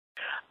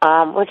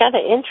We got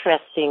an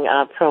interesting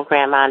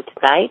program on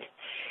tonight,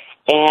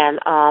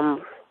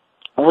 and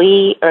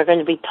we are going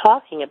to be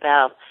talking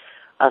about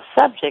a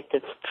subject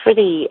that's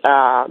pretty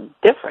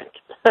different.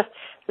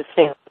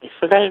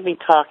 We're going to be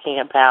talking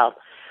about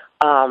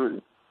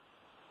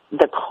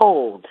the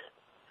Code.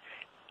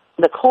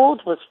 The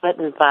Code was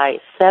written by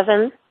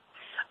Sevan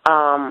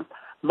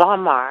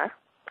Bomar,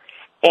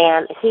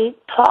 and he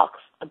talks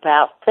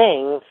about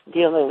things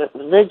dealing with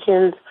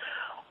religions,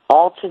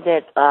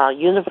 alternate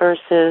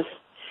universes,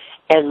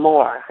 and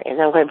more.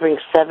 And I'm going to bring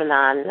Sevan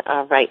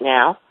on right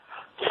now.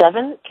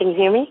 Sevan, can you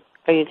hear me?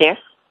 Are you there?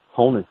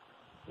 Wholeness.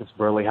 It's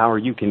Burley. How are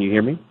you? Can you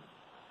hear me?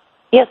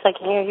 Yes, I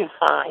can hear you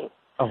fine.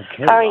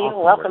 Okay. How are you?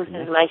 Awesome. Welcome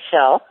to my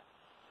show.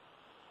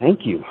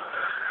 Thank you.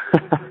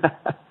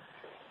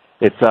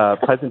 It's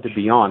pleasant to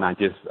be on.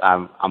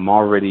 I'm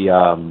already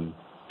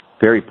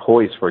very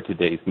poised for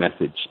today's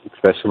message,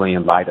 especially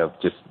in light of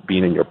just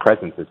being in your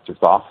presence. It's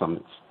just awesome.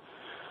 It's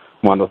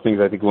one of those things.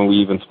 I think when we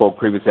even spoke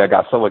previously, I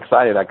got so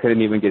excited I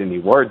couldn't even get any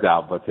words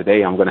out. But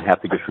today I'm going to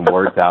have to get some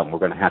words out, and we're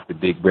going to have to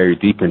dig very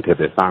deep into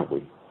this, aren't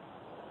we?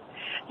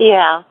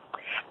 Yeah.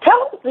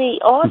 Tell the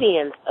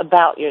audience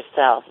about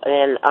yourself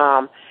and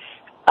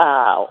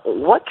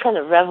what kind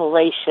of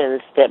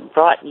revelations that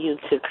brought you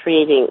to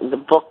creating the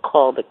book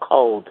called The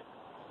Code.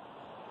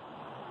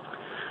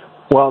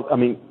 Well, I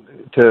mean,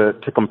 to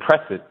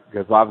compress it,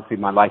 because obviously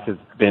my life has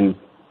been,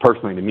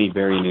 personally to me,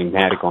 very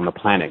enigmatic on the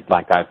planet.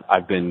 Like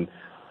I've been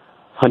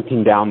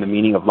hunting down the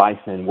meaning of life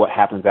and what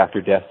happens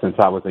after death since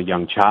I was a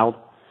young child.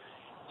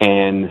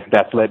 And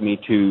that's led me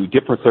to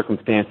different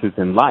circumstances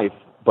in life,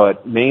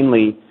 but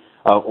mainly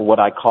what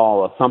I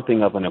call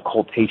something of an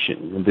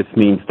occultation. And this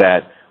means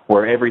that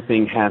where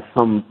everything has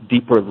some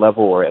deeper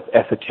level or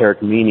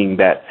esoteric meaning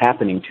that's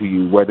happening to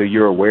you, whether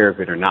you're aware of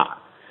it or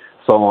not.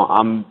 So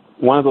I'm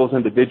one of those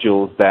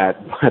individuals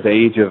that by the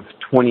age of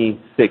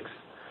 26,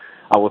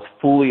 I was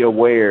fully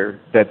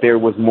aware that there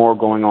was more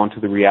going on to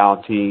the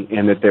reality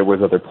and that there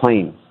was other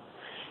planes.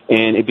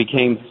 And it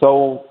became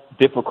so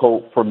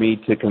difficult for me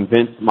to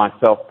convince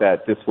myself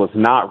that this was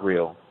not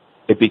real.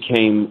 It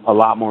became a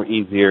lot more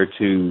easier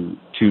to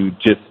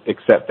just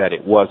accept that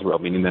it was real,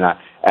 meaning that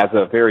as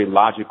a very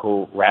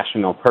logical,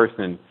 rational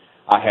person,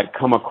 I had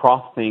come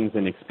across things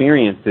and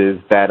experiences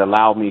that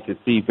allowed me to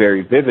see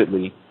very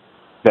vividly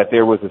that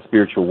there was a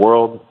spiritual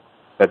world,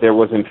 that there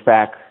was, in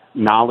fact,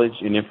 knowledge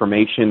and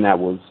information that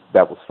was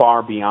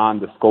far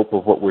beyond the scope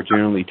of what we're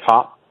generally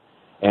taught,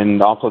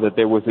 and also that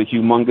there was a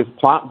humongous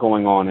plot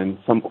going on,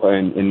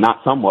 and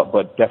not somewhat,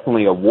 but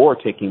definitely a war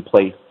taking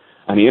place,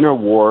 an inner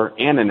war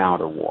and an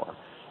outer war.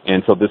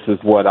 And so this is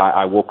what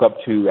I woke up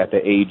to at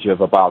the age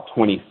of about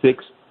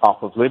 26,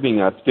 off of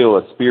living still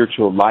a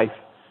spiritual life,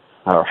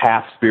 or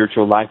half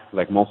spiritual life,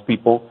 like most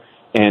people,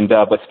 and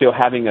but still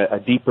having a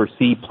deeper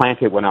seed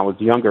planted when I was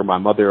younger. My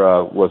mother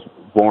was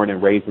born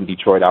and raised in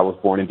Detroit. I was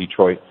born in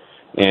Detroit,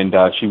 and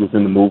she was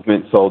in the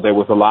movement. So there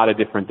was a lot of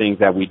different things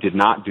that we did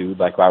not do,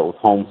 like I was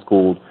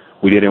homeschooled.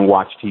 We didn't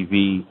watch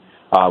TV.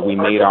 We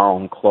made our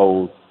own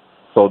clothes.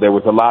 So there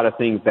was a lot of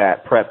things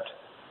that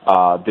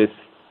prepped this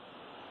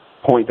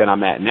point that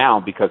I'm at now,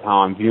 because how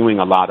I'm viewing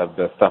a lot of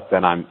the stuff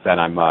that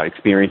I'm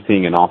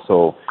experiencing and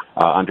also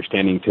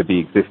understanding to be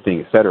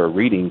existing, et cetera,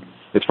 reading,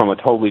 is from a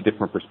totally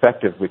different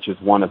perspective, which is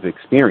one of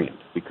experience,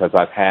 because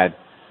I've had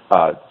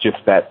just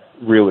that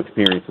real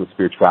experience with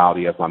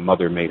spirituality as my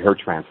mother made her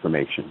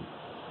transformation.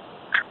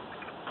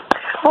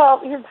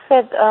 Well, you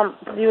said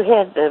you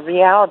had the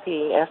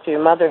reality after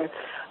your mother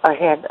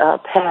had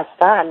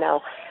passed on.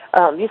 Now,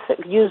 you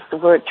used the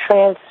word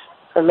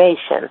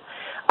transformation.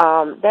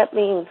 That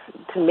means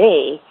to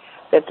me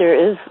that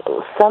there is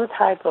some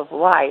type of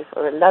life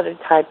or another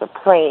type of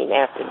plane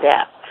after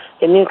death.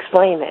 Can you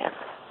explain that?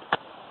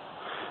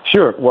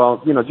 Sure.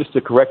 Well, just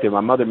to correct it, my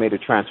mother made a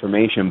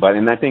transformation,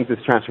 and I think this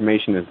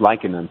transformation is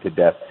likened unto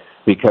death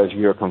because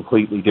you're a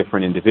completely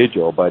different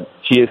individual, but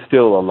she is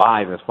still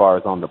alive as far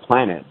as on the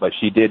planet, but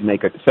she did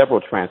make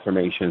several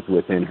transformations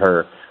within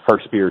her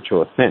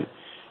spiritual ascent.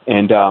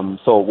 And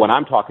so what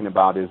I'm talking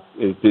about is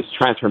this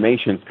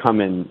transformations come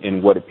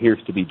in what appears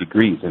to be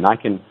degrees, and I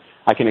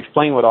can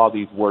explain what all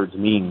these words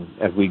mean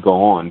as we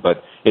go on,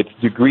 but it's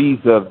degrees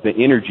of the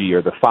energy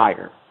or the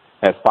fire,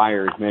 as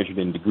fire is measured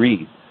in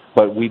degrees.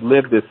 But we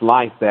live this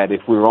life that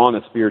if we're on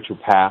a spiritual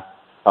path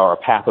or a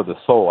path of the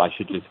soul, I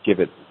should just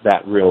give it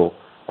that real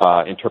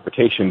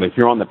interpretation. But if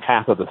you're on the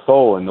path of the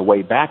soul and the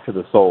way back to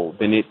the soul,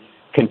 then it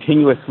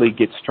continuously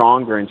gets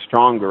stronger and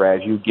stronger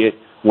as you get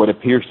what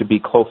appears to be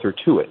closer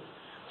to it.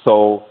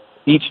 So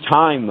each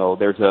time, though,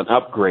 there's an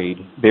upgrade.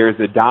 There's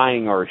a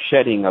dying or a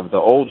shedding of the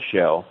old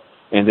shell,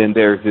 and then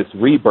there's this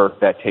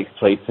rebirth that takes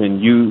place,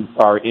 and you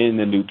are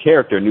in a new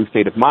character, a new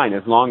state of mind,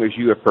 as long as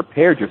you have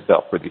prepared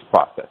yourself for these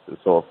processes.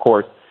 So, of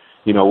course,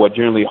 what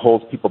generally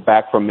holds people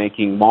back from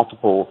making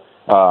multiple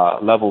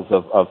levels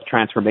of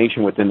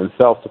transformation within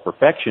themselves to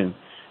perfection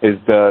is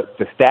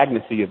the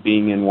stagnancy of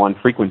being in one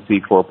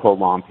frequency for a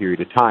prolonged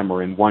period of time,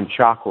 or in one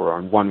chakra or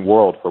in one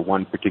world for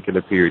one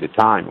particular period of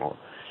time.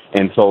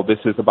 And so this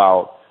is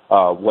about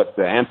what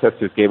the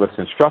ancestors gave us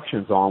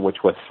instructions on, which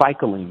was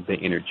cycling the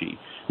energy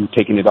and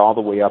taking it all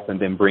the way up and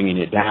then bringing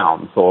it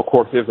down. So, of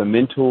course, there's a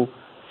mental,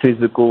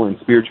 physical, and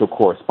spiritual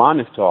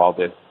correspondence to all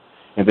this.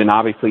 And then,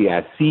 obviously,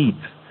 as seeds,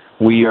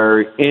 we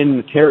are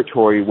in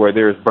territory where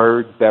there's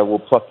birds that will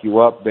pluck you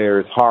up.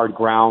 There's hard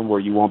ground where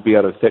you won't be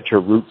able to set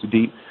your roots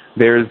deep.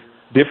 There's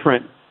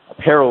different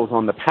perils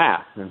on the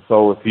path. And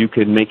so if you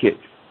can make it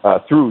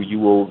through, you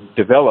will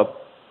develop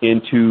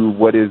into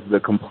what is the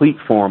complete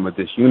form of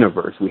this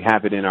universe. We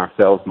have it in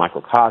ourselves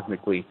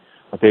microcosmically,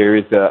 but there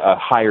is a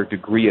higher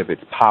degree of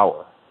its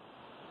power.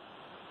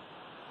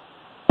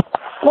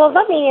 Well,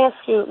 let me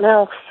ask you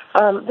now,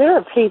 there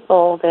are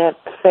people that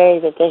say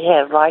that they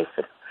have life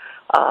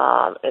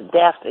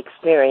death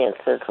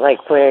experiences,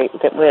 like where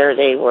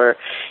they were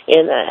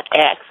in an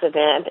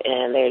accident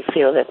and they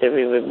feel that they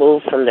were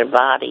removed from their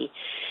body.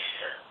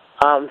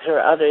 There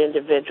are other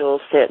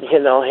individuals that,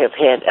 have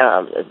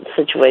had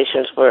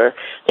situations where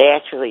they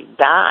actually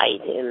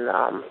died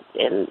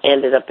and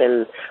ended up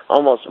in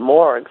almost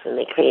morgues and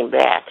they came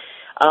back.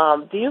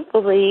 Do you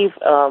believe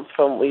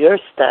from your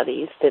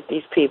studies that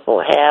these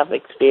people have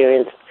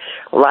experienced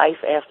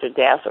life after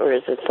death, or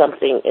is it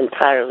something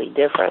entirely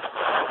different?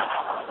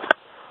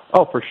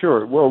 Oh, for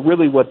sure. Well,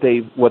 really what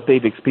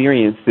they've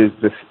experienced is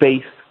the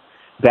space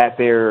that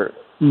their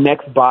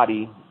next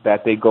body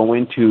that they go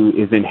into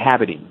is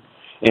inhabiting.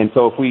 And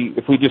so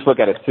if we just look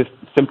at a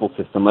simple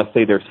system, let's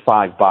say there's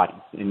 5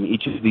 bodies, and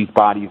each of these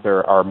bodies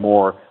are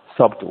more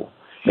subtle.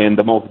 And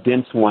the most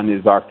dense one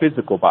is our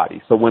physical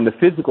body. So when the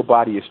physical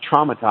body is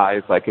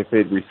traumatized, like if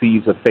it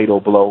receives a fatal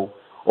blow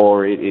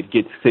or it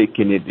gets sick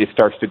and it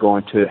starts to go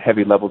into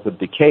heavy levels of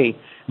decay,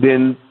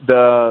 then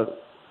the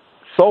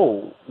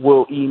soul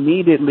will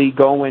immediately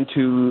go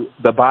into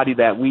the body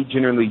that we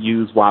generally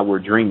use while we're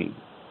dreaming.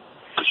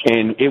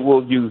 And it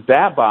will use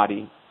that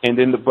body, and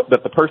then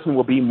the person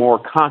will be more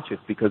conscious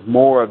because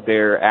more of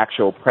their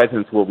actual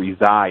presence will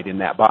reside in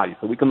that body.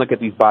 So we can look at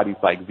these bodies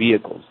like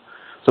vehicles.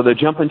 So they'll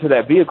jump into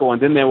that vehicle,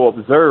 and then they will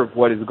observe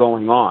what is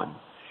going on.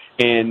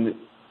 And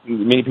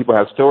many people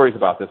have stories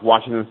about this,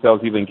 watching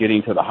themselves even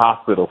getting to the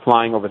hospital,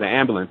 flying over the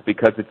ambulance,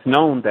 because it's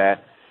known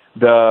that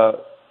the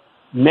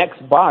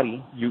next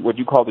body, what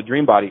you call the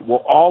dream body,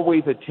 will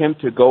always attempt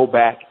to go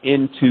back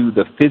into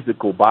the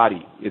physical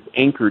body. It's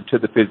anchored to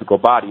the physical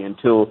body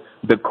until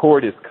the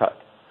cord is cut.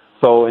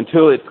 So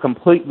until it's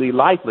completely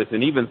lifeless,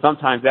 and even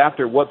sometimes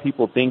after what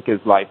people think is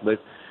lifeless,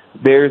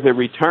 there's a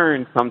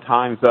return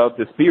sometimes of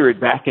the spirit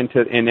back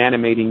into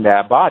animating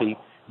that body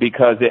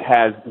because it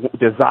has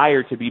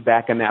desire to be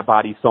back in that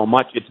body so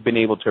much it's been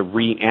able to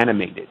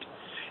reanimate it.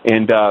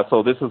 And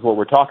so this is what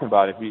we're talking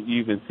about. If you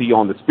even see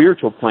on the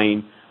spiritual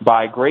plane,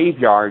 by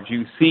graveyards,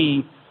 you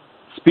see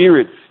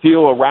spirits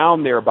still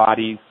around their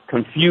bodies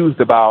confused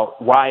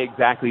about why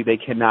exactly they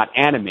cannot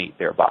animate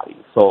their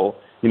bodies. So,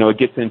 it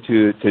gets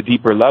into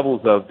deeper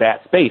levels of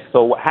that space.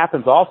 So what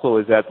happens also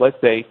is that,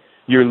 let's say,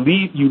 you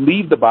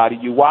leave the body,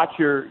 you watch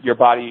your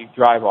body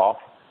drive off,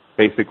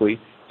 basically,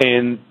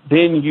 and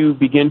then you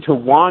begin to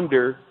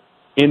wander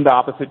in the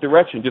opposite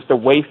direction, just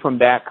away from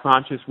that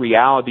conscious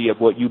reality of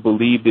what you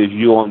believed is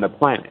you on the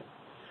planet.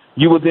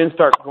 You will then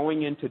start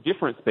going into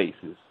different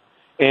spaces.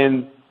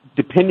 And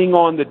depending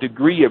on the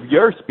degree of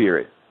your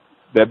spirit,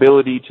 the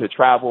ability to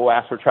travel,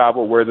 astral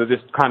travel, whether this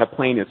kind of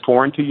plane is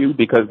foreign to you,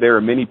 because there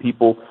are many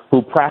people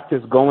who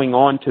practice going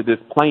on to this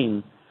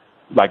plane,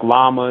 like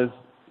lamas,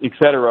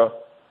 etc.,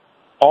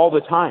 all the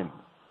time.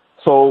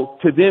 So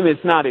to them,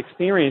 it's not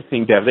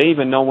experiencing death. They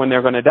even know when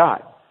they're going to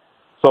die.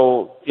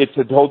 So it's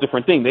a whole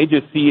different thing. They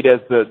just see it as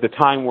the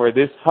time where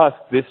this husk,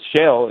 this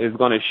shell is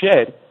going to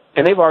shed,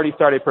 and they've already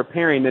started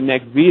preparing the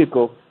next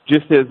vehicle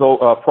just as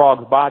a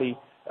frog's body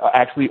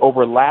actually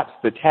overlaps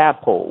the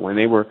tadpole. When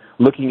they were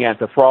looking at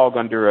the frog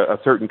under a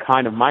certain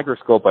kind of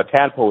microscope, a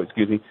tadpole,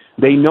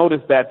 they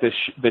noticed that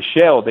the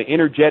shell, the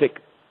energetic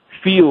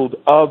field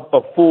of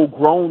a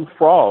full-grown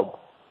frog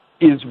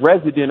is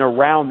resident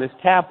around this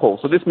tadpole.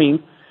 So this means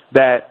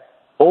that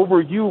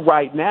over you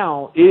right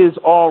now is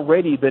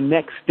already the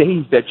next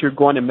stage that you're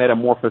going to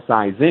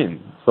metamorphosize in.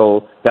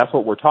 So that's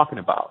what we're talking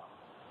about.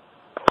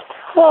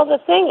 Well, the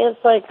thing is,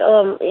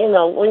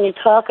 when you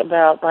talk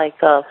about,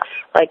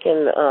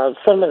 in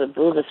some of the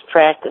Buddhist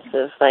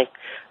practices,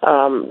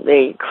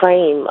 they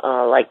claim,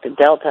 like the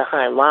Delta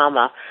Hein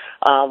Lama,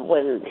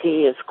 when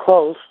he is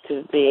close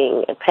to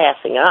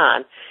passing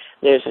on,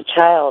 there's a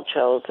child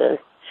chosen,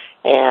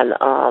 and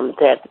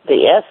that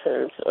the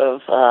essence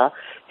of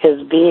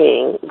his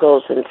being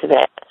goes into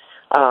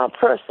that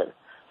person.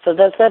 So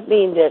does that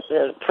mean that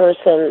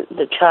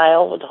the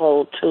child would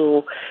hold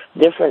 2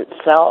 different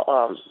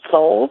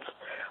souls?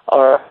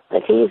 Or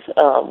that he's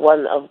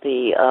one of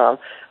the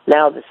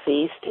now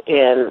deceased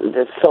and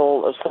the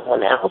soul of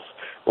someone else?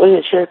 What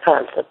is your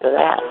concept of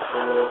that?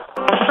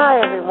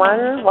 Hi,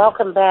 everyone.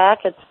 Welcome back.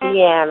 It's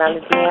Deanne on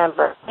the Deanne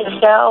Burley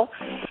Show.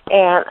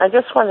 And I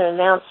just want to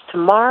announce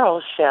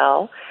tomorrow's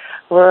show.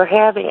 We're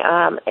having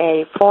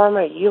a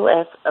former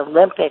U.S.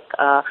 Olympic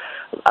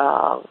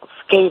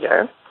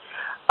skater,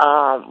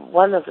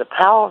 one of the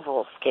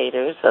powerful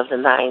skaters of the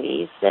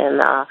 90s,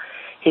 and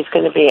he's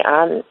going to be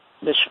on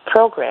this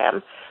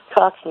program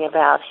talking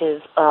about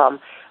his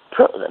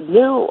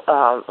new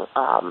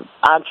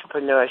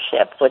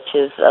entrepreneurship, which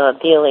is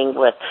dealing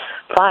with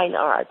fine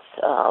arts,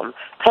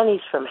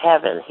 pennies from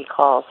heaven, he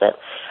calls it.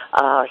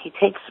 He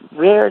takes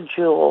rare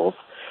jewels,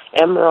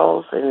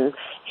 emeralds, and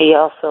he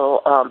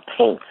also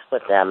paints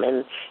with them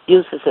and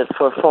uses it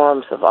for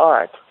forms of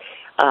art,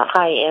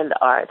 high-end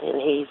art,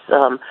 and he's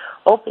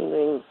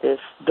opening this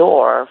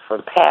door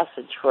for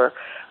passage for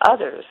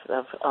others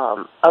of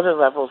other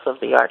levels of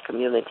the art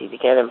community to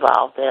get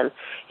involved in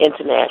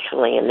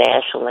internationally and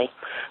nationally.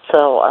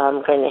 So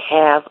I'm going to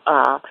have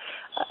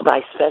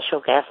my special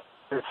guest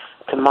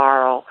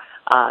tomorrow.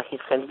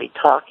 He's going to be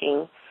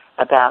talking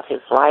about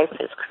his life,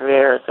 his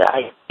career as an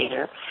ice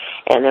skater,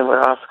 and then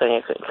we're also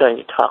going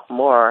to talk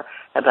more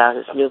about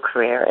his new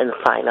career in the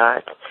fine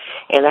arts.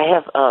 And I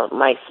have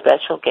my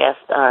special guest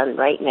on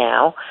right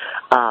now.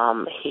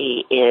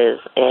 He is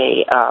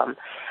a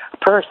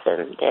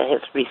person that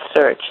has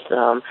researched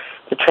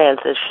the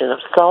transition of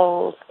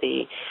souls,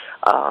 the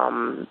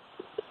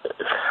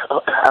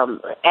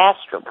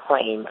astral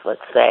planes,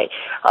 let's say,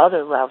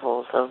 other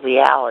levels of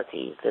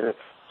realities, and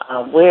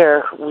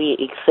where we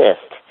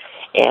exist.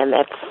 And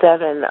that's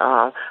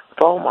Sevan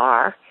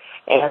Bomar.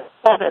 And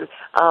Sevan,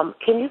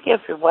 can you give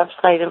your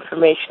website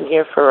information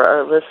here for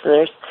our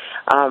listeners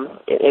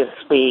as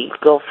we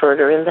go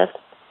further in this?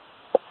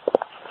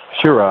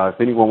 Sure.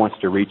 If anyone wants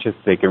to reach us,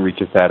 they can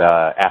reach us at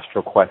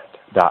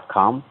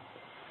astralquest.com.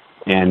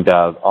 And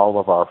all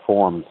of our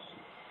forums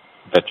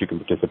that you can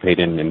participate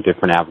in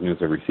different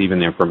avenues of receiving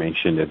the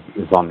information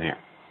is on there.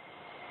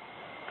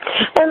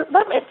 And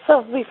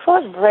so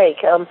before the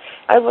break,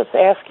 I was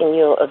asking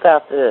you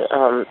about the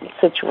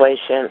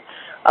situation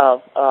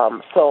of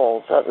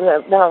souls.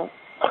 Now,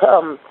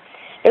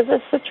 is a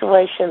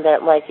situation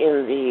that, like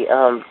in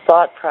the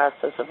thought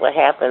process of what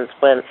happens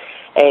when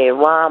a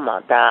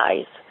Rama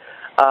dies,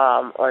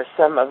 or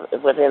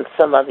within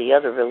some of the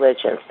other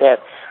religions, that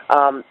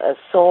a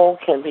soul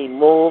can be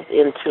moved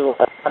into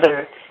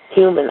another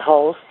human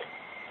host,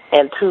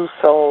 and two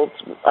souls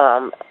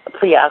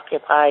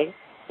preoccupy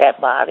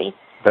that body?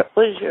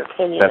 What is your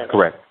opinion? That's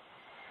correct.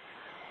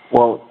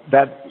 Well,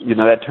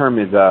 that term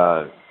is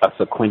a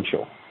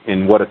sequential,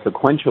 and what a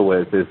sequential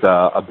is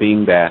a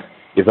being that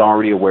is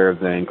already aware of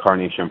the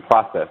incarnation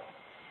process,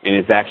 and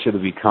it's actually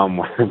become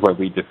what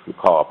we just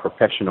call a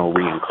professional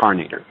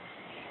reincarnator.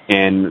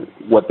 And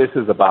what this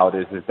is about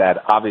is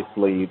that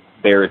obviously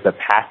there is a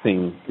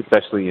passing,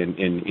 especially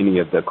in any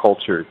of the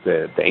cultures,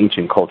 the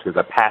ancient cultures,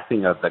 a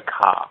passing of the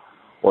ka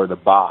or the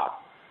ba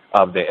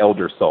of the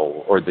elder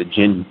soul or the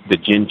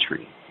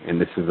gentry. And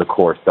this is, of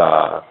course,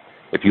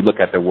 if you look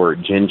at the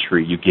word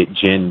gentry, you get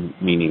gen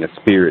meaning a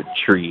spirit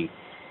tree,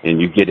 and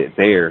you get it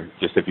there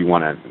just if you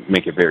want to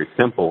make it very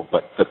simple,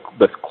 but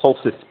the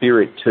closest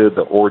spirit to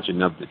the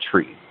origin of the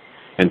tree.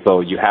 And so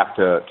you have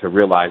to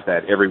realize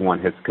that everyone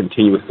has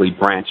continuously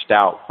branched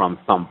out from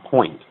some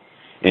point.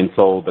 And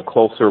so the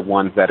closer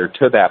ones that are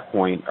to that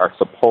point are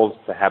supposed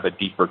to have a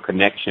deeper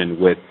connection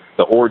with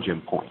the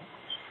origin point.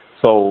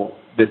 So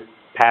this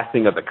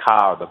passing of the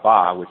ka or the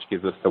ba, which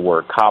gives us the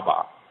word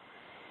kaba,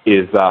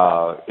 is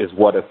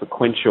what a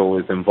sequential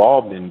is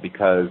involved in,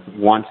 because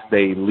once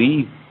they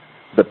leave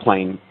the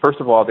plane, first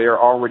of all, they are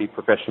already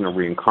professional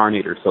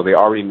reincarnators, so they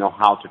already know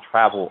how to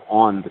travel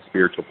on the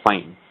spiritual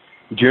plane.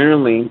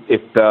 Generally,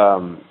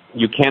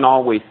 you can't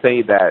always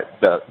say that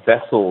the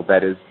vessel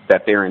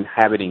that they're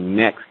inhabiting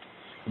next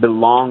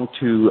belong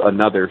to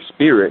another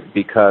spirit,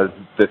 because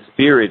the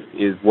spirit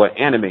is what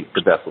animates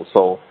the vessel.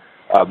 So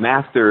a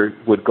master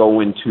would go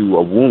into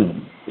a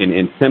womb and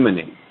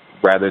inseminate,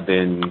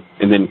 and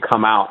then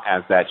come out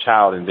as that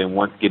child, and then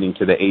once getting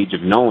to the age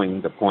of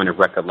knowing, the point of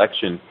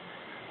recollection,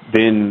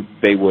 then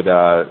they would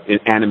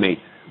animate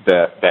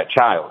that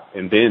child,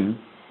 and then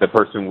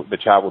the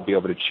child will be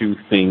able to choose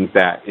things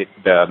that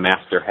the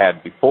master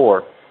had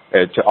before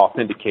to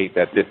authenticate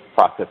that this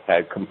process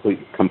had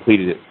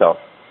completed itself.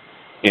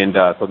 And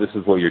so this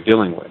is what you're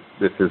dealing with.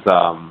 This is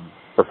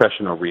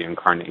professional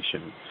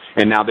reincarnation.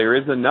 And now there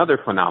is another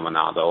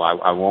phenomenon, though.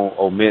 I won't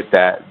omit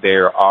that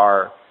there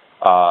are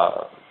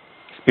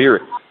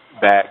spirits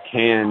that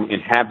can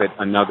inhabit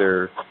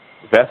another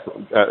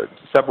vessel,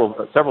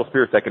 several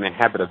spirits that can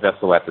inhabit a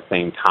vessel at the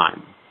same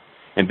time.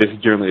 And this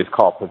generally is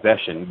called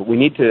possession. But we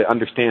need to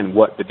understand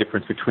what the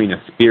difference between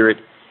a spirit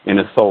and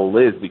a soul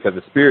is, because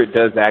a spirit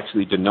does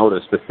actually denote a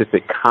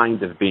specific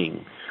kind of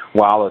being,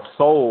 while a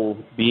soul,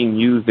 being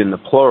used in the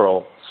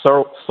plural,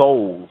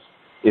 souls,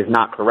 is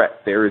not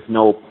correct. There is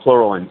no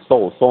plural in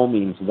soul. Soul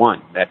means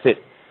one. That's it.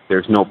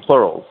 There's no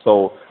plural.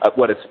 So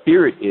what a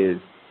spirit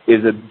is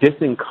a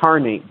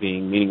disincarnate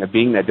being, meaning a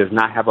being that does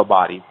not have a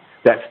body,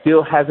 that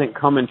still hasn't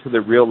come into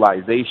the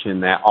realization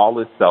that all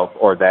is self,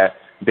 or that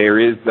there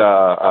is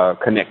a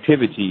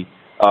connectivity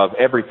of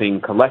everything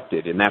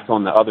collected, and that's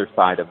on the other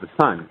side of the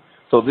sun.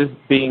 So this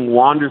being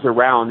wanders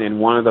around in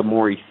one of the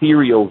more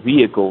ethereal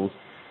vehicles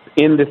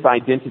in this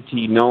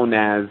identity known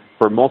as,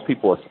 for most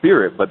people, a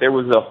spirit, but there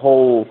was a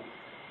whole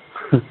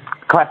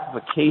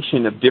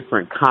classification of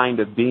different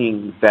kind of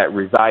beings that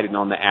resided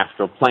on the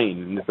astral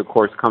plane. And this, of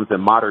course, comes in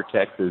modern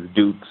texts as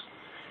dukes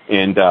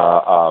and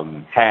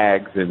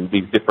hags and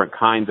these different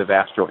kinds of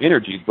astral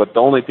energies. But the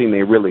only thing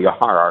they really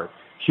are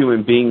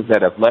human beings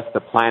that have left the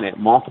planet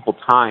multiple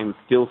times,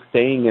 still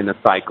staying in the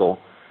cycle,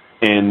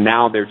 and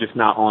now they're just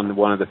not on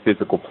one of the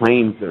physical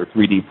planes or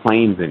 3D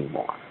planes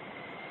anymore.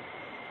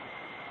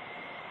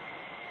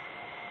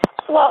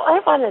 Well, I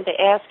wanted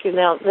to ask you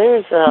now,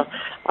 there's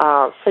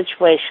a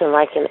situation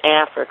like in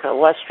Africa,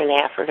 Western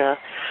Africa.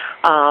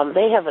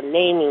 They have a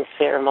naming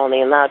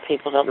ceremony. A lot of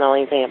people don't know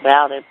anything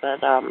about it,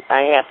 but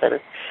I happen.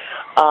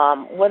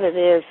 What it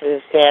is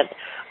that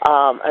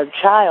a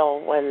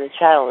child, when the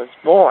child is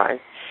born,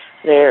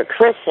 they're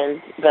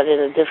christened, but in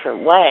a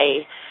different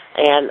way.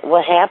 And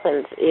what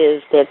happens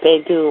is that they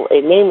do a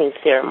naming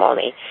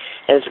ceremony.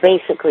 It's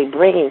basically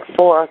bringing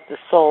forth the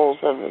souls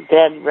of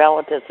dead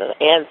relatives and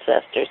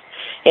ancestors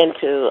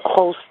into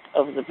host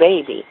of the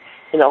baby,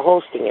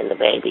 hosting in the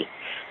baby.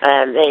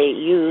 And they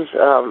use,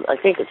 I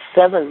think it's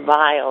 7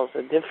 vials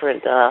of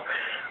different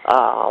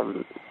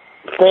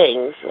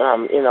things,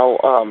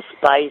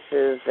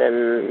 spices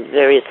and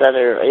various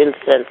other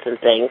incense and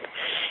things.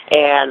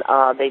 And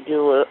they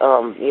do,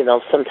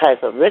 some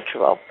type of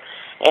ritual.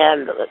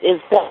 And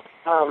is that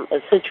a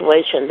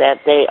situation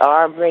that they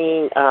are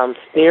bringing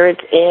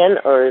spirits in,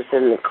 or is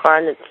it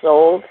incarnate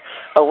souls,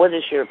 or what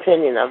is your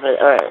opinion of it,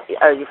 or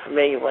are you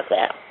familiar with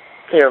that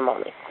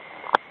ceremony?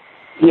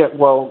 Yeah,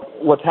 well,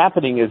 what's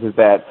happening is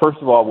that, first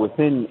of all,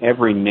 within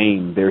every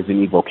name there's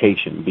an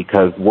evocation,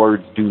 because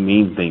words do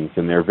mean things,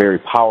 and they're very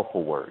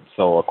powerful words.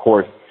 So, of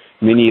course,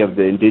 many of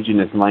the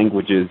indigenous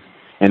languages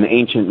and the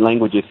ancient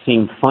languages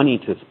seem funny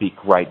to speak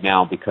right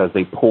now because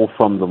they pull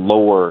from the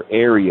lower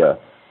area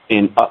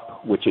and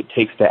up, which it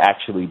takes to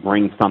actually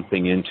bring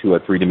something into a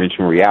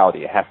three-dimensional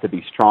reality. It has to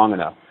be strong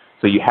enough.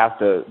 So you have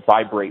to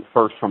vibrate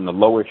first from the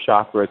lower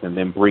chakras and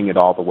then bring it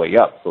all the way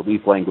up. So these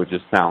languages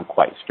sound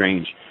quite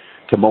strange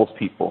to most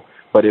people.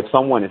 But if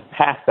someone is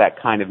past that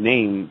kind of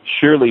name,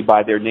 surely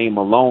by their name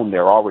alone,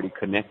 they're already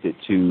connected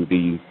to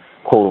these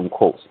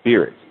quote-unquote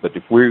spirits. But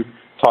if we're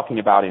talking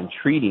about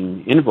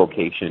entreating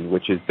invocation,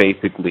 which is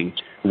basically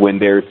when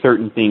there are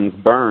certain things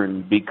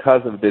burned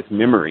because of this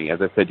memory. As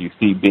I said, you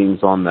see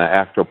beings on the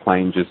astral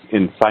plane just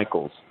in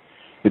cycles.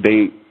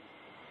 They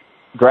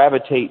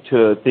gravitate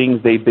to things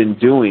they've been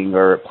doing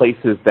or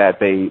places that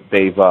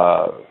they've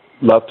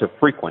loved to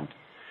frequent.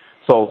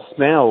 So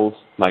smells,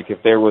 like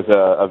if there was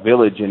a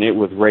village and it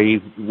was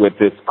raised with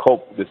this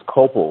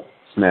copal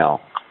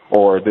smell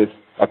or this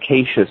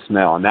acacia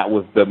smell, and that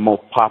was the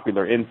most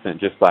popular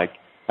incense, just like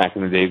back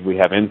in the days we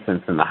have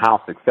incense in the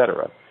house,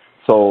 etc.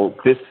 So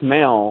this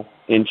smell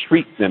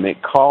entreats them.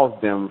 It calls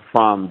them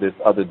from this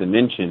other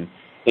dimension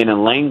in a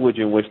language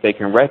in which they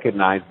can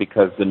recognize,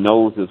 because the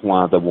nose is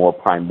one of the more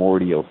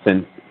primordial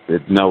senses.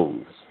 It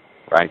knows,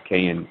 right?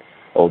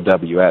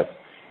 K-N-O-W-S.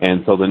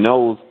 And so the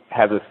nose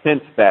has a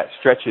sense that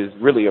stretches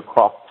really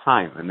across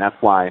time, and that's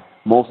why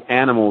most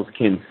animals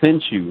can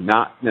sense you,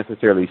 not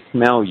necessarily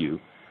smell you,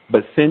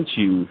 but sense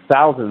you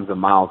thousands of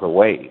miles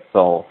away.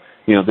 So,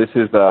 this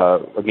is,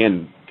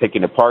 again,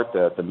 taking apart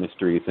the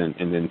mysteries and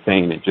then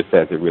saying it just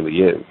as it really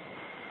is.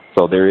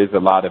 So there is a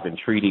lot of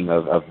entreating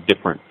of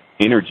different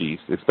energies,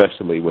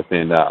 especially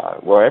within,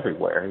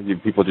 everywhere.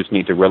 People just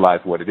need to realize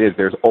what it is.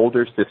 There's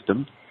older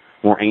systems,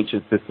 more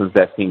ancient systems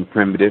that seem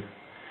primitive,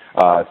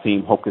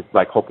 seem hocus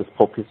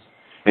pocus.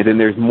 And then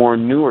there's more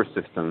newer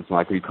systems,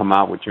 like you come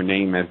out with your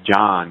name as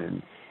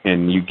John,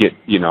 and you get,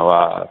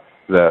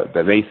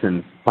 the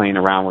Masons playing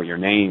around with your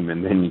name,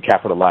 and then you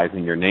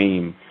capitalizing your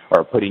name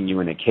or putting you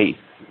in a case,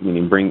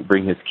 meaning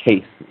bring his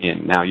case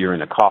in. Now you're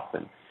in a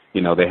coffin.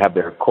 They have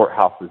their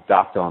courthouses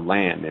docked on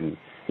land, and,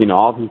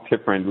 all these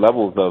different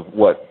levels of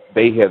what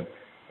they have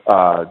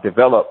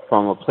developed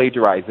from a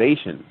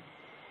plagiarization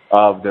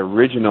of the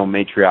original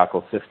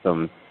matriarchal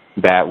system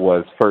that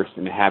was first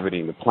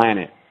inhabiting the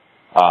planet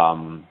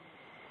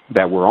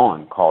that we're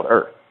on, called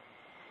Earth.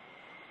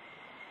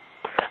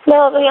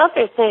 Now, the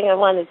other thing I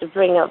wanted to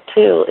bring up,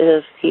 too,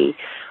 is the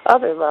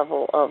other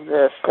level of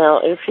this. Now,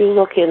 if you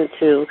look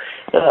into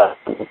the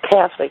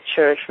Catholic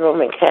Church,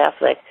 Roman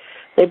Catholic,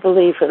 they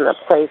believe in a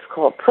place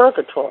called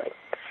purgatory.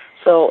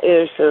 So,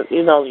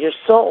 your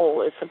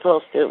soul is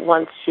supposed to,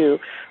 once you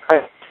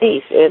are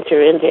deceased,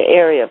 enter into the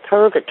area of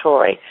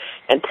purgatory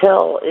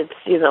until it's,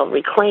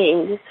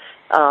 reclaimed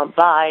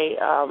by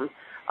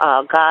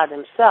God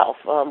himself.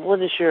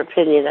 What is your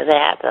opinion of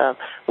that?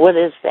 What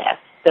is that?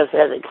 Does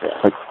that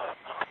exist?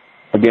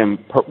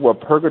 Again, what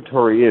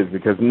purgatory is,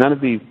 because none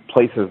of these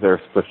places are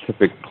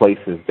specific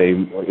places.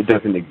 It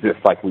doesn't exist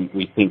like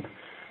we think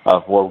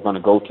of, well, we're going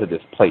to go to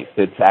this place.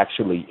 It's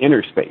actually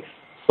inner space.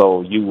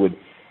 So you would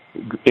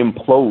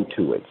implode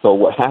to it. So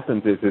what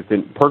happens is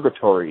in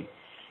purgatory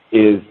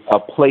is a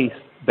place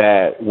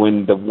that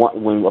when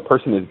a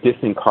person is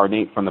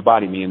disincarnate from the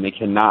body, meaning they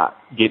cannot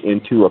get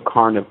into a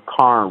carnal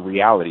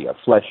reality, a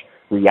flesh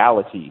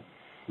reality,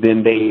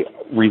 then they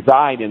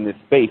reside in this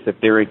space, if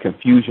they're in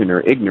confusion or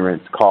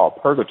ignorance, called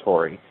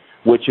purgatory,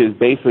 which is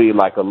basically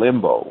like a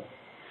limbo.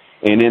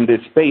 And in this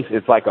space,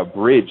 it's like a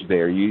bridge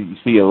there. You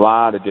see a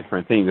lot of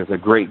different things. There's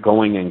a great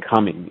going and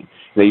coming.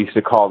 They used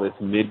to call this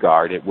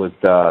Midgard. It was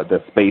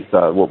the space,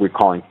 what we're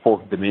calling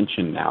fourth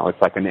dimension now.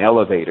 It's like an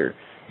elevator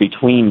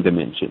between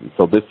dimensions.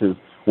 So this is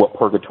what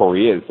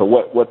purgatory is. So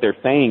what they're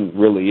saying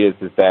really is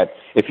that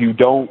if you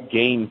don't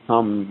gain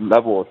some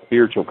level of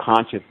spiritual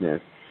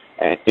consciousness,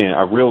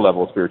 a real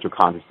level of spiritual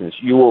consciousness,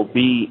 you will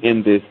be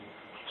in this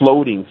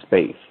floating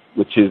space,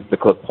 which is the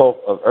pulse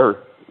of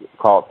Earth,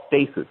 called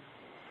stasis.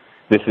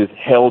 This is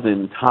held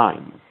in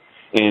time.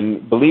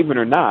 And believe it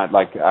or not,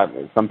 like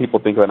some people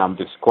think that I'm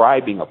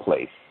describing a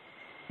place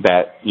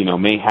that,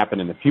 may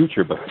happen in the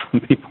future, but some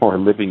people are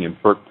living in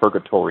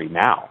purgatory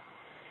now.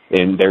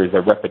 And there's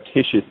a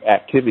repetitious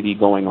activity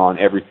going on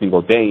every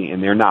single day,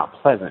 and they're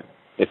not pleasant.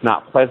 It's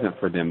not pleasant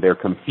for them. They're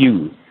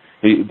confused.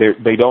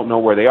 They don't know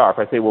where they are. If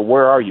I say, well,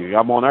 where are you?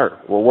 I'm on Earth.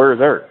 Well, where is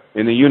Earth?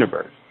 In the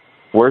universe.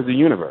 Where's the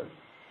universe?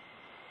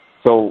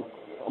 So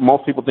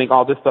most people think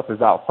all this stuff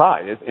is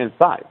outside. It's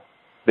inside.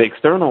 The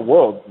external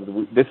world,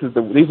 these are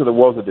the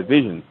worlds of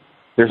division.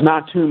 There's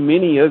not too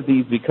many of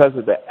these because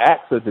of the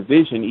acts of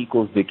division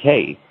equals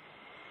decay.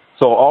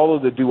 So all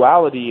of the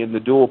duality in the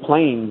dual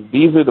planes,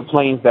 these are the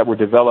planes that were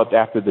developed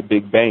after the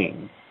Big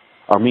Bang,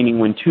 or meaning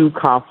when two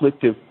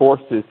conflictive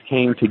forces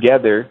came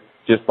together,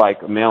 just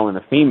like a male and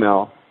a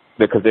female,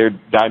 because they're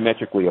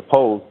diametrically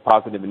opposed,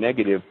 positive and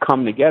negative,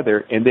 come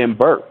together and then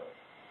birth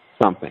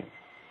something.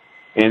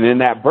 And then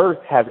that birth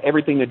has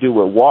everything to do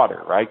with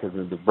water, right? Because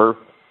of the birth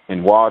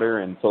and water.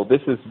 And so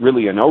this is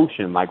really an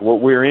ocean. Like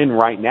what we're in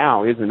right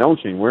now is an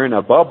ocean. We're in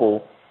a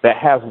bubble that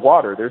has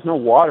water. There's no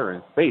water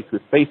in space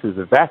because space is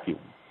a vacuum.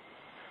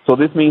 So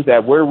this means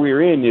that where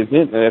we're in is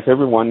if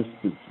everyone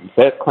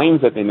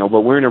claims that they know,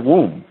 but we're in a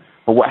room.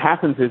 But what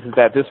happens is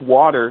that this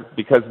water,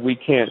 because we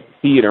can't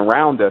see it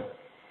around us,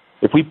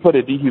 if we put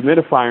a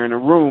dehumidifier in a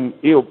room,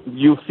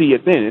 you'll see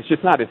it then. It's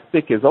just not as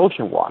thick as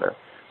ocean water.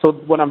 So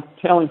what I'm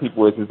telling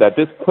people is that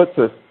this puts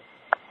us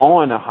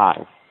on a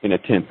hive in a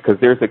sense, because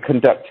there's a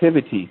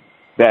conductivity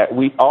that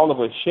all of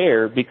us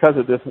share because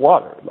of this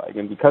water,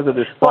 and because of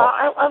this salt.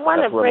 Well, I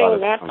want to bring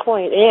that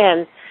point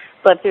in,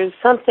 but there's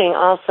something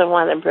also I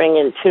want to bring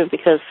in too,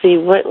 because see,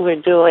 what we're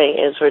doing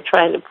is we're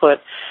trying to put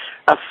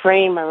a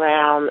frame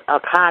around a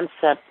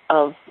concept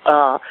of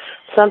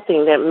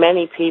something that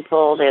many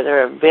people that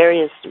are of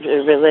various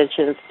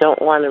religions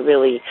don't want to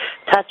really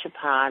touch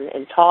upon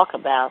and talk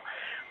about.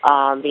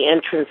 The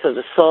entrance of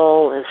the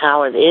soul and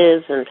how it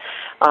is, and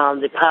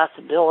the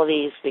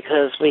possibilities,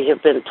 because we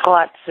have been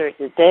taught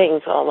certain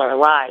things all our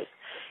lives.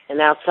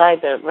 And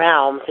outside the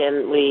realm,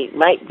 then we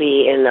might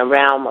be in the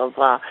realm of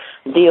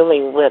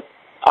dealing with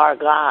our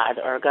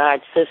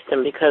God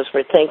system, because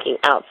we're thinking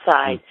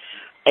outside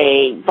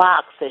a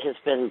box that has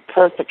been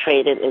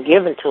perpetrated and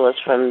given to us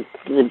from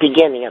the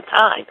beginning of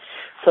time.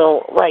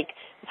 So,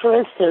 for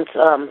instance,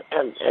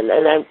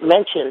 and I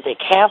mentioned the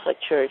Catholic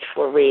Church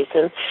for a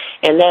reason,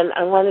 and then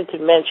I wanted to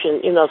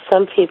mention,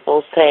 some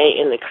people say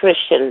in the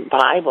Christian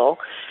Bible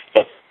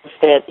that,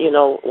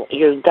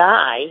 you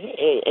die,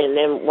 and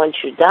then once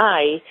you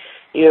die,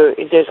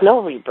 there's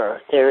no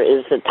rebirth. There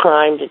is a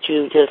time that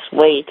you just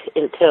wait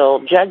until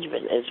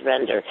judgment is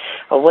rendered.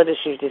 Or what is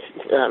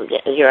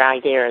your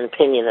idea and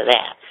opinion of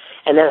that?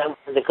 And then I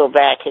wanted to go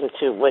back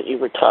into what you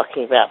were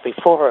talking about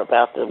before,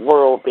 about the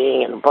world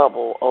being in a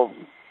bubble of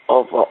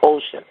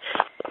ocean.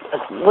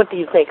 What do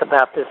you think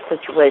about this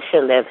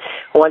situation that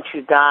once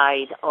you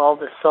died, all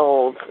the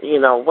souls,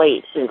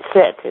 wait and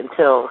sit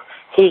until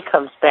he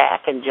comes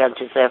back and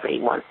judges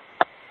everyone?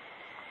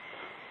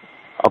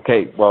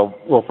 Okay, well,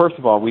 first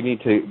of all, we need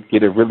to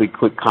get a really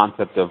quick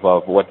concept of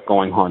what's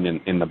going on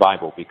in the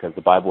Bible, because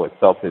the Bible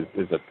itself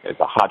is a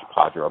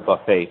hodgepodge or a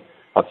buffet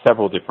of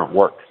several different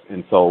works.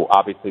 And so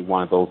obviously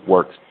one of those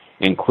works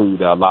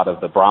include a lot of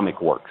the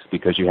Brahmic works,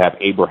 because you have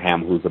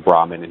Abraham, who's a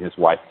Brahmin, and his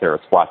wife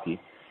Saraswati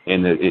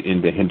in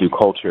the Hindu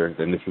culture.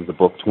 And this is a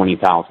book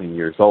 20,000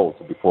 years old,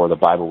 so before the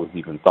Bible was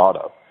even thought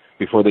of.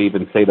 Before they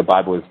even say the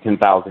Bible is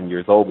 10,000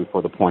 years old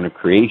before the point of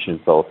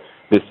creation. So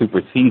this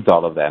supersedes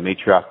all of that.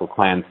 Matriarchal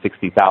clans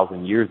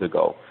 60,000 years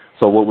ago.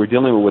 So what we're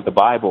dealing with the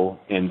Bible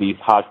and these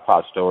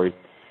hodgepodge stories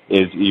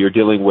is you're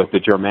dealing with the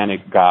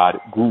Germanic god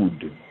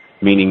Gud,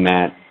 meaning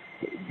that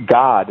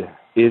God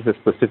is a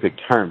specific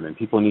term, and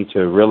people need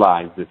to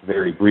realize this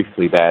very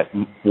briefly, that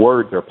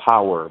words are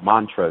power,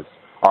 mantras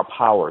are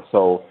power.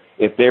 So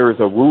if there is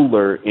a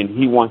ruler and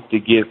he wants to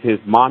give his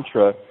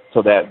mantra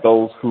so that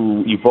those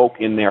who evoke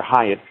in their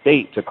highest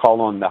state to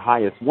call on the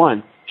highest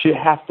one should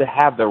have to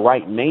have the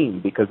right name,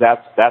 because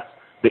that's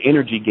the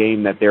energy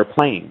game that they're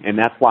playing. And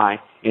that's why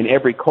in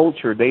every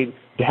culture they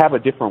have a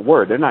different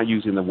word. They're not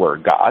using the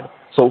word God.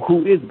 So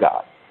who is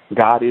God?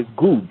 God is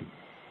Gud.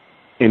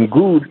 And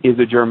Gud is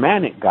a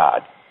Germanic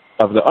god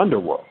of the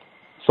underworld.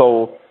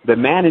 So the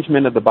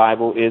management of the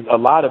Bible is a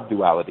lot of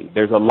duality.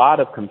 There's a lot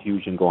of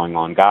confusion going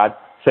on. God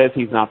says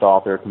he's not the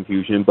author of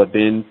confusion, but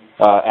then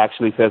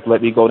actually says,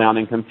 let me go down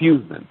and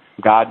confuse them.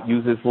 God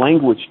uses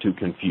language to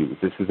confuse.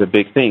 This is a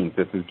big thing.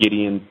 This is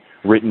Gideon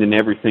written in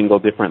every single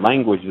different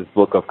language, this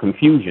book of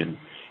confusion.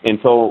 And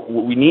so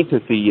what we need to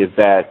see is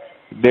that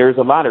there's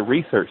a lot of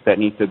research that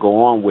needs to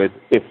go on with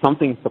if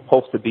something's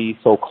supposed to be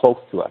so close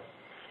to us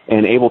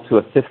and able to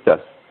assist us,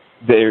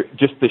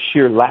 just the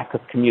sheer lack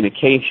of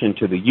communication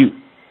to the youth.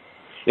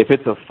 If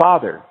it's a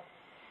father,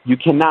 you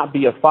cannot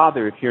be a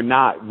father if you're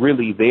not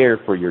really there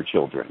for your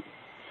children.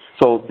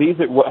 So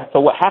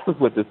what happens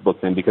with this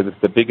book then, because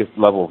it's the biggest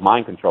level of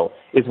mind control,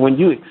 is when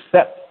you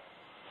accept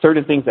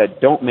certain things that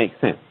don't make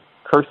sense.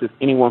 Curses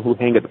anyone who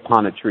hangeth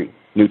upon a tree.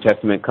 New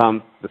Testament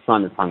comes, the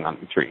son is hung on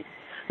the tree.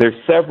 There's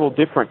several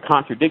different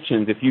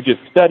contradictions if you just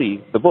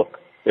study the book.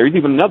 There's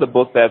even another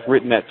book that's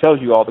written that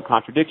tells you all the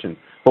contradictions.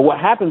 But what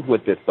happens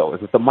with this, though,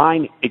 is if the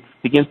mind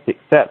begins to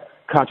accept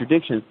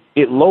contradictions,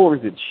 it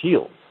lowers its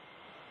shields.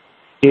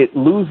 It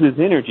loses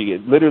energy.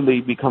 It literally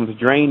becomes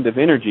drained of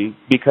energy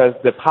because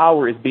the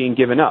power is being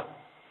given up.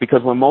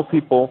 Because when most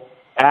people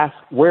ask,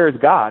 where is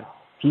God?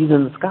 He's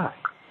in the sky.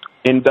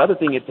 And the other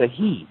thing, it's a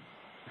he.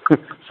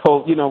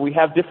 So, we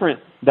have different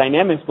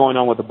dynamics going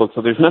on with the book.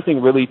 So there's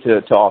nothing really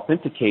to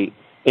authenticate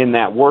in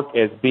that work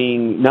as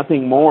being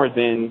nothing more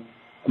than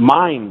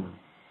mind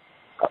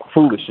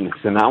foolishness.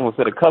 And I almost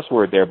said a cuss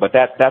word there, but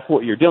that's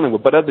what you're dealing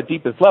with. But at the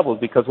deepest levels,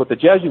 because what the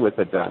Jesuits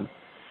have done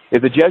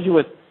is the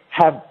Jesuits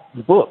have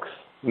books.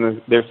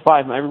 There's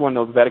 5. Everyone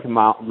knows the Vatican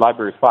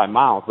Library is 5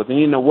 miles, but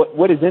then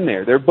what is in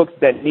there? There are books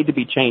that need to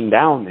be chained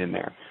down in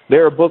there.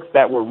 There are books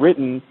that were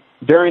written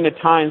during the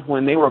times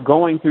when they were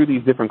going through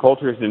these different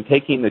cultures and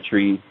taking the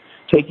trees,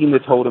 taking the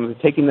totems,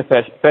 taking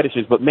the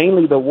fetishes, but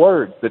mainly the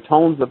words, the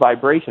tones, the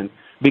vibrations,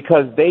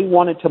 because they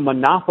wanted to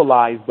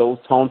monopolize those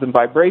tones and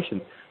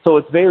vibrations. So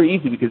it's very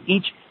easy because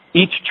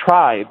each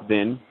tribe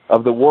then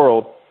of the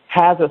world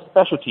has a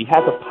specialty,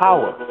 has a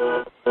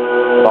power.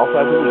 It also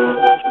has a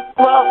weakness.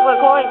 Well, we're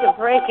going to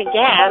break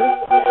again,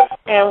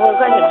 and we're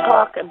going to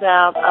talk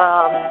about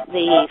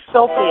the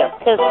Sophia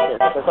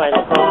Pistis we're going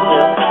to go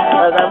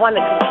to. But I want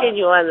to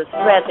continue on the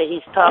thread that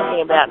he's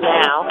talking about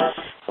now.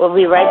 We'll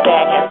be right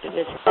back after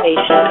this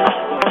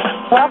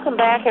station. Welcome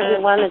back,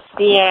 everyone. It's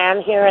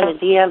Deanne here on the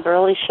Deanne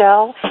Burley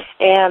Show.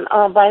 And,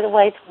 by the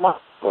way, tomorrow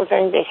we're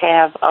going to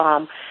have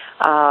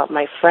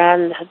my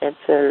friend that's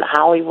in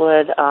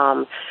Hollywood,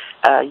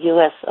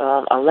 U.S.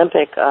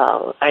 Olympic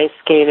ice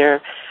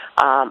skater,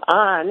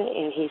 on,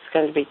 and he's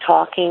going to be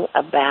talking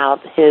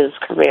about his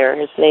career.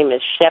 His name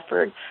is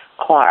Shepard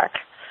Clark.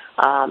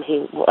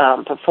 He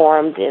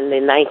performed in the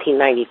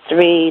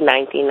 1993,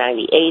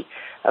 1998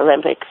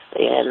 Olympics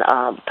in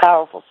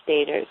Powerful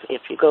Skaters.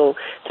 If you go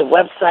to the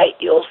website,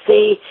 you'll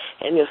see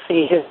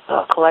his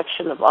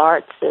collection of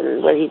arts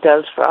and what he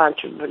does for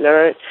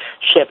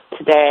entrepreneurship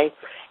today.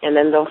 And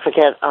then don't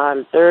forget,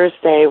 on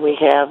Thursday we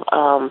have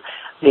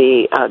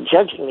the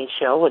Judging Me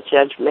show with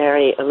Judge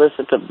Mary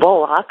Elizabeth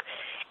Bullock.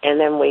 And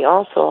then we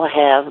also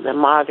have the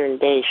Modern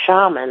Day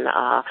Shaman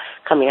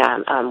coming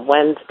on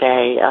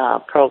Wednesday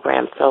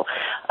program. So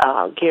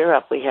gear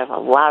up. We have a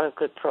lot of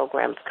good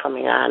programs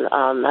coming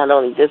on, not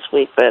only this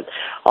week, but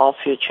all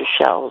future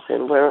shows.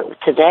 And we're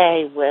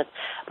today with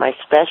my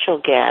special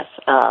guest,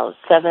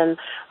 Sevan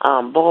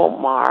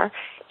Bomar.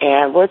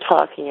 And we're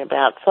talking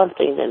about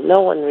something that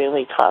no one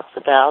really talks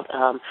about,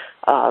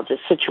 the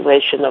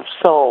situation of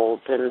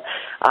souls and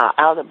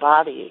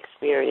out-of-body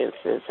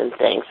experiences and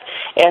things.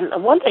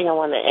 And one thing I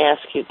want to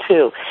ask you,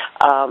 too,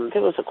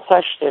 there was a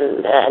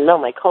question, I know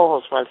my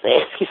co-host wants to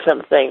ask you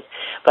some things,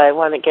 but I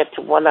want to get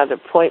to one other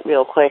point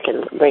real quick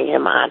and bring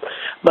him on.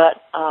 But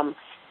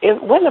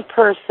when a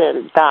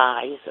person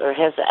dies or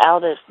has an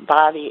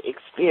out-of-body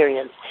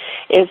experience,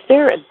 is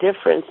there a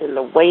difference in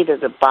the weight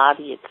of the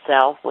body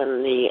itself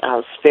when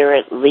the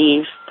spirit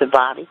leaves the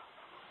body?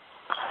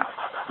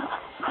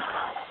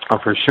 Oh,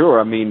 for sure.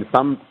 I mean,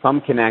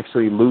 some can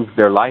actually lose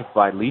their life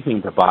by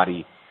leaving the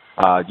body.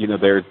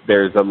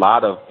 There's a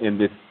lot of in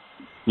this.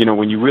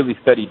 When you really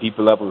study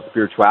deeper levels of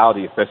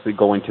spirituality, especially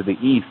going to the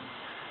East,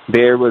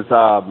 there was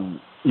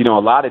a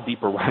lot of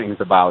deeper writings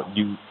about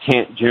you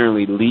can't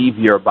generally leave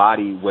your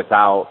body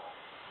without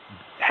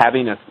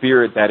having a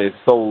spirit that is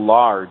so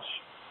large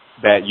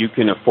that you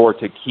can afford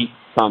to keep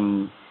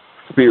some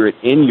spirit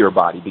in your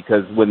body,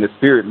 because when the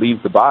spirit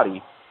leaves the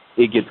body,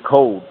 it gets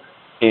cold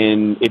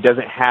and it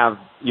doesn't have,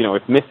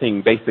 it's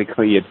missing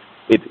basically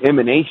its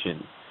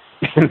emanation.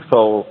 And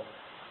so,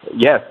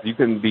 yes, you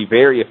can be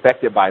very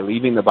affected by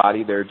leaving the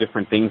body. There are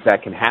different things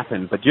that can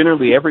happen, but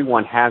generally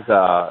everyone has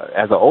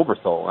an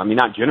oversoul. I mean,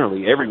 not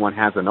generally, everyone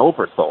has an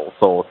oversoul.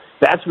 So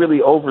that's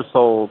really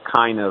oversoul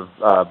kind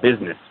of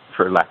business,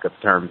 for lack of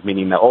terms,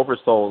 meaning the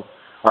oversouls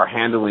are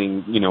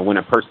handling, when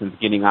a person's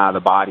getting out of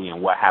the body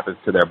and what happens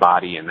to their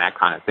body and that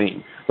kind of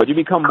thing. But you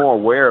become more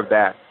aware of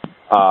that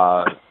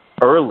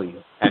early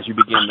as you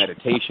begin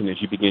meditation, as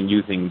you begin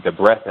using the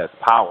breath as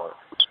power,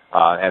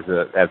 as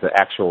an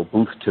actual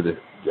boost to the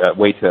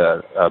way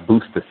to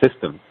boost the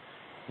system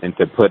and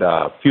to put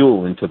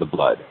fuel into the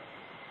blood.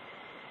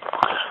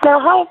 Now,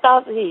 how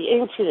about the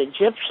ancient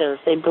Egyptians?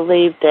 They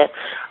believed that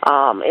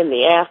in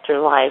the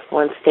afterlife,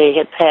 once they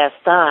had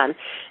passed on,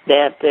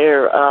 that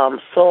their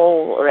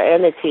soul or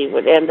entity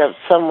would end up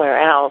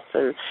somewhere else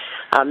in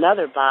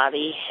another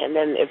body, and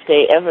then if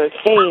they ever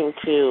came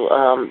to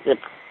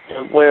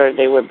to where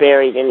they were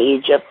buried in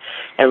Egypt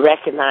and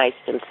recognized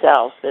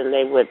themselves, then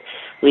they would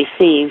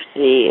receive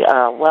the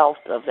wealth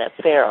of that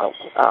pharaoh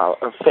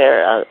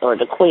or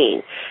the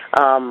queen.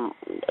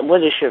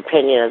 What is your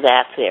opinion of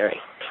that theory?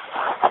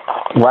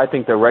 Well, I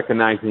think the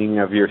recognizing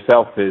of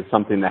yourself is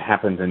something that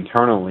happens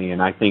internally,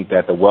 and I think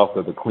that the wealth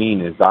of the queen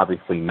is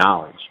obviously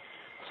knowledge.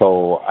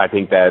 So I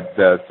think that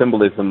the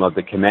symbolism of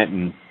the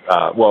Kemetan,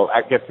 well,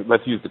 I guess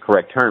let's use the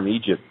correct term,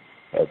 Egypt,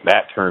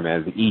 that term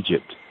as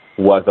Egypt,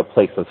 was a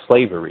place of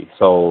slavery.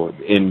 So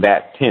in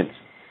that tense,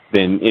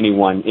 then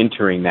anyone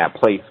entering that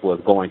place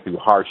was going through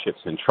hardships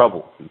and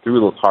troubles. And through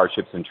those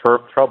hardships and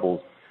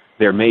troubles,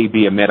 there may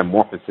be a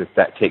metamorphosis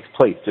that takes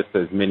place, just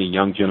as many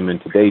young gentlemen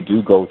today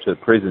do go to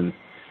prisons,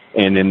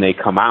 and then they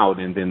come out,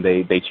 and then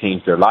they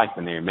change their life,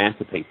 and they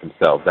emancipate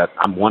themselves.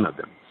 I'm one of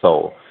them.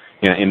 So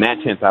in that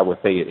sense, I would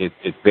say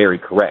it's very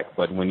correct.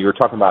 But when you're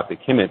talking about the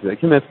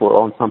Kemets were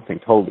on something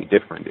totally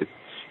different.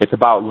 It's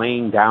about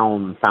laying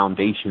down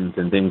foundations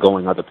and then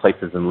going other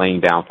places and laying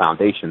down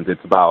foundations.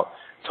 It's about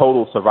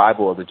total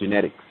survival of the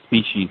genetic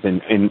species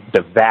and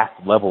the vast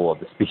level of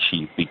the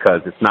species,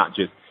 because it's not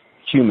just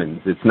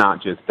humans, it's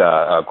not just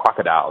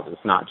crocodiles,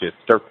 it's not just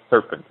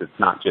serpents, it's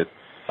not just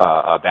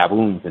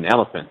baboons and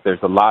elephants. There's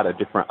a lot of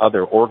different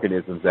other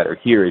organisms that are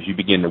here as you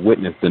begin to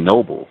witness the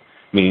nobles,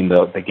 meaning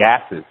the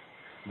gases,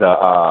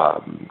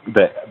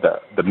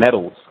 the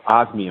metals,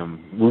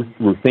 osmium,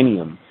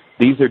 ruthenium.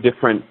 These are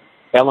different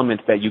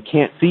elements that you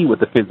can't see with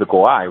the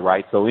physical eye,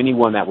 right? So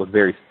anyone that was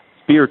very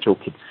spiritual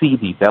could see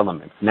these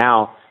elements.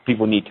 Now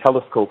people need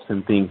telescopes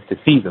and things to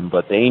see them,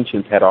 but the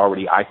ancients had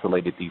already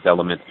isolated these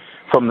elements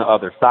from the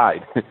other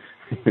side,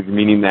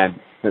 meaning that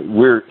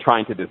we're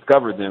trying to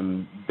discover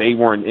them. They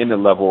weren't in the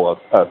level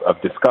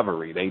of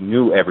discovery. They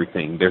knew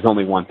everything. There's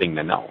only one thing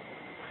to know,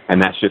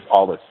 and that's just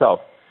all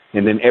itself.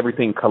 And then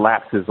everything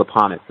collapses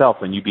upon itself,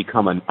 and you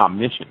become an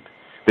omniscient.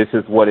 This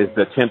is what is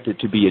attempted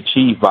to be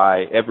achieved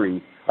by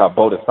every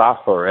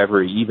bodhisattva or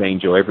every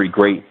evangel, every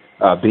great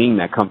being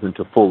that comes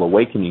into full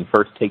awakening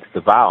first takes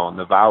the vow, and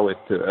the vow is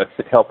to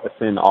help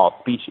ascend all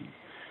species.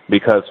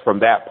 Because from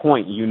that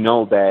point, you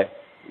know that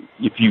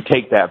if you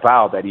take that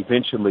vow, that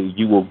eventually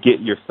you will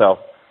get yourself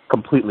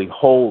completely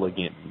whole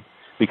again.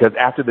 Because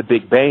after the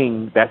Big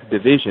Bang, that's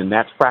division,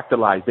 that's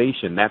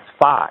fractalization, that's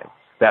phi,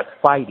 that's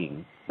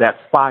fighting, that's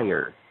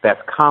fire,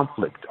 that's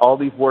conflict. All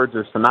these words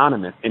are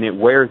synonymous, and it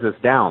wears us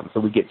down. So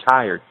we get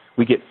tired,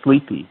 we get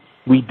sleepy,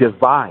 we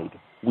divide,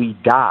 we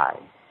die.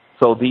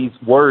 So these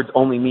words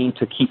only mean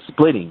to keep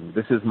splitting.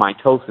 This is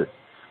mitosis.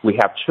 We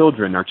have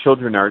children. Our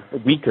children are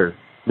weaker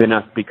than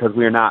us because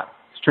we're not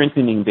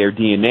strengthening their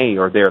DNA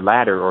or their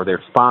ladder or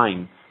their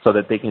spine so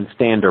that they can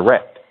stand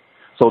erect.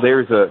 So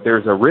there's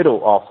a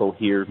riddle also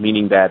here,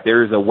 meaning that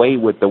there is a way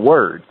with the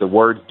words. The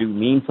words do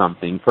mean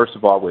something. First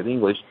of all, with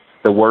English,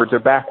 the words are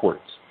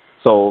backwards.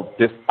 So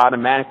this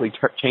automatically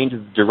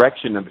changes the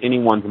direction of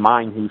anyone's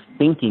mind who's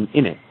thinking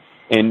in it.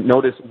 And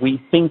notice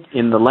we think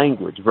in the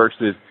language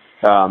versus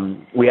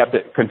we have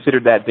to consider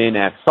that then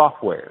as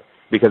software.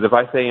 Because if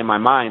I say in my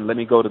mind, let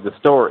me go to the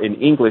store, in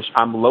English,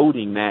 I'm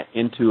loading that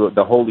into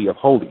the Holy of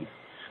Holies.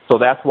 So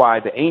that's why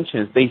the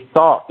ancients, they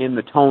thought in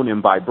the tone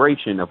and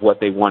vibration of what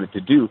they wanted to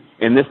do,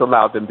 and this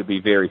allowed them to be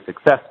very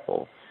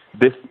successful.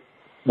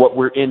 What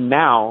we're in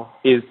now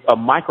is a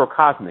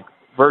microcosmic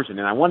version,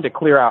 and I wanted to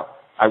clear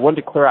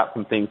out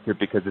some things here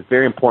because it's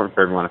very important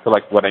for everyone. I feel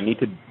like what I need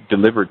to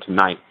deliver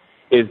tonight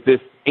is this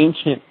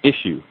ancient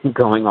issue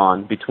going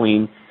on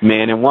between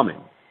man and woman,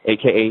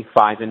 a.k.a.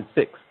 5 and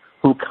 6,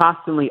 who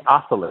constantly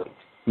oscillate,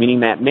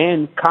 meaning that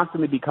man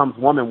constantly becomes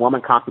woman,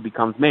 woman constantly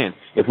becomes man.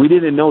 If we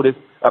didn't notice,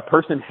 a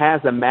person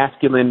has a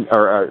masculine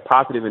or a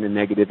positive and a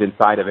negative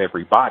inside of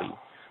every body.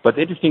 But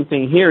the interesting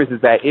thing here is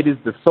that it is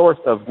the source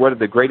of one of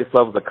the greatest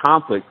levels of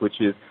conflict,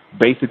 which is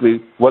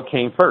basically what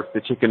came first,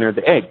 the chicken or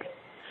the egg.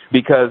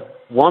 Because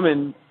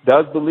woman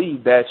does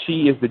believe that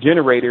she is the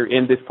generator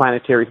in this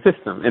planetary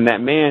system, and that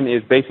man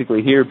is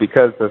basically here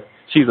because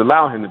she's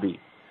allowed him to be.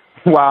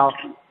 While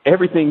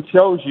everything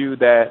shows you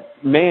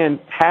that man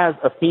has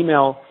a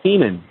female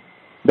semen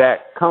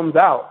that comes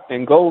out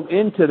and goes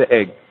into the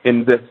egg,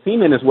 and the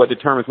semen is what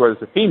determines whether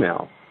it's a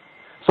female.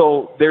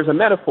 So there's a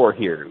metaphor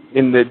here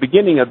in the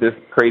beginning of this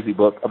crazy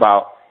book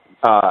about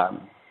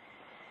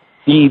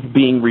Eve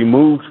being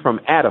removed from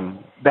Adam.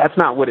 That's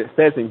not what it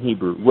says in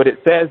Hebrew. What it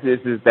says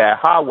is that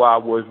Hawa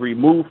was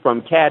removed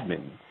from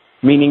Cadman,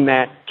 meaning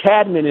that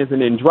Cadman is an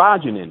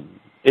androgynon.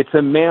 It's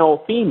a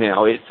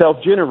male-female. It's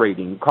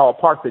self-generating, called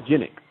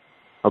parthogenic.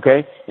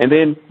 Okay? And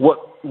then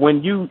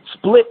when you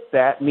split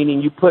that,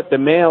 meaning you put the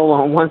male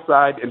on one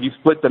side and you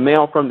split the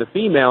male from the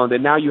female, and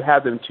then now you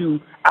have them two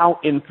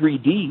out in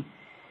 3D,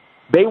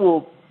 they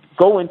will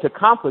go into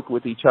conflict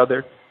with each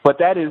other. But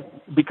that is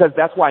because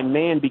that's why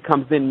man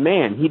becomes then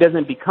man. He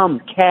doesn't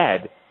become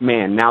cad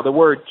man. Now, the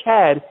word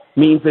cad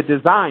means a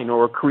design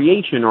or a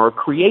creation or a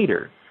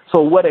creator.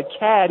 So what a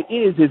cad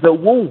is a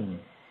womb,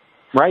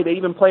 right? They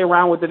even play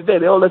around with it today.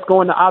 Let's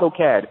go into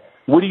AutoCAD.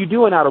 What do you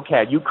do in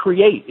AutoCAD? You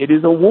create. It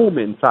is a womb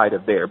inside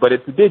of there, but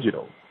it's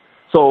digital.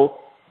 So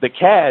the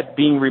cad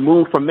being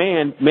removed from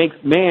man makes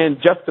man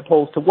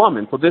juxtaposed to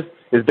woman. So this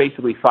is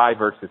basically 5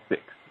 versus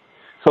 6.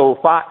 So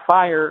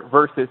fire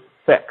versus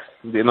sex.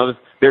 You know,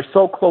 they're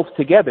so close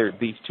together,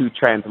 these two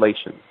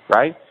translations,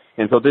 right?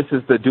 And so this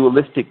is the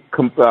dualistic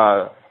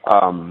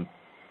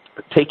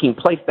taking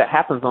place that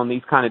happens on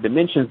these kind of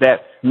dimensions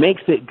that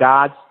makes it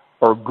God's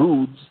or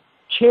God's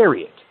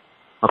chariot.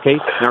 Okay?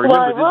 Now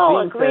remember,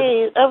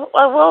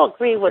 I will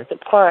agree with the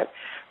part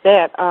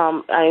that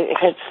I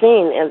had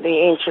seen in the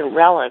ancient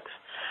relics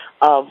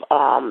of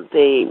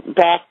the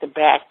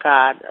back-to-back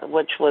God,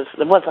 which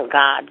it wasn't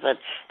God, but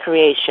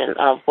creation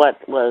of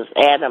what was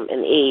Adam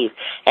and Eve.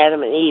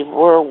 Adam and Eve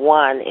were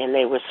one, and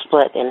they were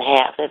split in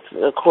half. That's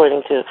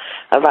according to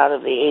a lot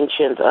of the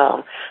ancient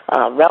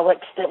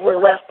relics that were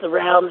left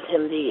around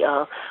in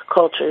the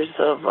cultures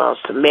of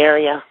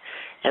Samaria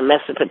and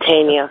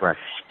Mesopotamia. Right.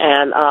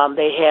 And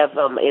they have,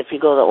 if you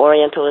go to the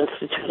Oriental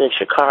Institute in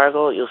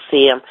Chicago, you'll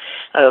see them.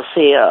 You'll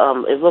see,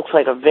 it looks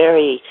like a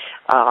very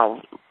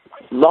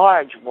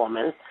large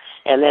woman,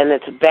 and then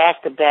it's a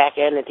back-to-back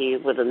entity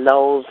with a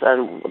nose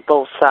on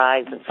both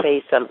sides and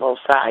face on both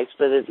sides,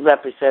 but it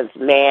represents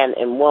man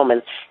and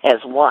woman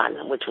as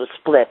one, which was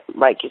split,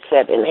 like you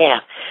said, in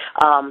half.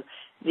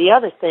 The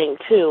other thing,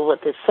 too,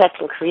 with the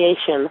second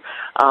creation,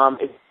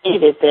 it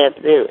stated that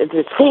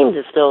it seemed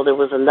as though there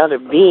was another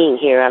being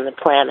here on the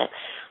planet,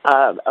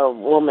 a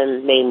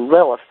woman named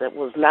Lilith that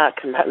was not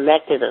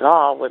connected at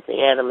all with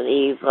the Adam and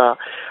Eve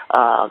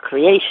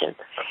creation,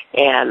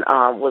 and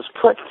was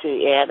put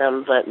to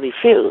Adam but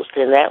refused,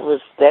 and that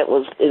was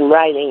in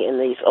writing in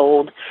these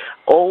old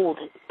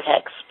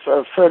texts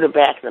further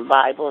back in the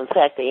Bible. In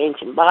fact, the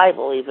ancient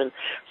Bible even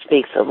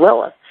speaks of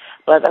Lilith.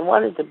 But I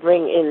wanted to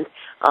bring in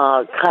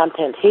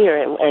content here,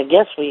 and I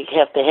guess we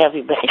have to have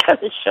you back on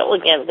the show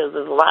again because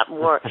there's a lot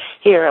more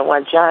here. I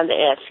want John to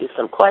ask you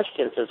some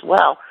questions as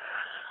well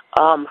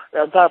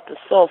about the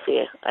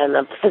Sophia and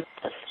the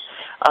Pistis.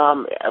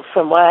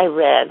 From what I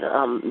read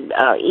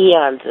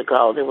eons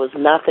ago, there was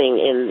nothing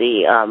in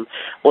the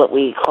what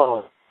we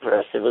call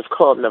verse. It was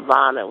called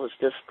Nirvana. It was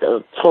just a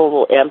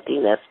total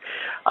emptiness.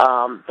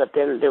 But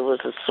then there was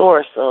a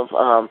source of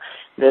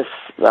this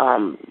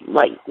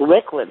like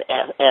liquid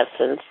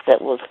essence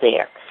that was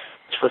there,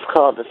 which was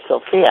called the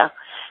Sophia,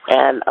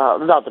 and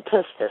the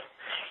Pistis.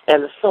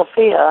 And the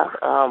Sophia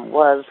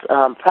was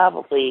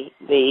probably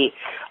the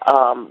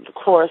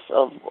course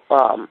of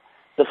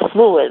the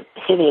fluid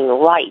hitting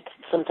light,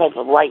 some type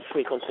of light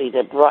frequency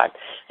that brought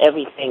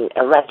everything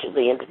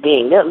allegedly into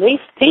being. Now,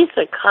 these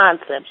are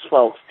concepts,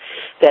 folks,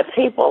 that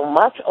people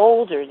much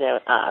older than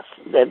us,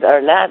 that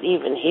are not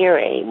even here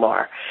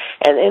anymore,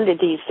 and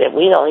entities that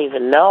we don't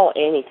even know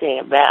anything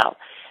about,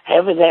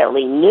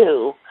 evidently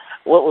knew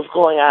what was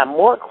going on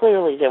more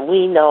clearly than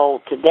we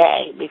know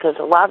today, because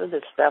a lot of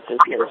this stuff is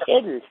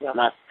hidden from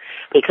us.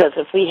 Because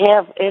if we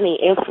have any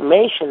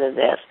information of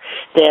this,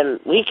 then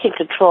we can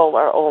control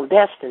our own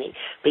destiny,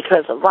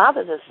 because a lot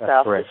of this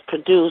stuff is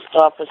produced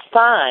off of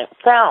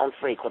sound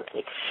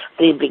frequency.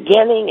 In the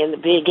beginning,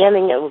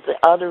 it was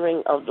the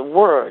uttering of the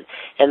word,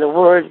 and the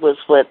word was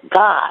with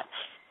God.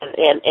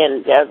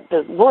 And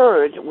the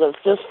word was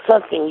just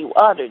something you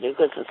uttered. It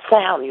was a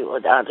sound you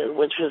would utter,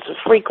 which was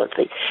a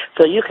frequency.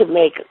 So you could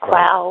make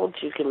clouds,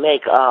 you can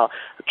make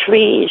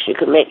trees, you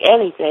can make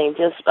anything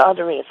just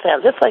uttering a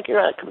sound. Just like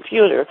you're on a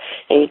computer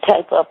and you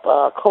type up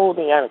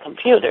coding on a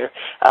computer.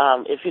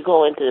 If you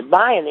go into the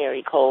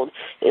binary code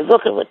and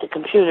look at what the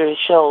computer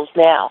shows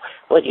now,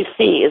 what you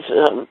see is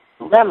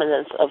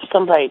remnants of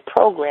somebody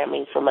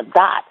programming from a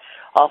dot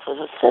off of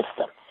a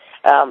system.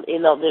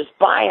 There's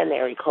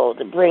binary code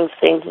that brings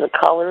things into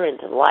color,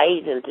 into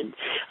light, into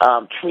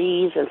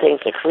trees and things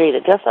are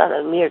created just on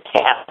a mere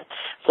tap.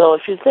 So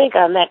if you think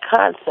on that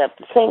concept,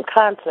 the same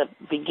concept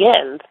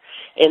begins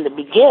in the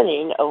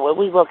beginning of what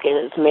we look at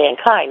as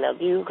mankind. Now,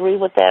 do you agree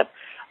with that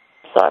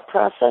thought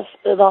process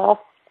at all?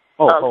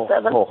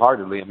 Sevan?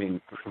 Wholeheartedly. I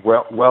mean,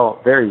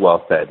 very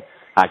well said.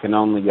 I can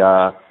only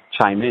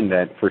chime in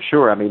that for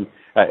sure. I mean,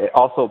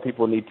 also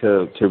people need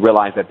to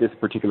realize that this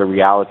particular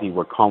reality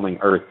we're calling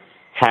Earth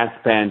has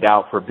spanned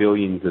out for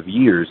billions of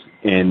years,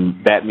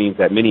 and that means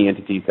that many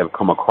entities have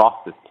come across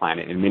this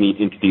planet, and many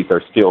entities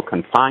are still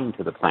confined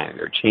to the planet.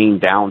 They're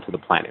chained down to the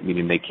planet,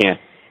 meaning they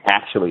can't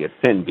actually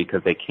ascend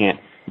because they can't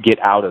get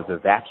out of the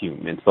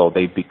vacuum, and so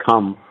they've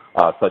become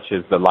such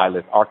as the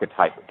Lilith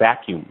archetype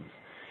vacuums.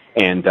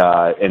 And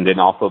then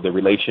also the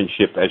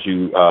relationship, as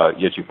you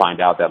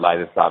find out that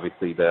Lilith is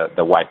obviously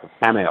the wife of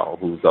Samael,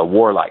 who's a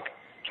warlike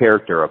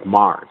character of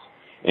Mars.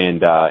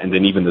 And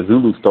then even the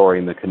Zulu story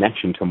and the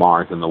connection to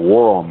Mars and the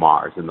war on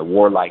Mars and the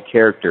warlike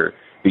character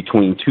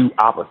between two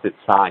opposite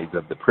sides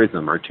of the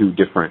prism or two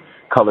different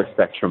color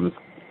spectrums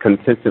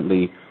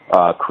consistently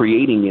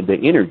creating the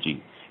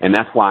energy. And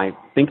that's why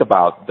think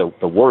about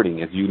the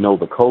wording. As you know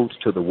the codes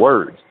to the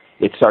words,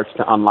 it starts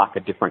to unlock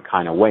a different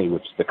kind of way,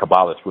 which the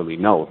Kabbalist really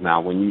knows.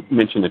 Now, when you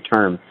mention the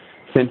term,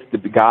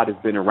 God has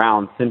been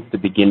around since the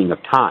beginning of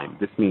time,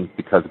 this means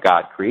because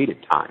God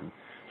created time.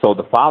 So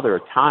the father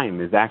of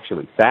time is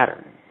actually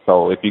Saturn.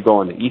 So if you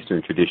go in the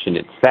Eastern tradition,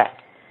 it's Set.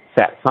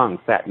 Sat Sung,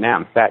 Sat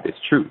Nam. Sat is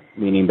truth,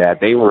 meaning that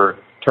they were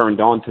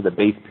turned on to the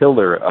base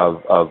pillar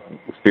of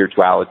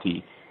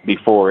spirituality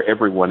before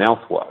everyone else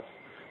was.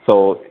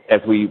 So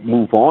as we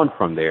move on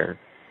from there,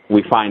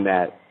 we find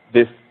that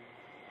this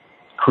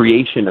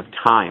creation of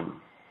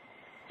time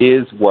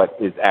is what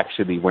is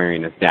actually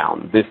wearing us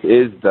down. This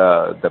is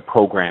the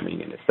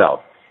programming in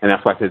itself. And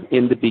that's why it says,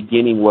 in the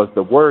beginning was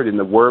the Word, and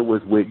the Word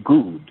was with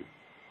Good.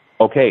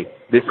 Okay,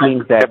 this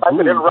means that... If I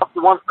could interrupt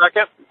you 1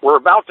 second, we're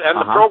about to end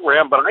the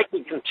program, but I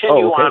can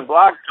continue on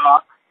Blog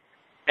Talk.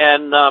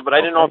 And but I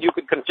didn't know if you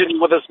could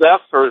continue with us,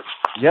 Beth, or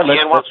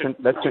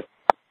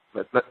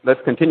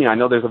let's continue. I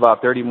know there's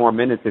about 30 more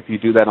minutes if you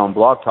do that on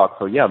Blog Talk.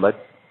 So yeah, let's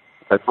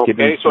okay.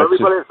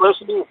 Everybody that's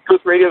listening,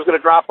 Truth Radio is going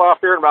to drop off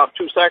here in about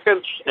 2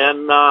 seconds,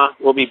 and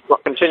we'll be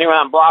continuing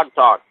on Blog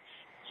Talk.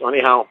 So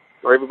anyhow,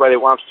 for everybody that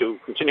wants to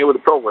continue with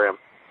the program.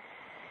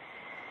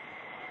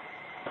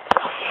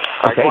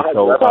 Okay.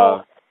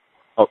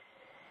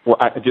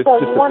 Just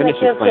to finish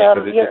it.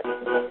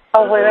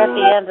 We're at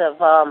the end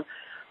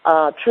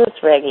of Truth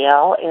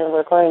Radio, and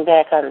we're going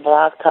back on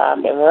Blog Talk,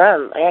 and we're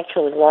on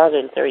actually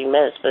longer than 30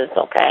 minutes, but it's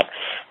okay.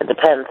 It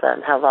depends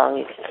on how long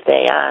you can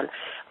stay on.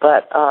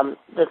 But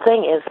the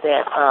thing is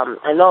that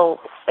I know,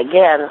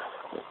 again,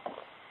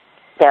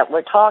 that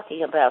we're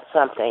talking about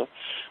something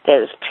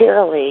that is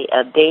purely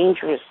a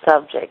dangerous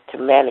subject to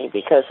many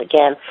because,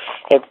 again,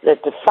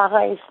 it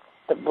defies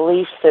the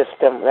belief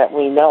system that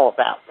we know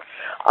about.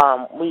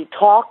 We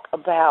talk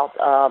about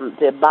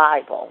the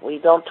Bible. We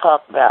don't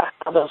talk about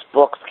how those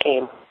books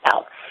came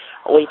out.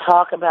 We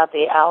talk about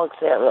the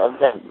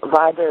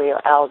Library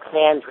of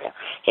Alexandria.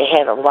 It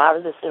had a lot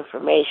of this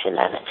information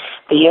in it.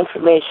 The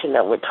information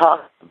that we're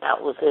talking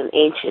about was in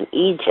ancient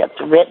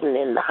Egypt, written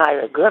in the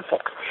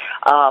hieroglyphics.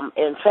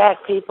 In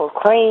fact, people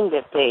claim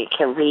that they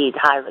can read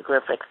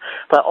hieroglyphics,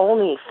 but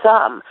only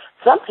some.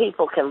 Some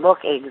people can look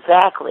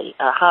exactly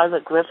a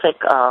hieroglyphic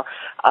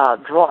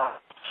drawing.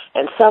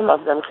 And some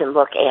of them can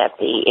look at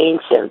the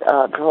ancient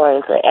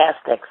drawings of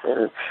Aztecs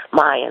and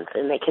Mayans,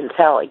 and they can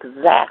tell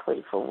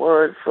exactly for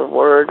word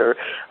or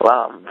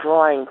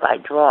drawing by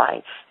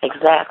drawing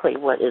exactly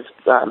what is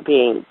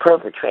being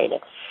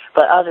perpetrated.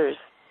 But others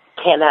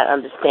cannot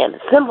understand the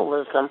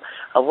symbolism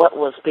of what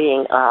was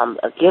being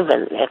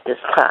given at this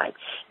time.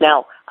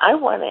 Now, I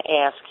want to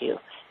ask you,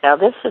 now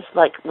this is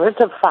like we're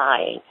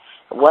defying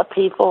what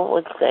people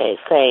would say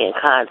in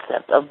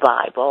concept of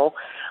Bible,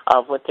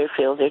 of what they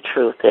feel their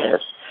truth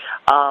is.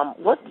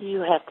 What do you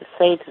have to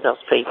say to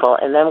those people?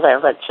 And then I'm going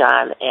to let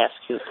John ask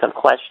you some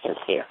questions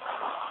here.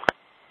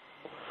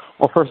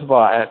 Well, first of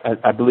all,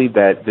 I believe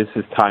that this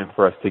is time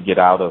for us to get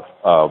out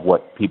of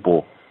what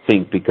people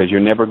think, because you're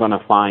never going to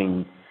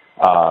find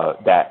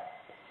that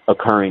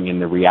occurring in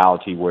the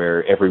reality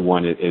where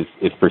everyone is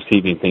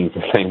perceiving things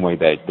the same way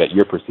that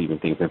you're perceiving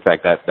things. In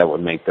fact, that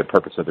would make the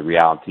purpose of the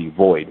reality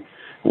void.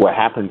 What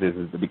happens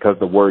is because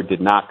the word did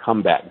not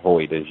come back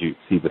void, as you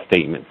see the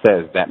statement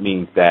says, that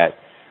means that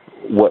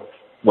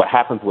what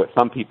happens with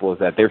some people is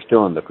that they're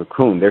still in the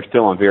cocoon. They're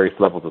still on various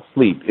levels of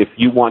sleep. If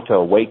you want to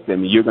awake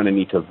them, you're going to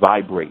need to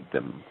vibrate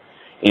them.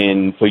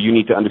 And so you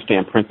need to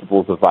understand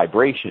principles of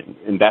vibration.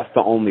 And that's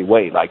the only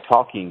way. Like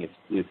talking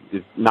is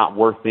not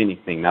worth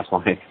anything. That's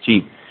why it's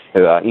cheap.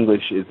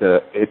 English is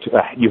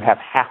you have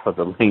half of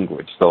the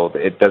language, so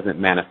it doesn't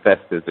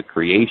manifest as a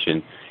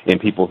creation in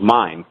people's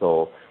minds.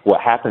 So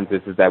what happens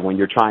is that when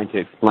you're trying to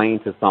explain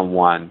to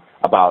someone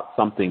about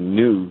something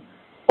new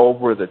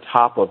over the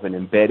top of an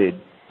embedded,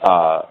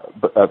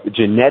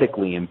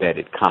 genetically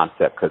embedded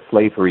concept, because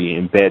slavery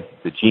embeds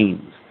the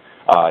genes,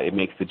 it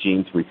makes the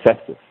genes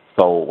recessive.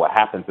 So what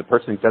happens? The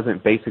person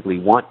doesn't basically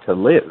want to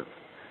live.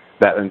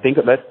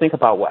 Let's think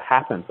about what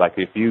happens. Like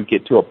if you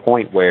get to a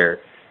point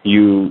where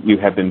you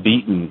have been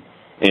beaten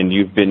and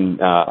you've been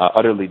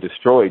utterly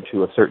destroyed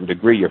to a certain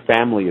degree, your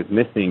family is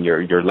missing,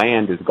 your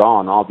land is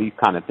gone, all these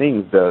kind of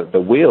things,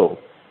 the will,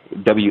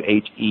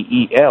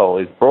 W-H-E-E-L,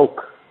 is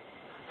broke.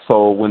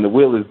 So when the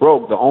will is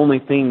broke, the only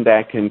thing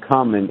that can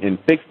come and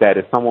fix that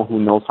is someone who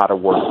knows how to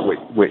work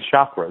with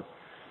chakras,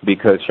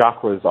 because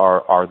chakras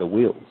are the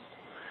wills.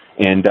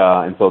 And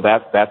so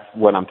that's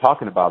what I'm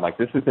talking about. Like,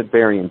 this isn't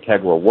very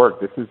integral work.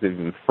 This is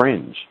even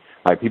fringe.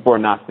 Like, people are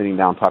not sitting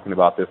down talking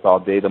about this all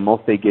day. The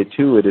most they get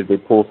to it is they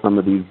pull some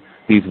of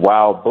these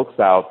wild books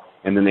out,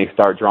 and then they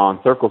start drawing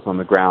circles on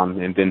the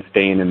ground and then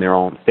staying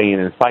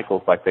in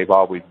cycles like they've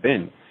always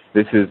been.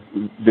 This is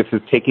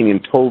taking in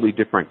totally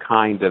different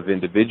kind of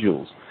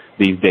individuals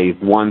these days,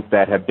 ones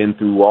that have been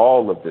through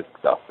all of this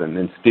stuff and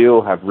then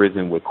still have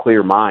risen with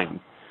clear minds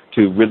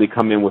to really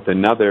come in with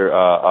another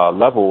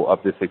level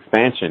of this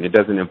expansion. It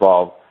doesn't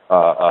involve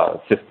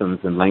systems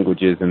and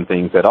languages and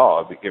things at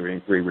all. It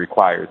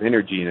requires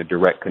energy and a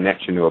direct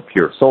connection to a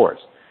pure source,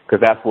 because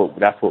that's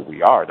what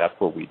we are. That's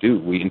what we do.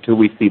 Until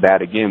we see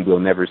that again, we'll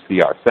never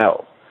see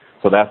ourselves.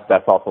 So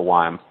that's also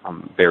why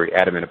I'm very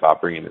adamant about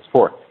bringing this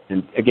forth.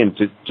 And again,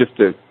 just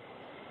to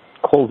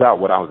close out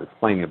what I was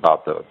explaining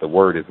about the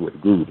word is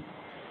with good,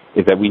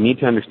 is that we need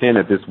to understand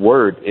that this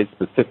word is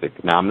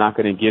specific. Now, I'm not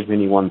going to give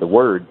anyone the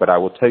word, but I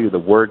will tell you the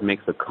word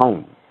makes a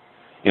cone.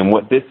 And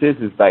what this is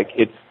like,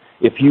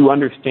 if you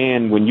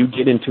understand when you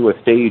get into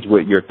a stage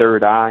with your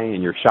third eye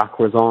and your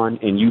chakras on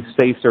and you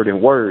say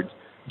certain words,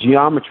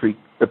 geometry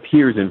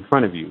appears in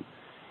front of you.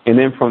 And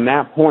then from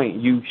that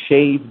point, you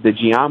shade the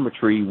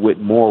geometry with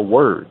more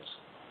words.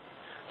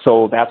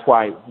 So that's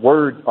why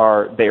words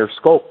they're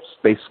sculpts.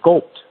 They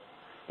sculpt.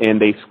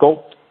 And they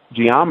sculpt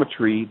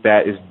geometry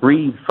that is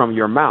breathed from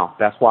your mouth.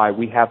 That's why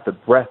we have the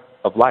breath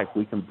of life.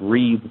 We can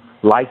breathe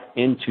life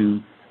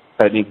into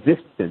an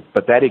existence.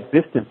 But that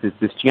existence is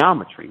this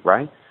geometry,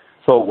 right?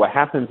 So what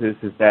happens is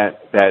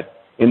that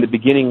in the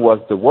beginning was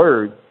the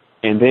word,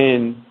 and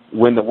then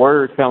when the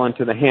word fell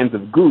into the hands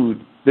of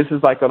good, this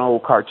is like an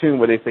old cartoon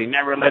where they say,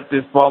 never let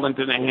this fall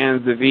into the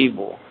hands of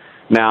evil.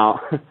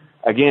 Now,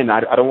 again,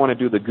 I don't want to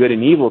do the good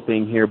and evil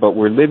thing here, but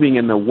we're living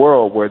in the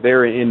world where there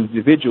are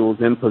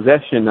individuals in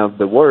possession of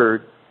the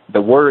word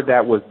that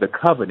was the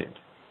covenant.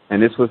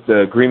 And this was the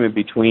agreement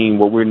between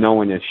what we're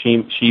knowing as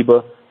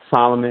Sheba,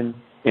 Solomon,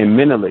 and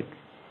Menelik,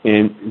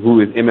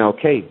 who is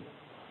MLK.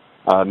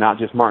 Not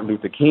just Martin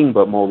Luther King,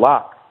 but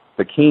Moloch,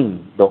 the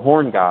king, the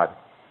horn god.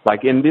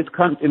 Like in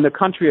the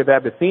country of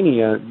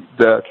Abyssinia,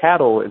 the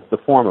cattle is the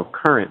form of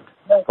current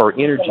or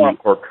energy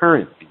or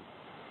currency.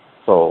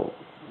 So,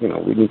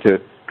 we need to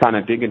kind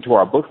of dig into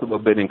our books a little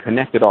bit and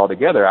connect it all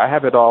together. I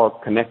have it all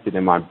connected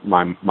in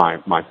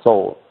my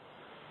soul.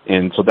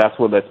 And so that's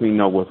what lets me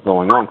know what's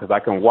going on, because I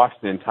can watch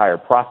the entire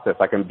process.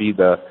 I can be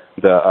the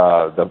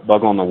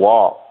bug on the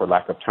wall, for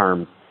lack of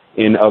terms,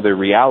 in other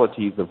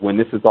realities of when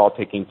this is all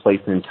taking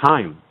place in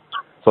time,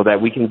 so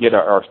that we can get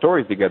our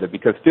stories together.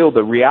 Because still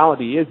the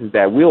reality is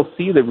that we'll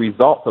see the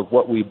results of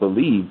what we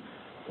believe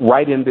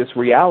right in this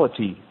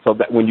reality, so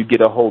that when you get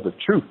a hold of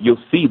truth,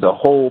 you'll see the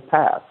whole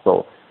path.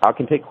 So I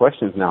can take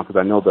questions now, because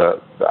I know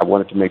I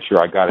wanted to make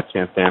sure I got a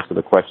chance to answer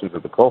the questions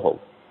of the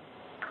co-host.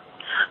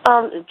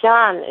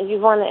 John, you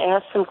want to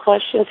ask some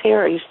questions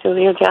here? Are you still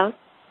here, John?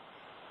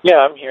 Yeah,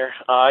 I'm here.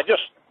 I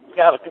just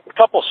got a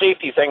couple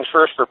safety things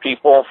first for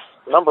people.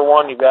 Number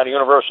one, you've got a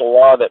universal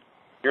law that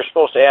you're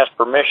supposed to ask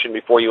permission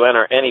before you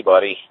enter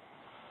anybody.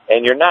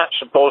 And you're not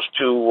supposed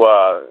to,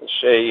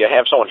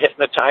 have someone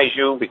hypnotize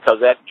you,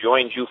 because that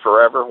joins you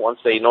forever. Once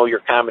they know your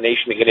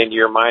combination to get into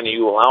your mind and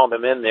you allow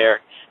them in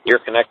there, you're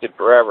connected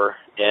forever.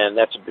 And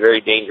that's a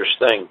very dangerous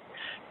thing.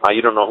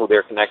 You don't know who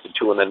they're connected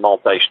to, and then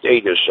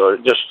multi-stages. So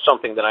just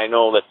something that I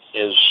know that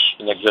is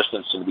in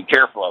existence and to be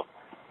careful of.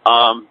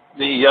 I'd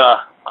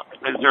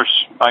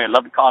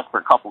love to talk for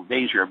a couple of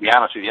days here, to be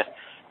honest with you.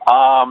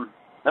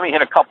 Let me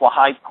hit a couple of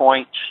high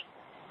points.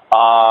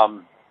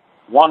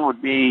 One would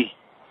be,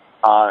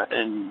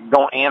 and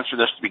don't answer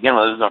this to begin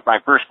with, this is my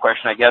first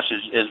question, I guess,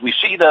 is we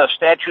see the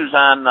statues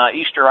on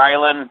Easter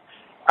Island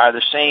are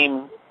the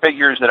same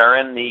figures that are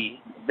in the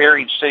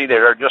buried city that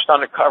are just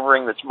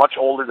uncovering, that's much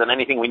older than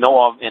anything we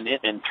know of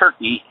in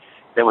Turkey,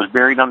 that was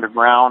buried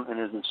underground, and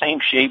is the same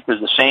shape as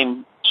the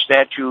same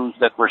statues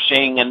that we're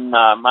seeing in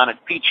Machu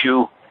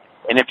Picchu.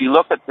 And if you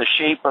look at the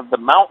shape of the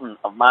mountain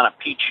of Machu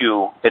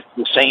Picchu, it's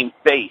the same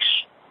face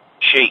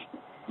shape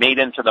made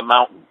into the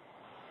mountain.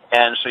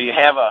 And so you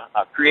have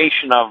a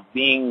creation of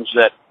beings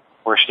that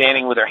were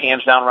standing with their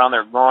hands down around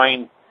their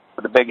groin,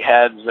 with the big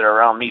heads that are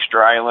around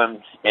Easter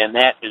Island, and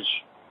that is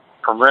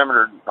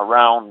perimetered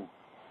around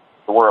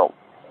the world.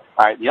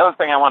 All right, the other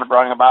thing I want to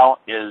bring about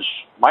is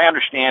my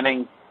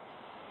understanding,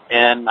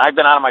 and I've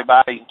been out of my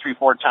body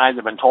 3-4 times.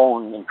 I've been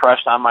told and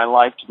impressed on my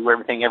life to do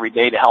everything every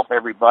day to help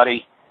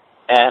everybody,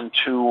 and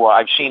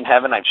I've seen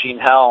heaven, I've seen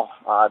hell.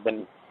 I've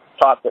been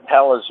taught that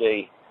hell is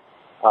a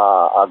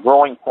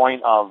growing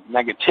point of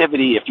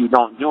negativity. If you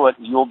don't do it,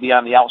 you'll be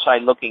on the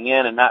outside looking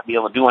in and not be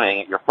able to do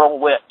anything. You're full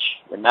witch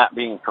and not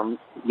being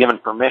given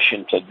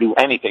permission to do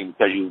anything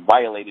because you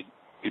violated.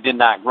 You did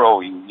not grow.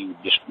 You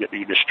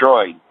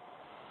destroyed.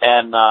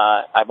 And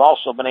I've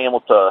also been able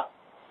to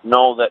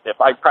know that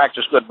if I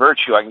practice good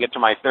virtue, I can get to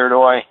my third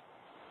eye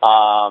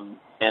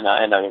in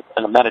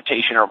a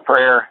meditation or a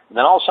prayer. And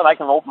then all of a sudden I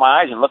can open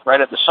my eyes and look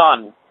right at the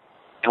sun.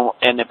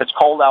 And if it's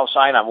cold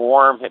outside, I'm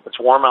warm. If it's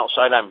warm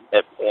outside, I'm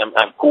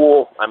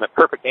cool. I'm at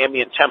perfect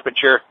ambient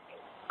temperature.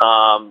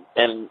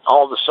 And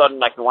all of a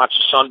sudden I can watch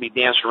the sun be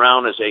danced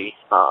around as a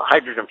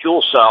hydrogen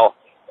fuel cell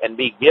and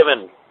be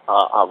given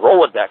a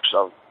Rolodex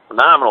of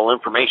phenomenal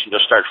information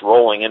just starts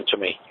rolling into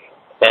me.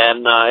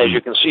 And as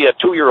you can see, a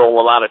 2-year-old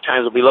a lot of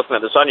times will be looking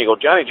at the sun. You go,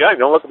 Johnny,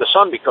 don't look at the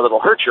sun because it'll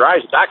hurt your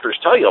eyes. The doctors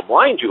tell you it'll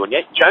blind you. And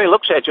yet Johnny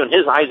looks at you and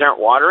his eyes aren't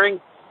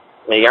watering.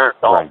 They aren't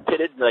all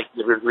pitted like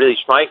they're really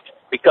spiked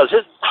because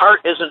his heart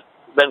isn't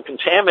been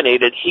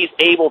contaminated. He's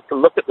able to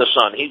look at the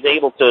sun. He's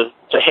able to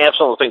have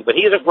some of the things. But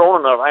he isn't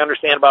grown enough. I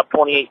understand about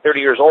 28, 30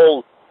 years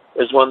old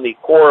is when the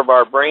core of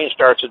our brain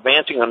starts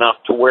advancing enough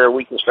to where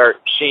we can start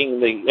seeing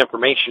the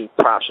information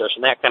process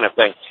and that kind of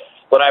thing.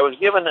 What I was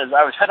given is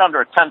I was hit under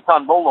a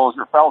 10-ton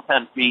bulldozer, fell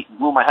 10 feet, and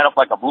blew my head up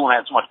like a balloon. I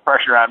had so much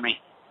pressure on me.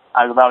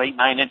 I was about 8,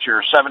 9 inches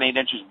or 7, 8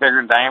 inches bigger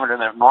in diameter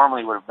than it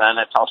normally would have been.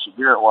 That's how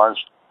severe it was.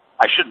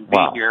 I shouldn't be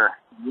here.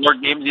 The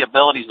Lord gave me the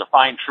abilities to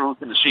find truth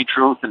and to see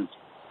truth, and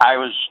I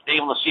was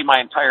able to see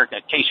my entire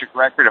Akashic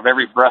record of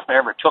every breath I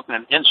ever took in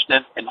an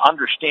instant and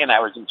understand. I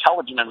was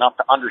intelligent enough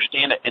to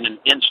understand it in an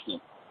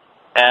instant.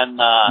 And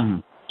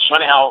so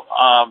anyhow,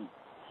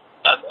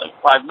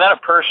 I've met a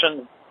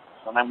person,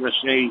 and I'm going to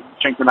say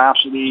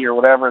synchronicity or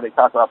whatever. They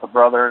talk about the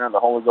brother and the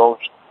Holy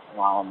Ghost.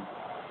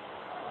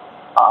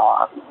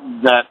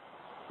 That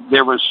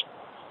there was,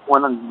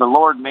 when the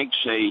Lord makes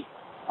a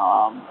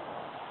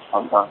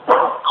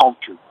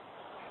culture,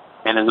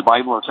 and in the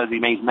Bible it says He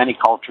makes many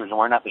cultures, and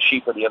we're not the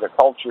sheep of the other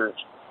cultures.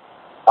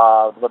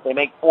 But they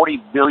make 40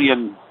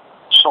 billion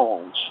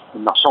souls,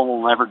 and the soul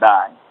will never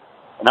die.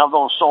 And of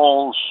those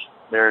souls,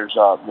 there's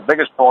the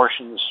biggest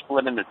portion is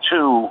split into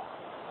two,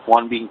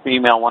 one being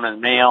female, one is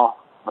male.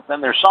 But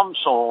then there's some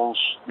souls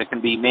that can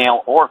be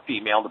male or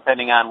female,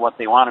 depending on what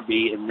they want to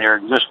be in their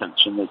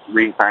existence, in the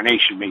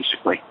reincarnation,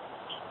 basically.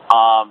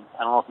 I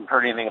don't know if you've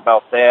heard anything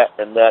about that,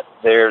 and that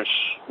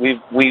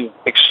we've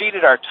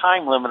exceeded our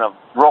time limit of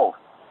growth.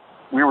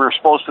 We were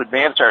supposed to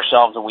advance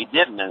ourselves, and we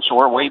didn't, and so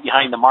we're way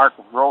behind the mark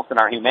of growth in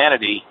our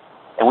humanity,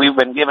 and we've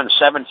been given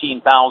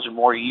 17,000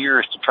 more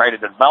years to try to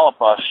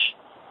develop us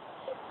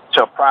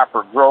to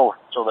proper growth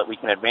so that we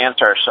can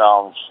advance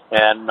ourselves.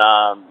 And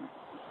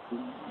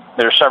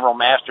there are several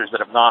masters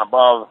that have gone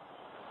above,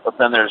 but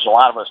then there's a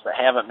lot of us that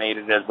haven't made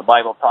it, as the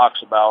Bible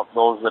talks about.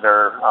 Those that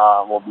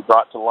are will be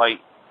brought to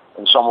light,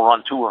 and some will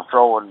run to and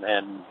fro and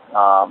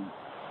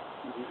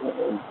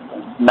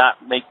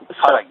not make the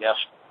cut, I guess.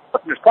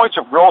 But there's points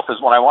of growth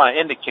is what I want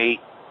to indicate,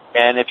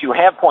 and if you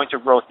have points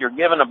of growth, you're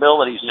given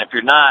abilities, and if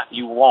you're not,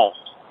 you won't.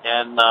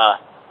 And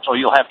so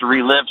you'll have to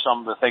relive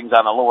some of the things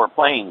on the lower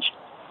planes.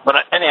 But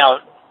anyhow,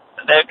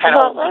 that kind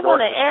of... I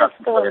want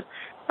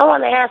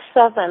to ask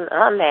Sevan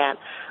on that.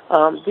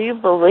 Do you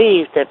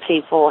believe that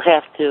people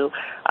have to,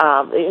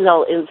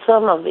 in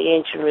some of the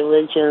ancient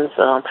religions,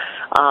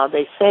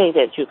 they say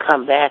that you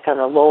come back on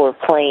a lower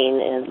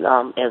plane and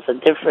as a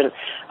different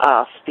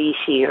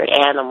species or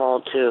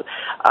animal to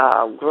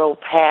grow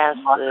past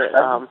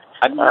the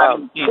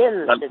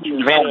sin that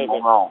you created?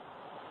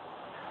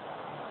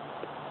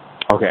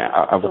 Okay,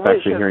 I was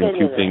actually hearing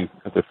two things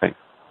at the same.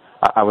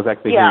 I was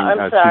actually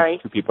hearing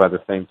two people at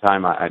the same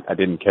time. I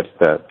didn't catch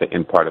the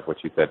end part of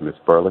what you said, Miss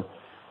Burley.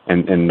 I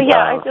am going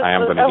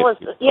to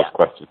get those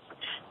questions.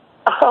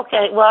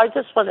 Okay, well, I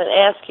just wanted to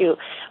ask you,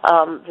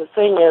 the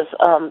thing is,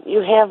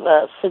 you have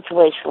a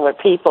situation where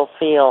people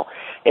feel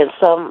in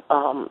some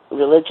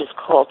religious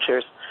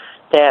cultures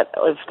that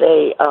if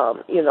they,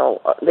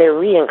 they're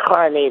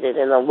reincarnated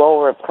in a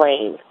lower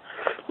plane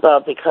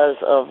because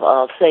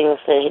of things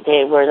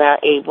they were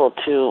not able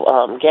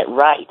to get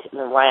right in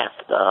the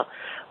last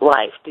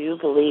life. Do you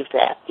believe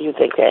that? Do you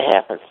think that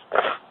happens?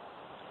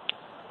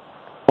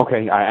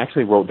 Okay, I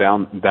actually wrote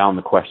down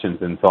the questions,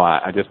 and so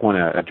I just want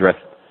to address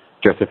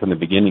it from the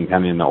beginning,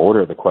 kind of in the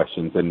order of the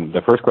questions. And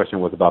the first question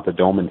was about the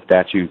dolmen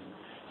statues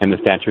and the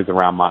statues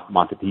around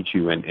Machu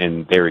Picchu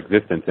and their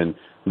existence. And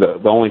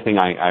the only thing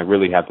I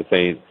really have to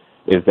say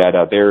is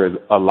that there is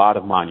a lot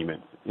of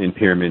monuments and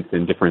pyramids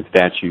and different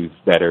statues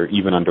that are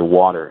even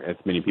underwater, as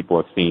many people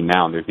have seen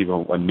now. And there's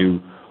even a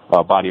new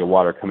body of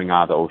water coming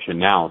out of the ocean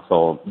now.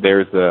 So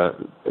there's the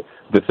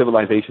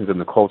civilizations and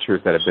the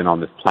cultures that have been on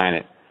this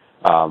planet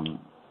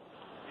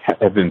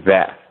have been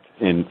vast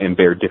and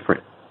bear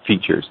different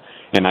features.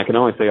 And I can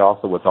only say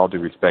also, with all due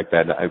respect,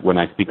 that when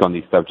I speak on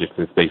these subjects,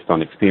 it's based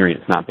on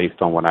experience, not based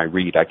on what I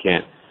read. I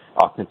can't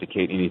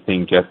authenticate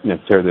anything just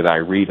necessarily that I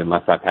read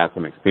unless I've had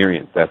some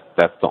experience. That's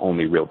the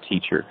only real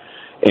teacher.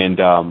 And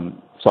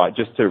so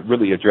just to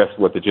really address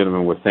what the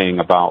gentleman was saying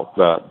about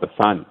the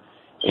sun,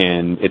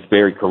 and it's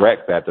very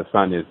correct that the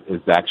sun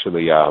is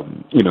actually,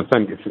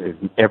 sun is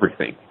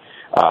everything.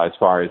 As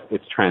far as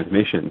its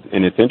transmissions.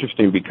 And it's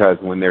interesting because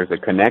when there's a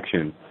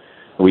connection,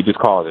 we just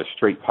call it a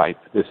straight pipe.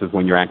 This is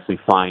when you're actually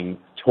flying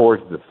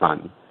towards the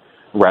sun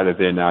rather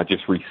than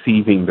just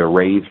receiving the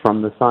rays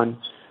from the sun.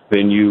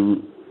 Then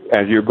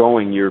as you're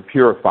going, you're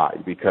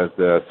purified because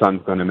the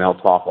sun's going to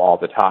melt off all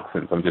the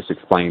toxins. I'm just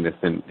explaining this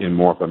in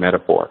more of a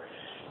metaphor.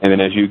 And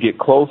then as you get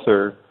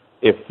closer,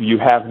 if you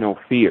have no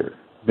fear,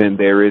 then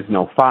there is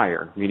no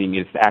fire, meaning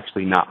it's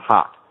actually not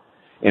hot.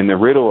 And the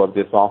riddle of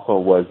this also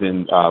was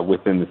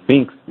within the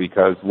Sphinx,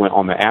 because when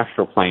on the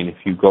astral plane, if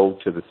you go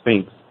to the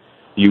Sphinx,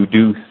 you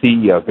do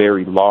see a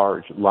very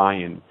large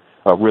lion,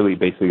 really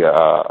basically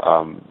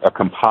a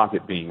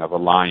composite being of a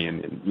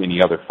lion and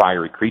many other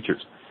fiery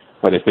creatures.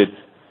 But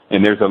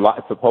there's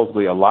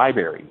supposedly a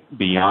library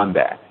beyond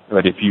that.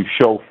 But if you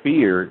show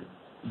fear,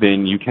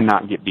 then you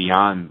cannot get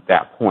beyond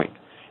that point.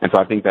 And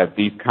so I think that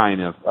these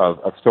kind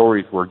of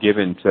stories were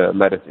given to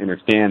let us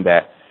understand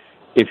that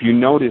if you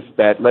notice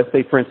that, let's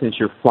say, for instance,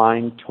 you're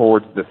flying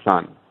towards the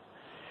sun.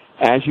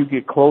 As you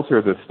get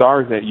closer, the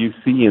stars that you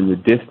see in the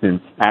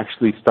distance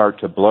actually start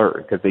to blur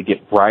because they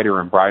get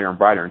brighter and brighter and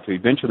brighter until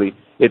eventually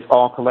it's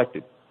all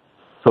collected.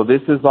 So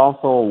this is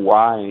also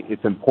why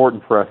it's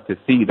important for us to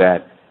see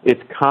that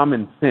it's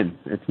common sense.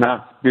 It's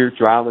not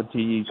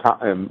spirituality,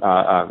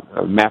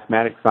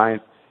 mathematics,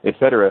 science,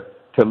 etc.,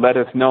 to let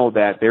us know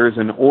that there is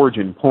an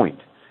origin point.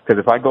 Because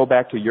if I go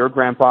back to your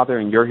grandfather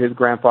and you're his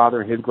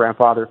grandfather and his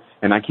grandfather,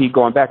 and I keep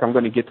going back, I'm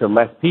going to get to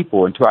less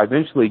people until I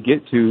eventually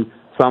get to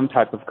some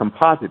type of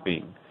composite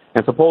being.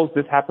 And suppose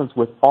this happens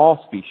with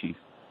all species.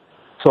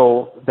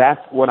 So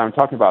that's what I'm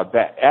talking about.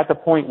 That at the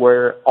point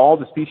where all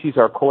the species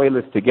are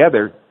coalesced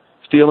together,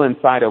 still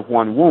inside of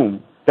one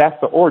womb, that's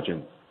the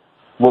origin.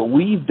 What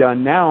we've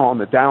done now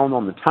down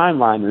on the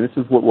timeline, and this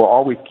is what will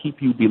always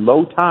keep you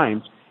below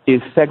time,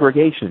 is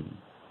segregation.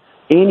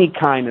 Any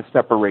kind of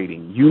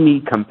separating. You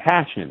need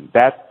compassion.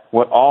 That's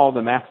what all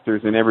the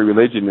masters in every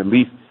religion at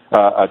least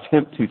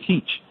attempt to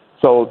teach.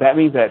 So that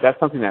means that that's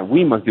something that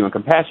we must do. And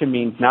compassion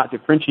means not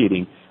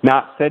differentiating,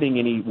 not setting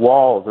any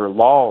walls or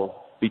laws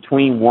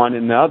between one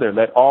and the other.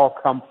 Let all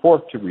come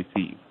forth to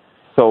receive.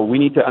 So we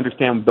need to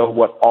understand, though,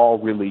 what all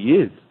really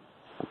is.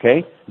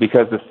 Okay?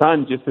 Because the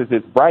sun, just as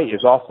it's bright,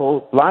 is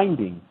also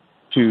blinding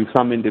to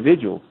some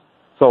individuals.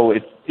 So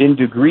it's in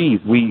degrees.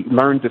 We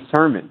learn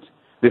discernment.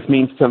 This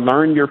means to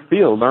learn your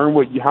field, learn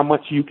how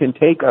much you can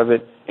take of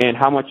it and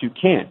how much you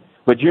can't.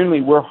 But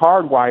generally, we're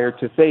hardwired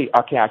to say,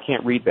 okay, I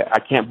can't read that. I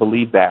can't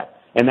believe that.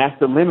 And that's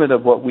the limit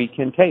of what we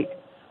can take.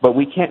 But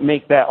we can't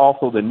make that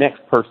also the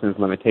next person's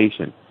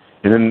limitation.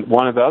 And then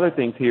one of the other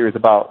things here is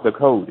about the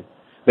code.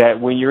 That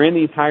when you're in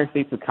these higher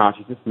states of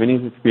consciousness, many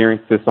have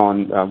experienced this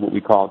on what we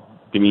call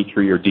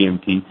Dimitri or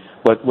DMT,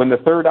 but when the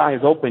third eye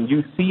is open,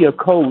 you see a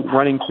code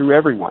running through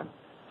everyone.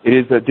 It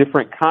is a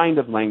different kind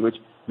of language.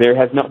 There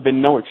has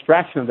been no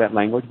extraction of that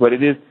language, but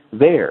it is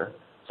there.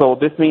 So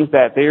this means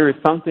that there is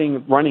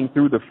something running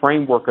through the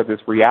framework of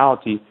this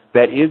reality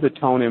that is a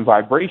tone and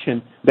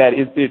vibration that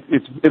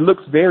it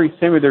looks very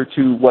similar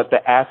to what the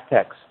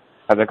Aztecs,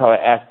 as I call it,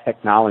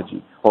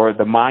 Aztechnology, or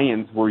the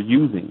Mayans were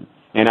using.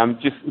 And I'm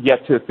just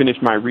yet to finish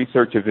my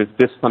research of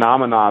this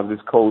phenomena of this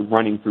code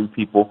running through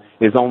people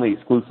is only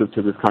exclusive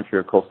to this country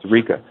of Costa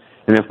Rica.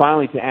 And then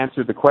finally, to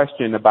answer the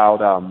question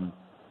about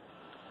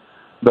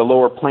the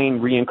lower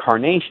plane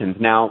reincarnations.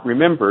 Now,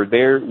 remember,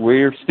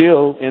 we're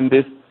still in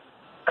this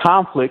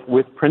conflict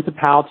with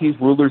principalities,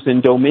 rulers,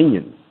 and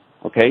dominions.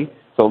 Okay?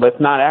 So let's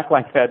not act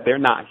like that they're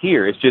not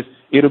here. It's just,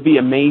 it'll be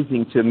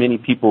amazing to many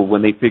people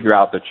when they figure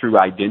out the true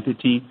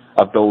identity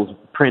of those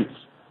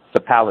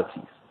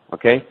principalities.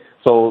 Okay?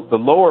 So the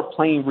lower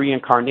plane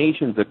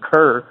reincarnations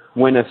occur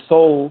when a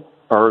soul,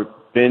 or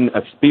then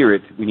a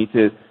spirit, we need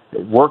to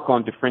work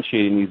on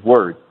differentiating these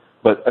words,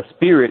 but a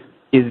spirit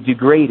is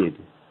degraded.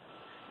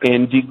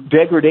 And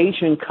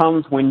degradation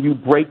comes when you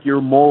break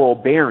your moral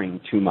bearing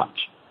too much.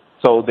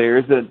 So there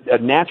is a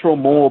natural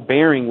moral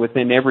bearing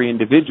within every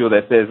individual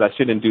that says, I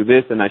shouldn't do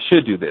this and I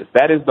should do this.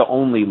 That is the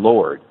only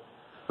Lord.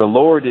 The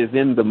Lord is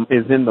in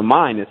the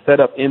mind, is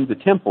set up in the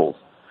temples.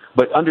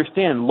 But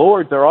understand,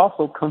 lords are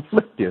also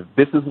conflictive.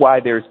 This is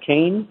why there's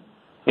Cain,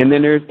 and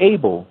then there's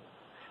Abel.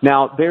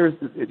 Now,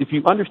 if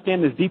you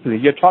understand this deeply,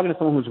 you're talking to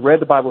someone who's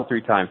read the Bible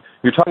 3 times.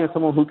 You're talking to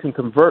someone who can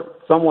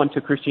convert someone to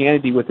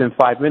Christianity within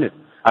 5 minutes.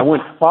 I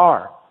went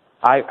far.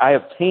 I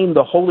obtained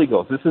the Holy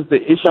Ghost. This is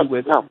the issue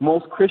with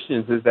most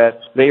Christians, is that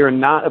they are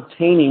not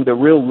obtaining the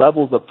real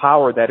levels of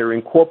power that are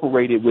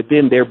incorporated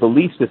within their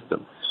belief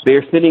system.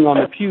 They're sitting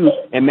on the pew.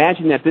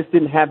 Imagine that this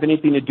didn't have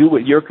anything to do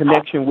with your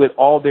connection with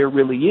all there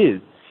really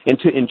is. And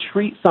to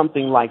entreat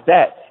something like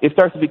that, it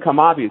starts to become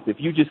obvious. If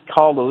you just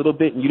call a little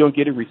bit and you don't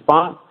get a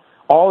response,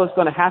 all that's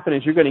going to happen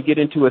is you're going to get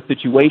into a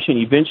situation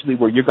eventually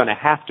where you're going to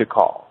have to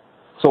call.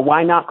 So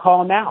why not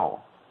call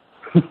now?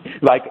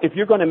 Like, if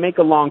you're going to make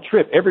a long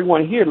trip,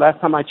 everyone here, last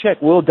time I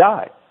checked, will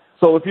die.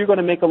 So if you're going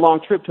to make a long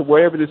trip to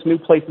wherever this new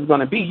place is going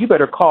to be, you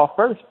better call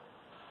first.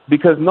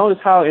 Because notice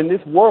how in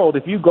this world,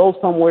 if you go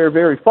somewhere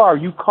very far,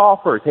 you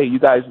call first. Hey, you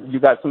guys, you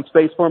got some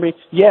space for me?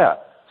 Yeah.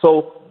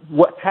 So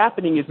what's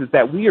happening is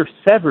that we are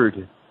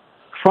severed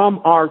from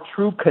our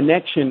true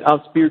connection of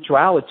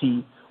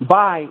spirituality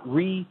by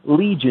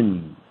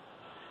religion.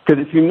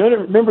 Because if you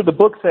remember, the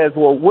book says,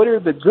 well, what are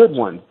the good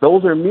ones?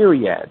 Those are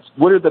myriads.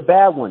 What are the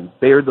bad ones?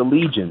 They are the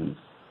legions.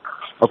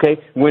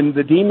 Okay? When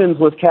the demons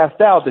was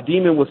cast out, the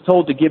demon was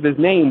told to give his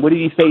name. What did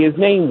he say his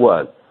name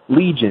was?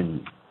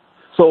 Legion.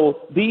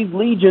 So these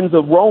legions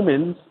of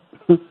Romans,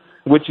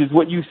 which is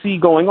what you see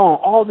going on,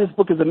 all this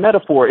book is a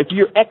metaphor. If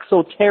you're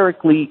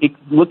exoterically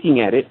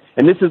looking at it,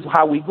 and this is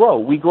how we grow.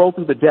 We grow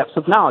through the depths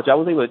of knowledge. I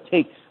was able to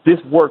take this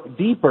work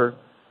deeper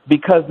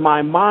because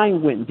my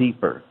mind went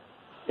deeper.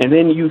 And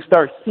then you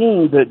start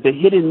seeing the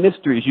hidden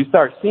mysteries. You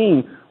start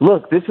seeing,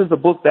 look, this is a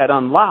book that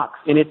unlocks,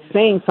 and it's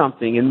saying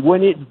something. And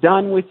when it's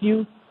done with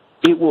you,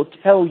 it will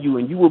tell you,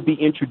 and you will be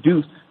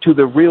introduced to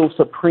the real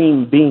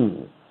supreme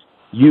being,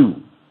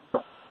 you.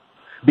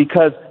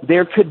 Because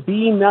there could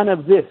be none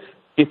of this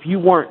if you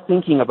weren't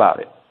thinking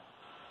about it.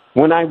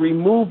 When I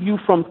remove you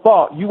from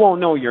thought, you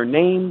won't know your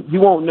name.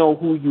 You won't know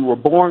who you were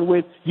born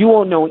with. You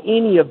won't know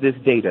any of this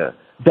data.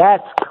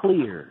 That's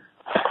clear.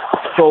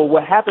 So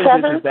what happens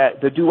is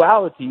that the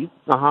dualities,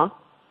 I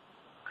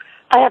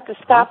have to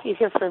stop you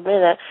here for a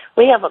minute.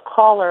 We have a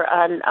caller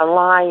on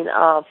line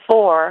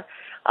 4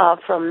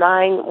 from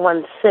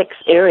 916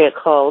 area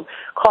code.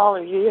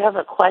 Caller, do you have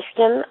a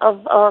question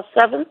of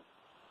 7?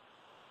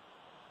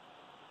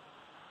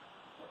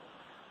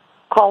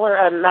 Caller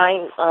on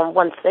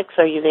 916,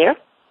 are you there?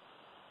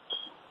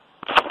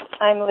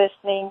 I'm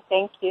listening.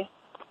 Thank you.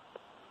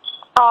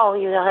 Oh,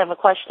 you don't have a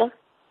question?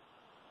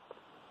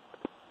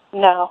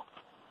 No.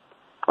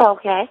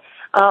 Okay.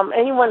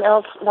 Anyone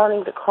else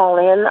wanting to call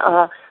in,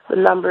 the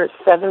number is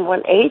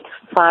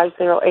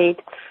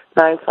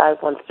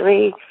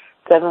 718-508-9513,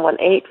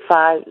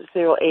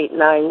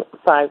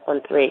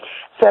 718-508-9513.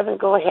 Seven,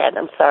 go ahead.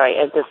 I'm sorry.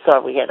 I just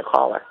saw we had a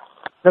caller.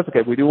 That's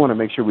okay. We do want to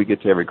make sure we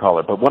get to every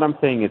caller. But what I'm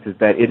saying is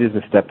that it is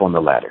a step on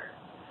the ladder.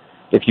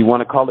 If you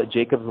want to call it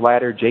Jacob's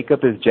ladder,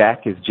 Jacob is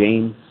Jack, is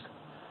James,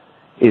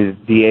 is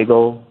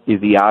Diego,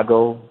 is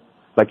Iago.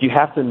 Like, you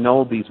have to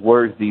know these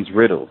words, these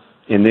riddles.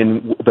 And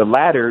then the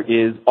ladder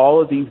is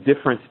all of these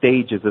different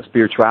stages of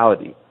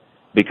spirituality,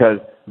 because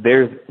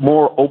there's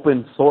more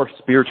open source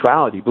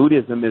spirituality.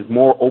 Buddhism is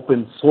more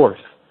open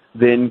source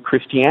than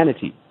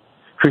Christianity.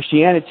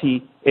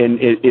 Christianity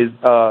is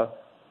a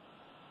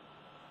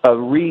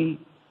redoing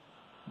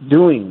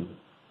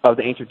of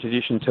the ancient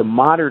tradition to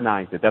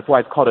modernize it. That's why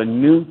it's called a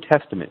New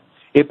Testament.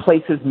 It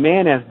places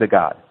man as the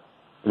God,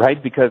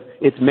 right? Because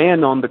it's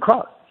man on the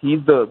cross. He's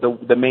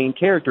the main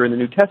character in the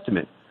New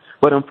Testament.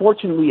 But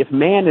unfortunately, if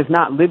man is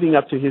not living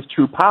up to his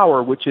true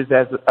power, which is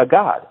as a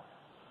God,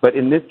 but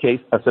in this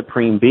case, a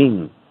supreme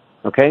being,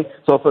 okay?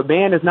 So if a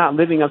man is not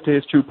living up to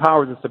his true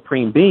power as a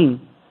supreme being,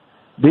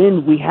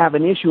 then we have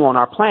an issue on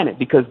our planet,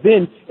 because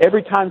then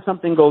every time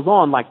something goes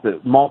on, like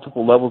the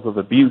multiple levels of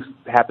abuse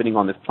happening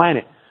on this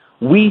planet,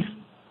 we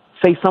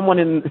say someone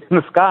in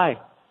the sky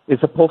is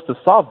supposed to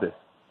solve this.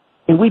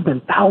 And we've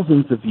been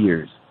thousands of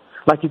years.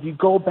 Like, if you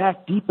go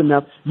back deep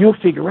enough, you'll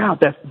figure out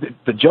that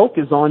the joke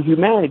is on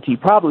humanity,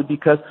 probably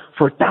because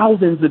for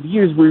thousands of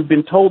years we've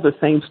been told the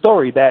same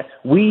story, that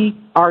we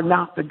are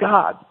not the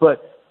gods.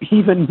 But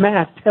even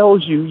math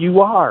tells you you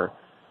are.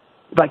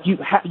 Like, you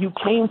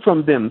came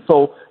from them.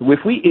 So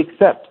if we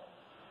accept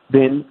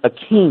then a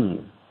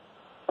king,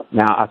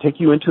 now I'll take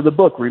you into the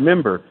book.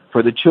 Remember,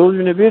 for the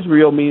children of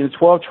Israel, meaning the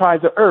 12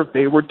 tribes of earth,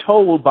 they were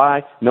told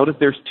by, notice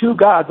there's two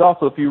gods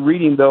also. If you're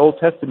reading the Old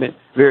Testament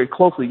very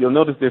closely, you'll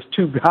notice there's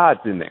two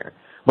gods in there.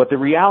 But the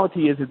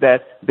reality is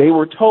that they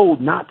were told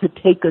not to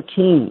take a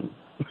king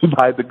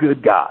by the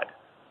good God,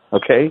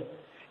 okay?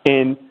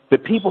 And the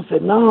people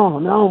said,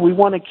 no, we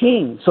want a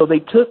king. So they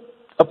took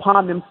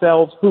upon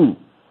themselves who?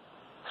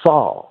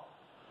 Saul.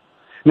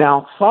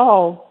 Now,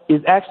 Saul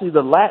is actually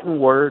the Latin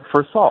word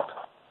for salt.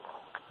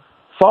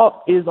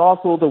 Salt is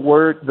also the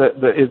word,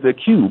 is the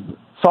cube.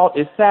 Salt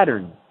is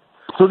Saturn.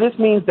 So this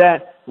means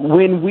that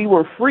when we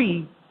were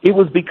free, it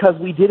was because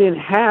we didn't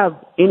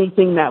have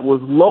anything that was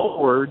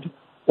lowered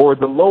or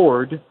the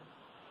Lord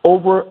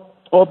over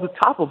the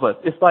top of us.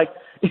 It's like,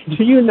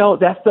 do you know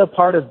that's the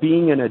part of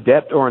being an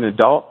adept or an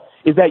adult,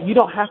 is that you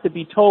don't have to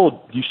be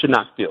told you should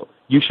not steal,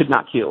 you should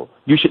not kill,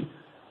 you should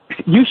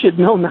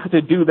know not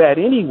to do that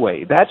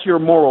anyway. That's your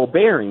moral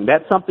bearing.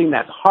 That's something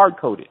that's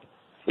hard-coded.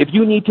 If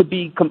you need to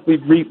be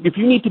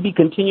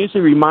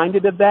continuously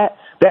reminded of that,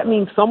 that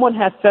means someone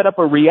has set up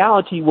a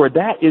reality where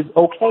that is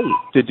okay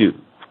to do.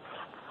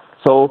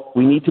 So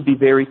we need to be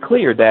very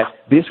clear that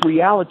this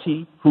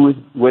reality,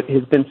 what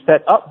has been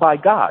set up by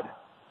God,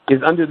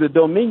 is under the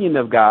dominion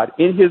of God.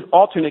 In his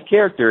alternate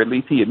character, at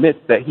least he admits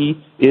that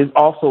he is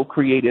also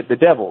created the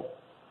devil.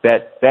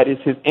 That is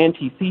his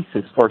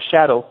antithesis or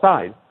shadow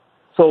side.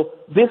 So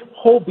this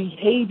whole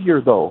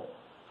behavior, though,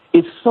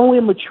 is so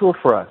immature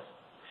for us.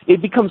 It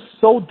becomes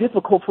so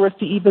difficult for us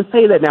to even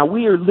say that. Now,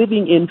 we are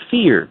living in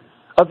fear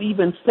of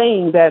even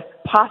saying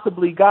that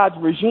possibly God's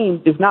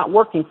regime is not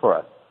working for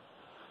us.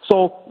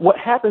 So what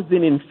happens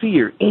then in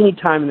fear,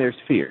 anytime there's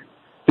fear,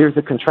 there's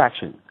a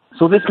contraction.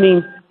 So this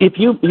means if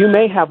you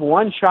may have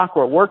one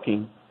chakra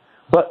working,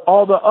 but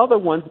all the other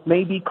ones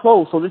may be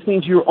closed. So this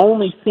means you're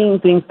only seeing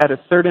things at a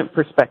certain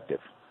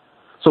perspective.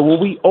 So when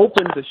we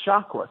open the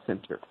chakra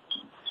center,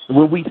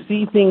 when we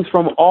see things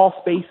from all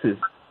spaces,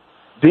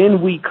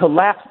 then we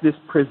collapse this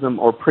prism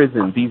or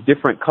prison, these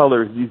different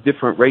colors, these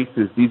different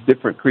races, these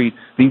different creeds,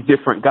 these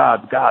different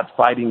gods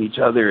fighting each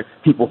other,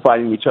 people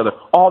fighting each other.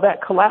 All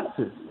that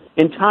collapses,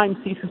 and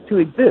time ceases to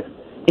exist.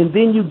 And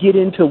then you get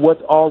into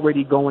what's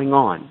already going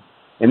on.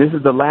 And this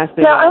is the last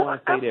thing I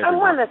want to say to everyone. I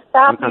want to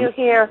stop you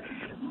here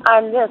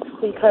on this,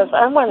 because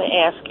I want to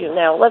ask you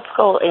now, let's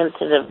go into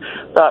the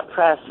thought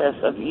process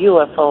of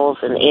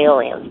UFOs and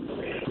aliens.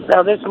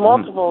 Now, there's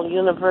multiple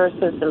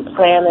universes and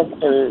planets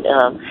and,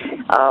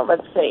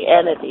 let's say,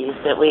 entities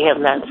that we have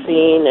not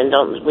seen and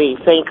we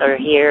think are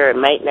here and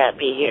might not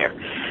be here.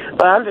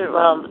 But under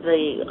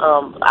the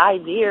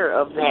idea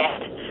of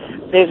that,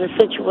 there's a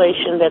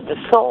situation that the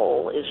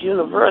soul is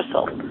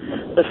universal.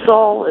 The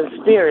soul and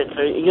spirits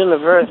are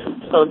universal,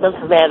 so it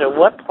doesn't matter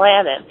what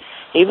planet,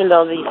 even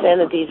though these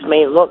entities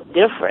may look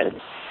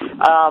different.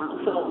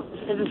 So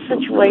is it a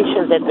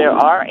situation that there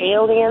are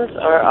aliens,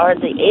 or are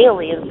the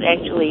aliens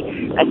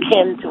actually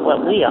akin to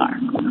what we are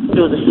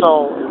through the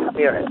soul and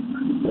spirit?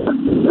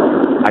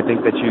 I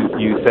think that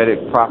you said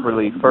it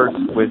properly first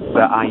with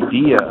the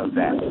idea of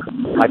that.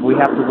 Like, we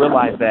have to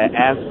realize that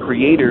as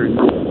creators,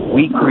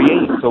 we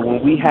create. So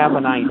when we have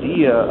an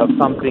idea of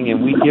something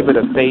and we give it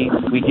a face,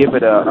 we give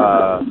it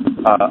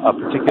a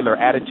particular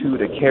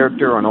attitude, a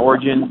character, an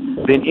origin,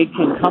 then it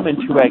can come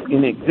into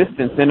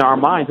existence in our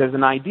minds as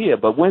an idea.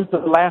 But when's the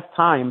last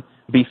time,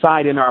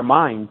 beside in our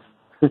minds,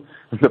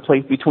 the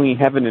place between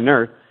heaven and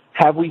earth,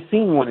 have we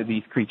seen one of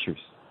these creatures?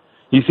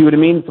 You see what I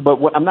mean? But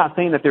I'm not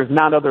saying that there's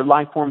not other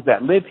life forms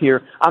that live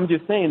here. I'm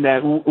just saying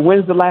that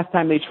when's the last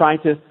time they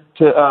tried to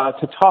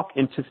talk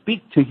and to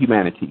speak to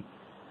humanity?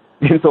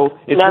 And so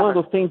it's one of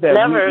those things that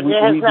there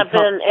has not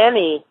been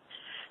any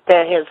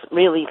that has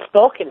really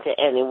spoken to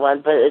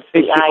anyone, but it's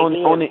the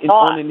idea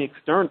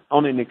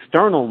on an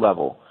external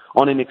level.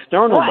 On an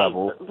external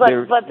level,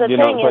 but the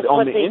thing is,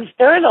 what the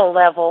external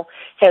level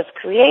has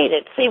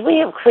created. See, we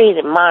have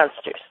created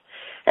monsters.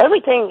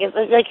 Everything is,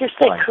 like you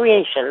said,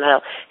 creation.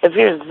 Now, if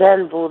you're a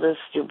Zen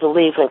Buddhist, you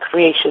believe in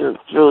creation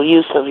through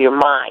use of your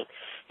mind.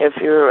 If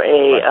you're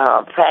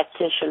a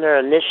practitioner,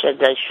 a Nisha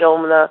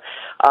Daishomna,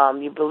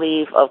 you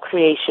believe of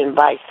creation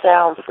by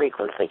sound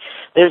frequency.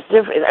 There's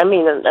different. I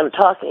mean, I'm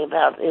talking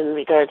about in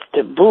regards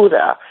to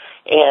Buddha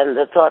and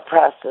the thought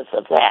process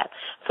of that.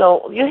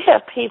 So you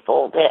have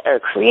people that are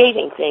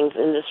creating things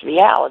in this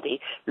reality,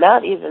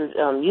 not even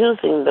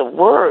using the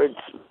words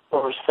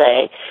per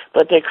se,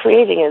 but they're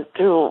creating it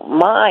through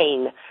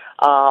mind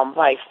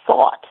by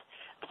thought.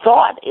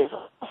 Thought is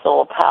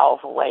also a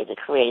powerful way to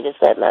create. Is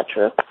that not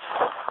true?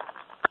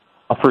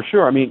 For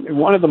sure. I mean,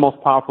 one of the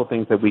most powerful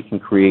things that we can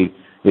create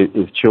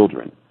is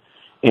children.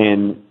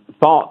 And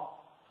thought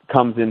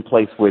comes in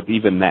place with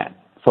even that.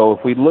 So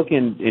if we look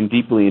in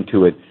deeply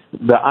into it,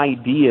 the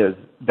ideas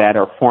that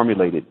are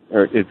formulated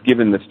is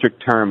given the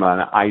strict term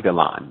an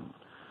eidolon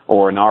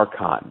or an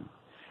archon.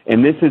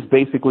 And this is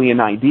basically an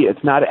idea.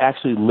 It's not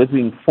actually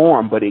living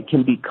form, but it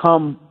can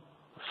become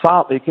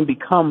solid. It can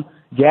become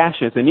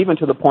gaseous, and even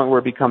to the point where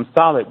it becomes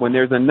solid when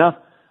there's enough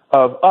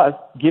of us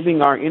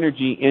giving our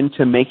energy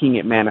into making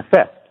it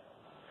manifest.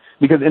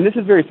 Because, and this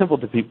is very simple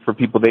for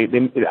people.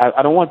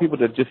 I don't want people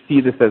to just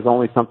see this as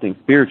only something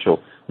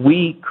spiritual.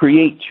 We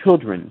create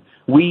children.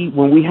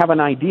 When we have an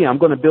idea, I'm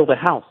going to build a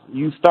house.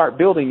 You start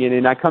building it,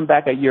 and I come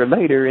back a year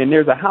later, and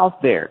there's a house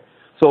there.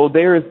 So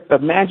there's a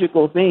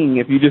magical thing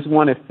if you just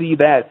want to see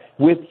that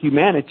with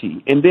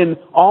humanity. And then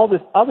all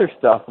this other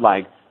stuff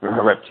like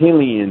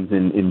reptilians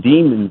and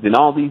demons and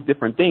all these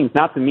different things,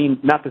 not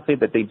to say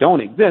that they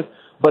don't exist,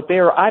 but they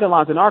are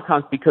eidolons and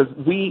archons because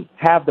we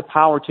have the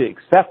power to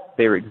accept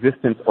their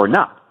existence or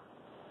not.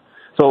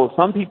 So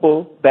some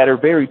people that are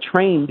very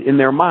trained in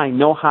their mind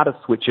know how to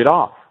switch it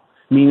off.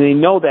 I mean, they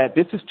know that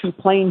this is two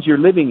planes you're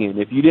living in.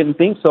 If you didn't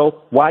think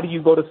so, why do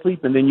you go to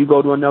sleep and then you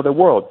go to another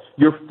world?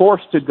 You're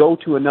forced to go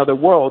to another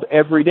world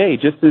every day,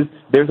 just as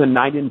there's a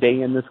night and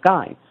day in the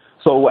sky.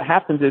 So what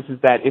happens is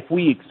that if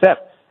we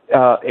accept,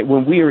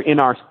 when we are in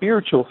our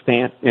spiritual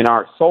stance, in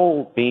our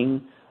soul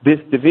being, this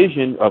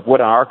division of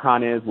what an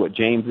archon is, what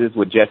James is,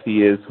 what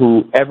Jesse is,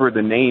 whoever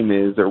the name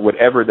is, or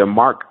whatever the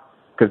mark,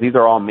 because these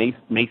are all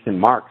Mason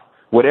marks,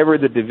 whatever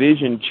the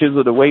division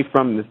chiseled away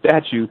from the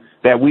statue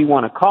that we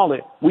want to call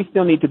it, we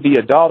still need to be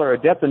adult or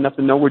adept enough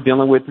to know we're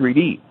dealing with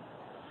 3D.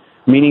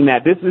 Meaning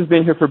that this has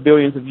been here for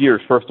billions of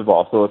years, first of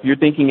all. So if you're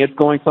thinking it's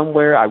going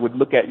somewhere, I would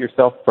look at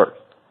yourself first.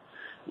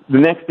 The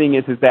next thing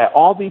is that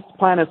all these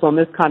planets on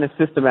this kind of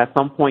system at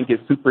some point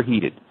get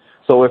superheated.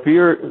 So if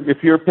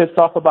you're pissed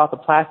off about the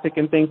plastic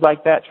and things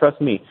like that,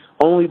 trust me,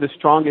 only the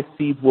strongest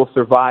seeds will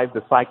survive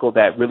the cycle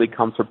that really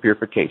comes for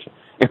purification.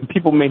 And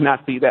people may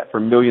not see that for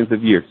millions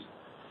of years.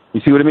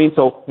 You see what I mean?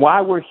 So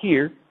while we're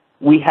here,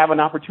 we have an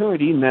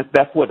opportunity, and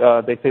that's what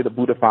they say the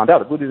Buddha found out.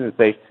 The Buddha didn't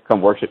say,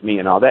 come worship me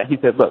and all that. He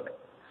said, look,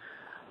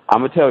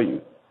 I'm going to tell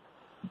you,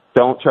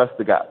 don't trust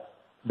the gods.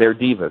 They're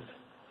divas.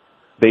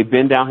 They've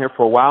been down here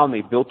for a while, and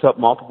they've built up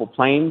multiple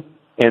planes,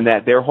 and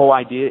that their whole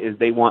idea is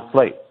they want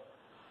slaves.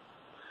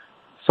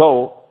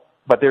 So,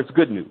 but there's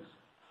good news.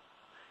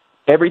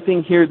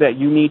 Everything here that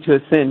you need to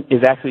ascend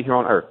is actually here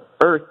on Earth.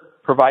 Earth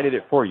provided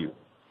it for you.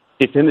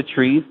 It's in the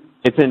trees.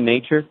 It's in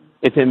nature.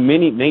 It's in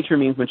nature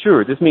means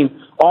mature. This means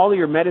all of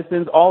your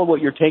medicines, all of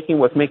what you're taking,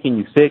 what's making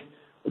you sick,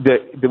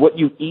 what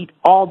you eat,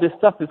 all this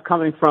stuff is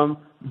coming from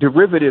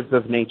derivatives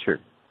of nature.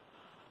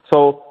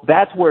 So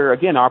that's where,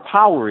 again, our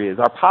power is.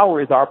 Our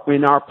power is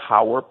in our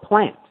power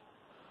plant.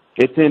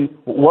 It's in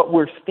what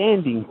we're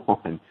standing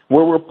on,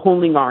 where we're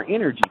pulling our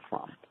energy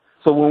from.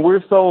 So when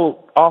we're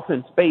so off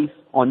in space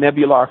on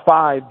Nebula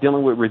 5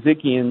 dealing with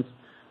Rizikians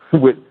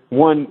with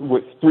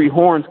 3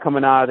 horns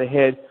coming out of the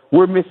head,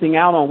 we're missing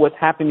out on what's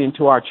happening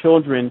to our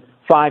children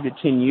 5 to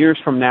 10 years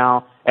from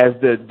now as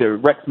the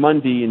Rex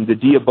Mundi and the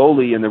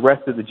Diaboli and the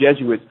rest of the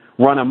Jesuits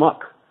run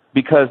amok,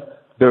 because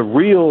the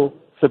real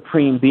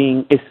supreme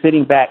being is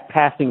sitting back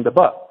passing the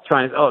buck,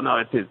 trying to, oh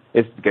no,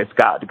 it's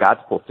God.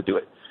 God's supposed to do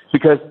it,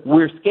 because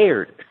we're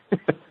scared.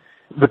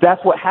 But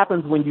that's what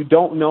happens when you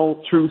don't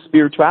know true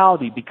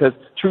spirituality, because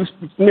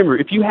remember,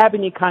 if you have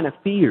any kind of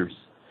fears,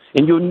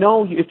 and you'll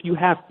know if you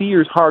have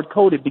fears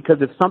hard-coded, because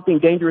if something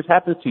dangerous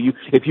happens to you,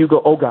 if you go,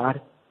 oh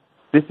God,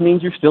 this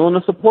means you're still in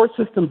a support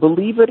system,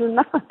 believe it or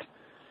not.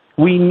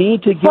 We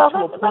need to get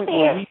to a point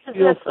where we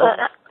feel...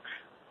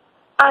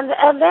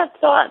 And that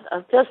thought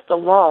of just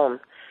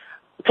alone,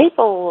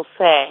 people will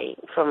say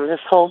from this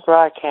whole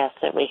broadcast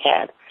that we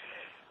had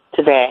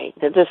today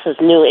that this is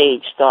New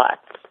Age thoughts.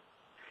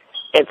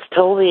 It's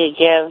totally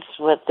against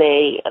what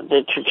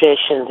the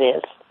traditions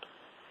is.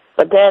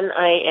 But then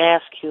I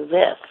ask you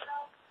this.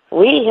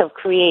 We have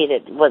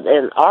created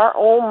within our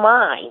own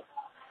mind,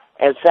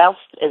 as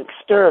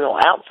external,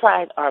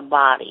 outside our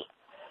body,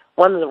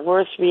 one of the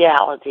worst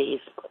realities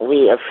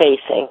we are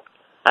facing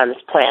on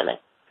this planet.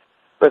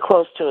 We're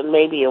close to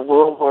maybe a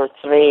World War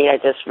III. I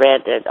just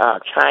read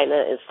that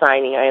China is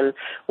signing in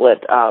with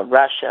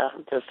Russia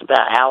just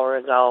about an hour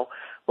ago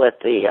with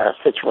the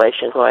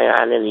situation going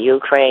on in the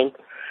Ukraine.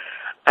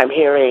 I'm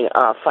hearing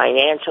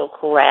financial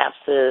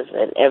collapses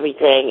and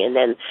everything, and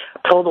then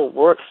total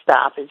work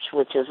stoppage,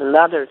 which is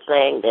another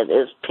thing that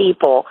is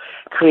people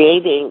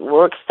creating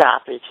work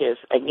stoppages,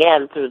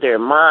 again, through their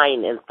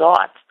mind and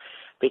thoughts.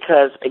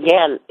 Because,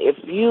 again, if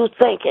you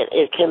think it,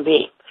 it can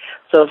be.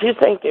 So if you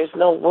think there's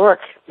no work,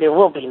 there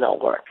will be no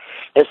work.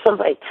 If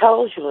somebody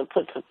tells you and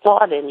puts a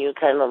thought in you,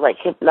 kind of like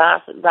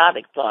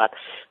hypnotic thought,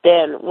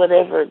 then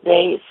whatever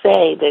they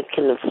say that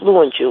can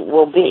influence you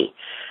will be.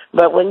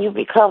 But when you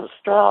become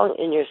strong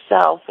in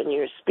yourself and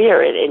your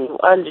spirit and you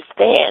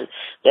understand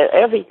that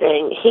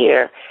everything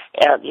here,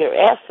 your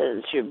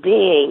essence, your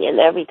being, and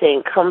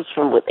everything comes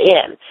from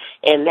within,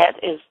 and that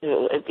is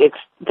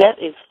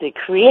the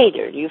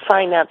creator. You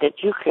find out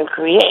that you can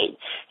create.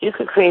 You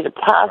can create a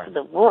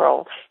positive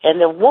world, and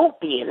there won't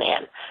be an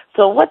end.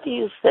 So what do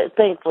you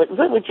think?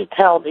 What would you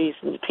tell these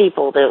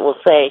people that will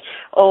say,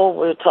 oh,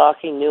 we're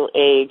talking New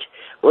Age,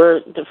 we're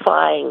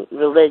defying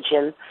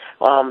religion,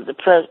 the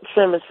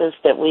premises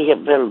that we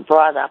have been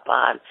brought up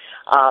on.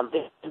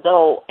 There's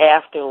no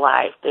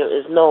afterlife. There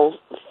is no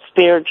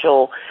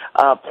spiritual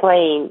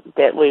plane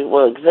that we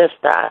will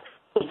exist on.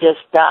 We just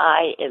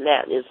die, and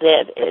that is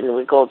it, and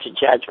we go to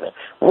judgment.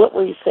 What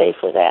will you say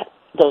for that,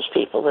 those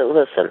people that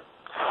listen?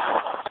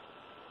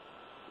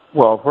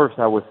 Well, first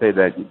I would say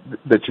that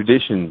the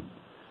tradition,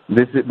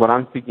 this is what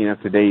I'm speaking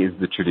of today, is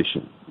the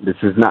tradition. This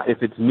is not,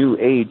 if it's New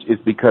Age,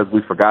 it's because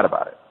we forgot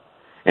about it.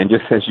 And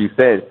just as you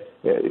said,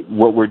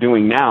 what we're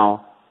doing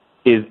now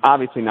is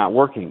obviously not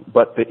working.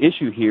 But the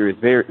issue here is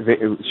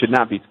it should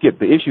not be skipped.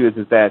 The issue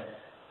is that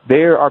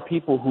there are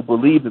people who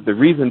believe that the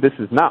reason this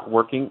is not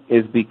working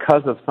is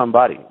because of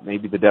somebody,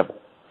 maybe the devil.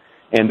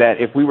 And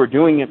that if we were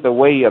doing it the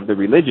way of the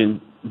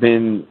religion,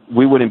 then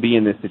we wouldn't be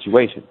in this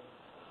situation.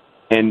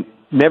 And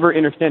never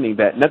understanding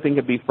that nothing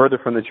could be further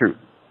from the truth.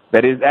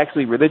 That is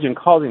actually religion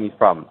causing these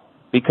problems.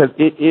 Because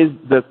it is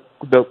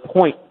the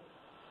point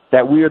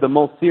that we are the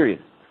most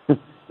serious.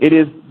 It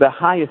is the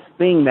highest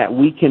thing that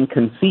we can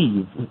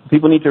conceive.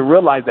 People need to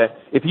realize that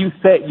if you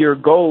set your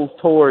goals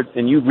towards,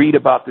 and you read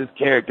about this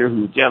character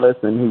who's jealous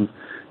and who's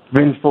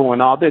vengeful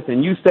and all this,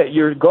 and you set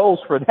your goals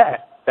for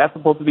that, that's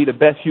supposed to be the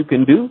best you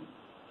can do?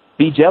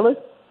 Be jealous?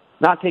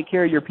 Not take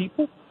care of your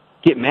people?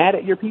 Get mad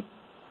at your people?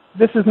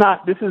 This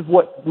is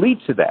what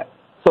leads to that.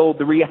 So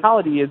the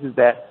reality is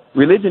that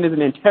religion is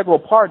an integral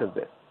part of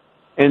this.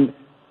 And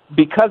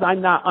because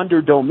I'm not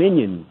under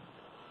dominion,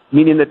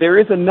 meaning that there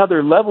is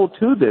another level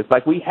to this.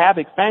 Like we have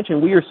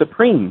expansion, we are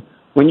supreme.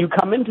 When you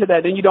come into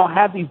that, then you don't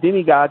have these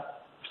demigods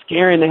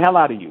scaring the hell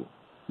out of you.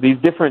 These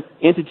different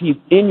entities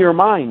in your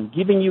mind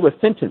giving you a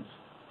sentence,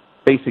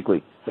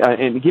 basically,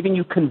 and giving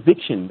you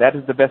conviction. That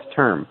is the best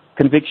term,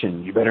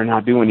 conviction. You better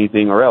not do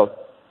anything or else.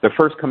 The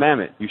first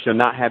commandment, you shall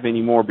not have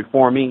any more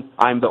before me.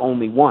 I'm the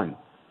only one.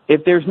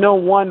 If there's no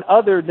one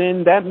other,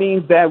 then that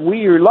means that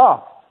we are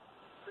lost.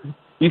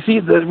 You see,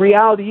 the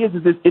reality is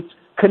it's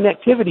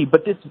connectivity,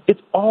 but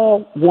it's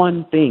all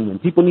one thing,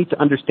 and people need to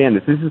understand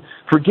this.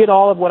 Forget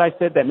all of what I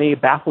said that may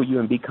baffle you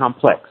and be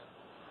complex.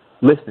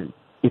 Listen,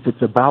 if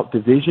it's about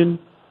division,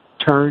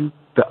 turn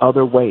the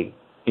other way,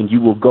 and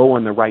you will go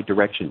in the right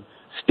direction.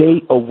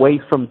 Stay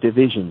away from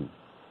division,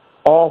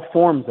 all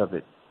forms of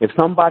it. If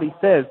somebody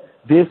says,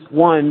 this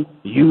one,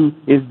 you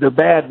is the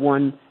bad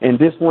one, and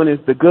this one is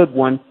the good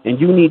one, and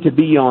you need to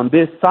be on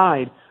this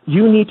side,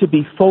 you need to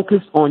be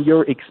focused on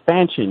your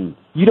expansion.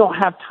 You don't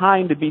have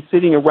time to be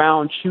sitting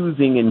around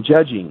choosing and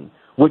judging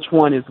which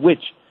one is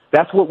which.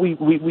 That's what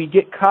we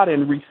get caught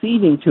in,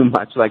 receiving too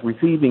much, like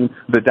receiving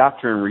the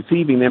doctrine,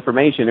 receiving the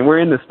information, and we're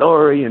in the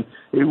story, and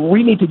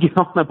we need to get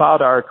on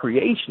about our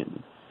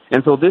creation.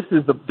 And so this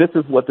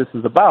is what this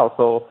is about.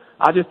 So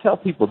I just tell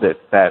people this,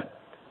 that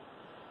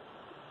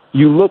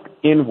you look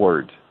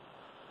inward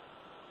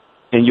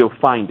and you'll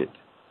find it.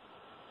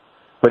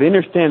 But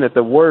understand that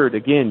the word,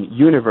 again,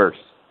 universe,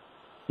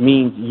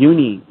 means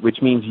uni, which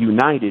means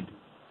united,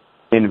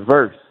 and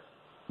verse,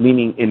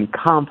 meaning in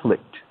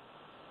conflict.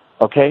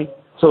 Okay?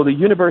 So the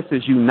universe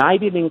is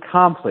united in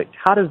conflict.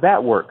 How does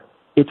that work?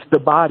 It's the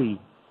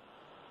body.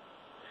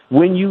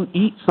 When you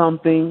eat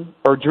something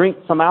or drink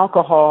some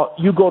alcohol,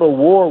 you go to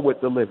war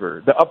with the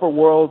liver. The upper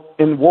world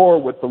in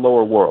war with the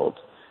lower world.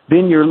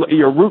 Then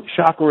your root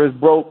chakra is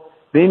broke.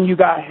 Then you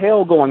got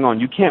hell going on.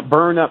 You can't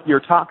burn up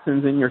your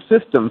toxins in your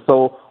system.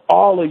 So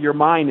all of your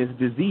mind is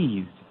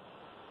diseased.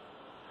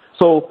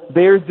 So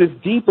there's this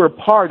deeper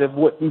part of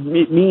what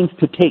it means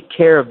to take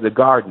care of the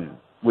garden,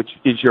 which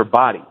is your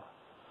body.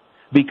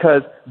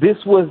 Because this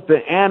was the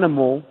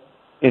animal,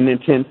 in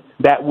intent,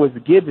 that was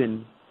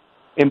given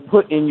and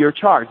put in your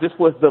charge. This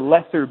was the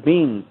lesser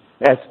being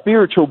as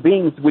spiritual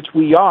beings, which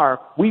we are,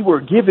 we were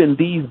given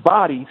these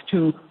bodies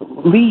to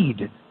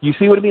lead. You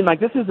see what I mean? Like,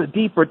 this is a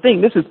deeper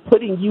thing. This is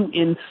putting you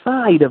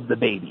inside of the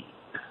baby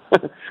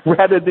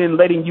rather than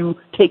letting you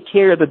take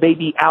care of the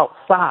baby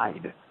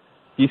outside.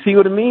 You see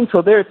what I mean?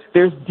 So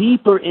there's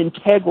deeper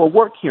integral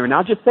work here. And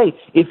I'll just say,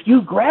 if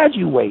you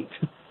graduate,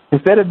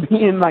 instead of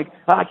being like,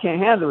 oh, I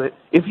can't handle it,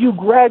 if you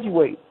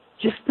graduate,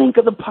 just think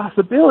of the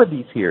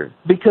possibilities here,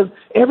 because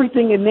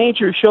everything in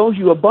nature shows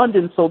you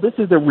abundance. So this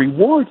is a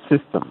reward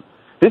system.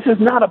 This is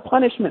not a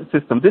punishment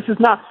system. This is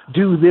not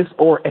do this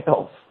or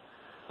else.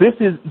 This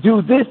is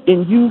do this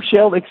and you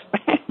shall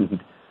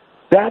expand.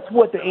 That's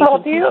what the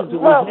ancient teachers do.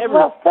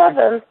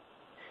 Sevan,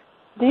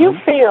 do you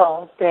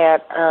feel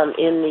that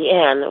in the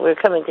end, we're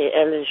coming to the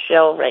end of the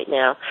show right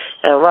now,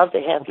 and I'd love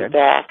to have you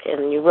back,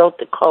 and you wrote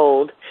the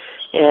code,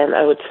 and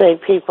I would say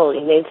people,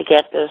 you need to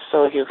get this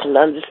so you can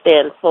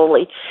understand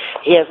fully.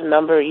 He has a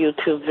number of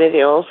YouTube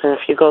videos, and if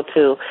you go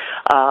to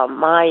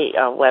my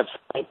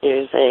website,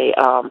 there's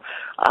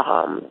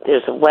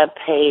a web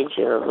page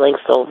and it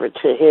links over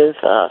to his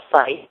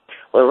site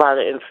with a lot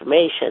of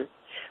information.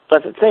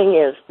 But the thing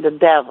is, the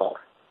devil,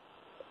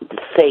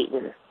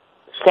 Satan,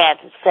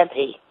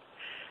 Sati,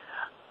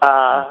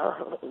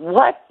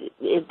 what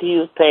do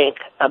you think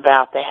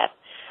about that?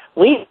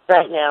 We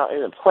right now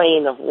in a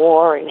plane of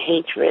war and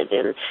hatred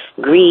and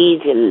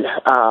greed and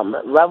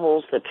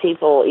levels that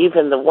people,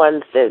 even the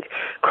ones that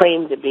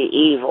claim to be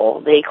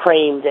evil, they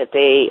claim that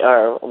they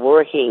are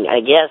working, I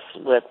guess,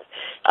 with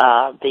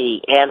the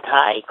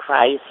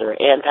anti-Christ or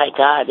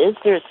anti-God. Is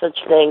there such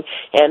thing,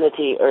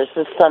 entity, or is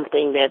this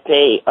something that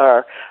they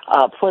are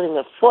putting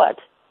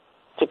afoot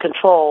to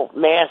control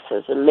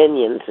masses and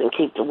minions and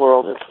keep the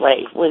world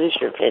enslaved? What is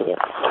your opinion?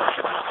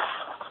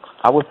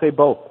 I would say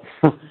both.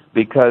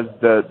 Because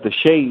the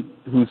shade,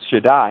 who's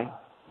Shaddai,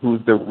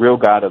 who's the real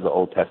God of the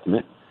Old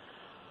Testament,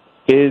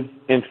 is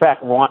in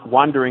fact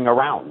wandering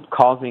around,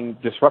 causing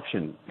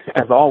disruption,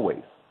 as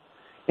always.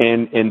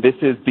 And this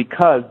is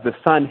because the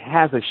sun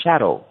has a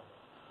shadow,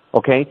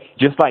 okay?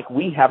 Just like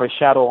we have a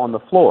shadow on the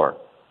floor.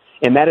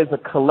 And that is a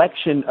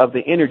collection of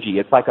the energy.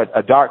 It's like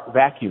a dark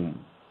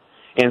vacuum.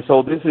 And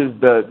so this is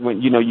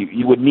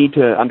you would need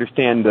to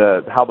understand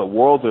how the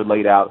worlds are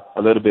laid out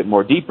a little bit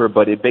more deeper,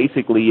 but it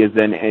basically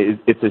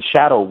it's a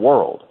shadow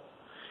world.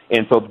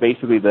 And so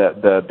basically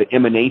the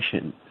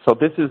emanation. So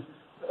this is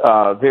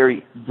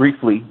very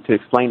briefly to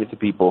explain it to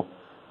people,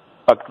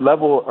 a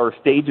level or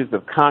stages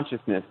of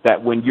consciousness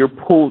that when you're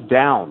pulled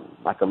down,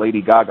 like a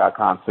Lady Gaga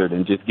concert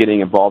and just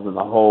getting involved in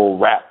the whole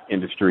rap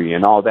industry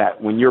and all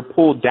that, when you're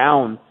pulled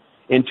down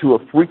into a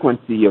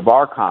frequency of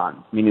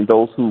archons, meaning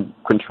those who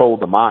control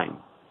the mind.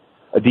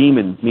 A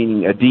demon,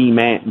 meaning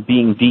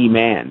being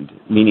demanned,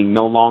 meaning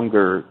no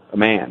longer a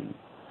man,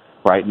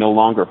 right? No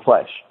longer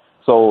flesh.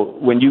 So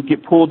when you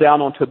get pulled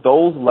down onto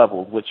those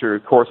levels, which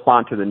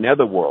correspond to the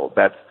netherworld,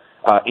 that's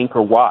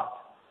Angkor Wat.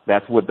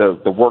 That's what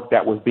the work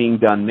that was being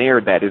done there,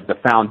 that is the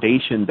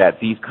foundation that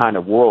these kind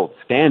of worlds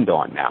stand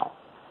on now.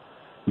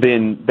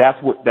 Then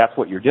that's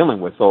what you're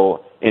dealing with.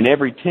 So in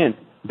every tenth,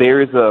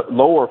 there is a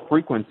lower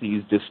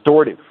frequencies,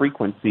 distorted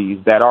frequencies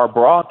that are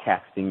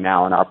broadcasting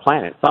now on our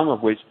planet, some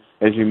of which,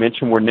 as you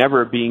mentioned, were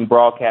never being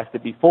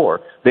broadcasted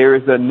before. There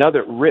is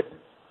another rip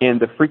in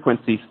the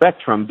frequency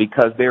spectrum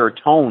because there are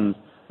tones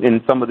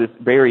in some of this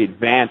very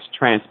advanced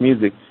trance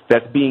music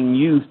that's being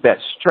used that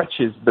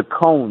stretches the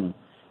cone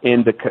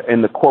in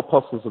the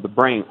corpuscles of the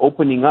brain,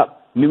 opening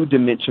up new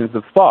dimensions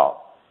of thought.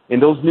 And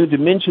those new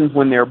dimensions,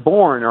 when they're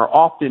born, are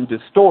often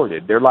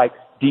distorted. They're like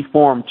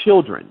deformed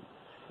children.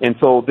 And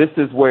so this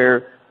is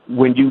where,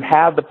 when you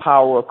have the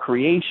power of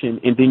creation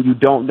and then you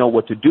don't know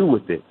what to do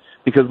with it,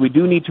 because we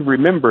do need to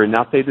remember, and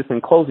I'll say this in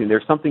closing,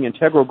 there's something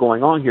integral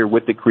going on here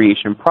with the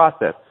creation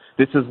process.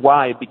 This is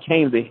why it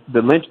became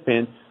the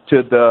linchpin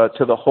to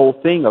the whole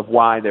thing of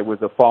why there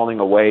was a falling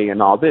away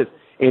and all this.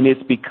 And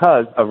it's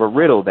because of a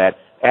riddle that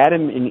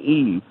Adam and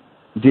Eve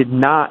did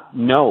not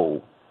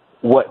know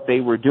what they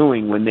were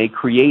doing when they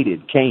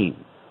created Cain.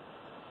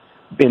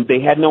 And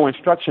they had no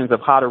instructions of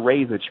how to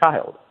raise a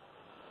child.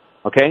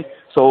 Okay?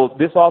 So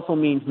this also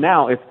means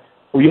now if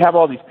you have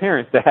all these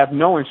parents that have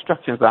no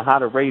instructions on how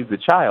to raise the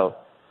child,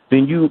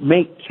 then you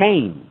make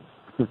Cain.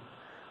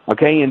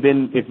 Okay? And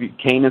then if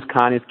Cain is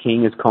Khan, is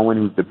king, is Cohen,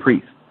 who's the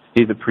priest.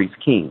 He's the priest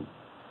king.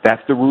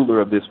 That's the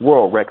ruler of this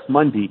world, Rex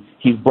Mundi.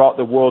 He's brought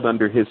the world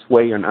under his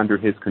sway and under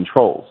his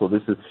control. So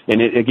this is,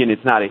 and again,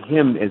 it's not a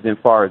him as in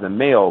far as a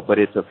male, but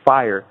it's a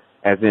fire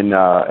as in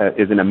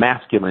a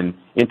masculine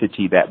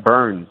entity that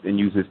burns and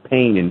uses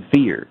pain and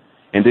fear.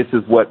 And this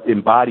is what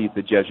embodies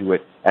the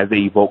Jesuit as they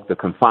evoke the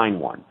confined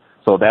one.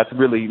 So that's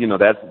really,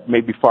 that's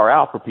maybe far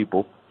out for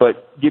people,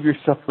 but give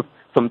yourself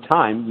some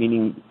time,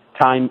 meaning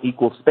time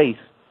equals space,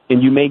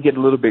 and you may get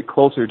a little bit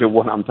closer to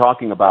what I'm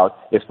talking about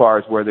as far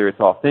as whether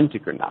it's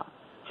authentic or not.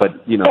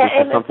 But, this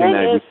is something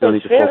that we still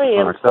need to focus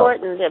on ourselves. It's very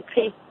important that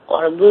people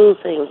are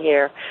losing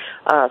here,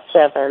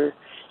 Sevan,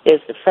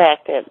 is the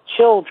fact that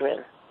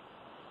children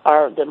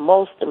are the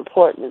most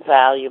important,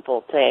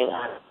 valuable thing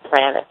on the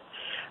planet.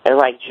 and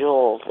like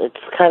jewels. It's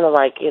kind of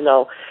like,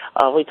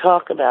 we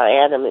talk about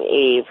Adam and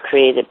Eve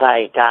created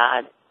by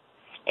God,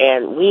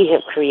 and we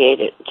have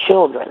created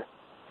children,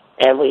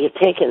 and we have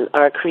taken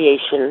our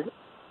creation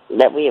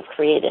that we have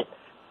created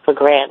for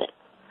granted.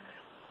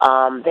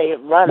 They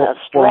have run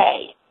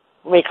astray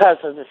because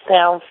of the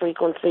sound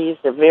frequencies,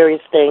 the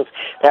various things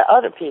that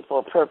other people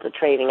are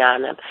perpetrating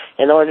on them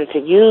in order to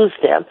use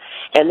them.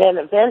 And then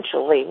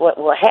eventually what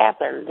will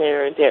happen,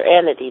 their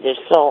entity, their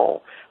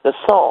soul, the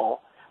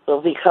soul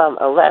will become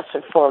a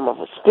lesser form of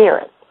a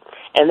spirit.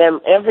 And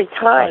then every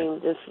time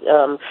this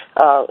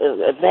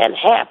event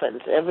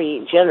happens,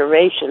 every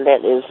generation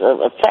that is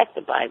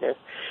affected by this,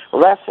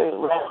 lesser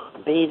will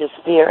be the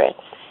spirit,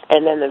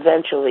 and then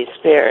eventually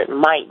spirit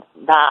might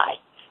die.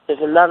 There's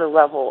another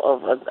level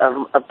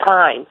of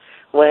time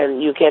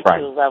when you get to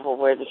a level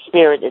where the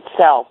spirit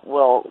itself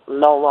will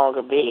no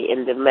longer be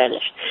and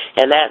diminish.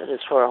 And that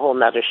is for a whole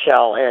nother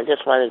show, and I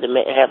just wanted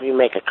to have you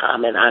make a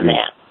comment on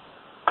that.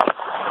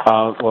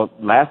 Well,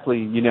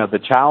 lastly, the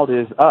child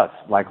is us.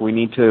 Like, we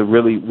need to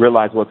really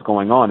realize what's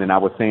going on. And I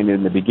was saying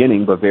in the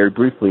beginning, but very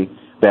briefly,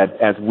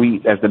 that as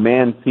the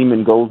man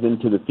semen goes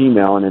into the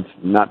female, and it's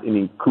not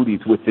any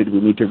cooties with it, we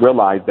need to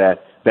realize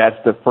that that's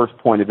the first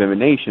point of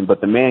emanation. But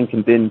the man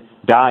can then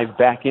dive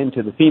back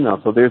into the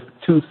female. So there's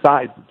two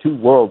sides, two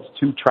worlds,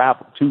 two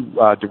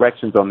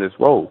directions on this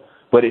road.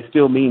 But it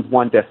still means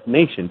one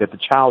destination, that the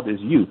child is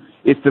you.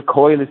 It's the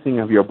coalescing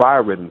of your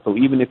biorhythm. So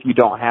even if you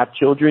don't have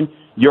children,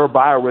 your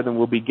biorhythm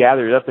will be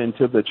gathered up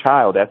into the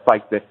child. That's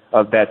like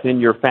that's in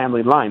your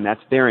family line.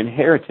 That's their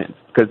inheritance,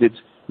 because it's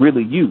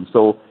really you.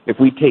 So if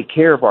we take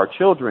care of our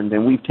children,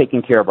 then we've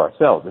taken care of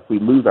ourselves. If we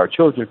lose our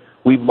children,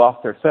 we've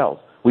lost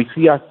ourselves. We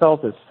see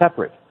ourselves as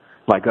separate.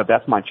 Like,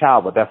 that's my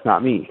child, but that's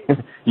not me.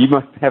 You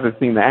must haven't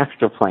seen the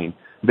astral plane.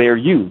 They're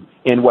you.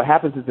 And what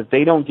happens is if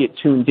they don't get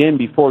tuned in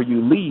before you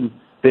leave,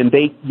 then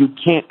you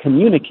can't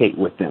communicate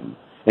with them.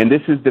 And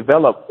this has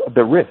developed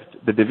the rift,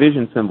 the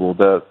division symbol,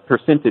 the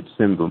percentage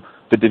symbol,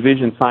 the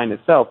division sign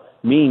itself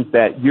means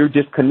that you're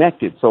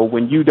disconnected. So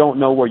when you don't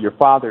know where your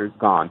father is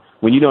gone,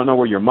 when you don't know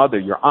where your mother,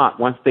 your aunt,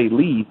 once they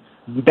leave,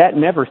 that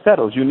never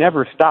settles. You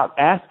never stop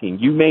asking.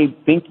 You may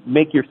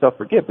make yourself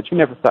forget, but you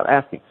never stop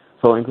asking.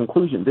 So in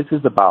conclusion, this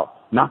is about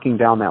knocking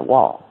down that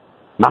wall,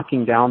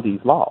 knocking down these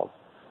laws.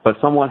 But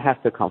someone has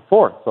to come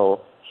forth.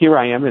 So here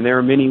I am, and there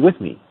are many with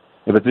me.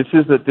 But this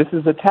is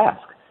a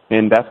task,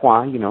 and that's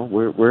why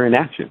we're in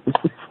action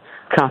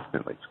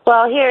constantly.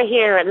 Well,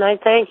 here, and I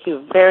thank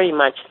you very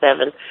much,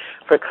 Sevan,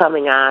 for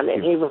coming on.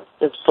 And he wrote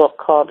this book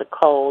called The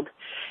Code,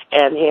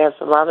 and he has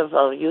a lot of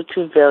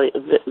YouTube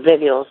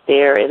videos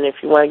there. And if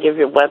you want to give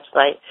your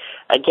website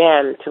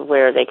again to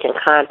where they can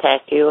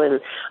contact you,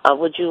 and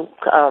would you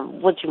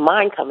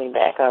mind coming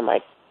back on my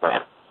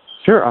program?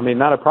 Sure. I mean,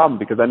 not a problem,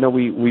 because I know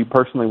we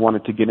personally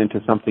wanted to get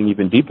into something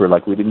even deeper.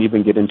 Like, we didn't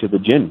even get into the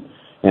jinn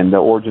and the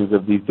origins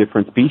of these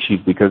different species,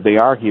 because they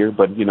are here.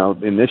 But,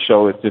 in this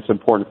show, it's just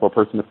important for a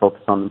person to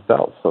focus on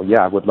themselves. So,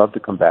 yeah, I would love to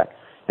come back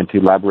and to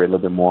elaborate a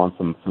little bit more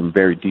on some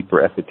very deeper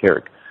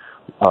esoteric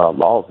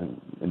laws,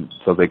 and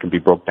so they can be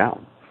broke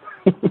down.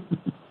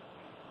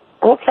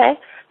 Okay.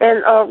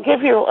 And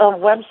give your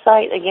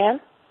website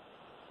again.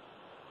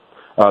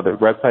 The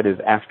website is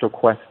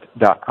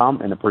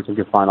astroquest.com, and the person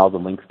can find all the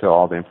links to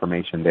all the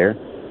information there.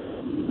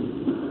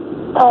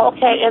 Oh,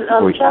 okay. And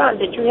John,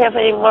 did you have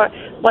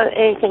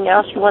anything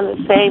else you wanted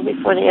to say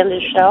before the end of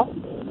the show?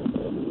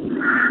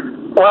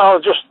 Well,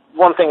 just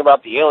one thing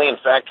about the alien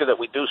factor that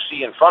we do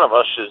see in front of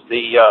us is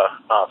the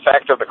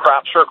factor of the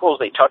crop circles.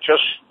 They touch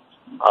us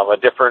of a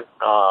different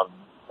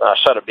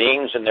set of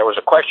beings. And there was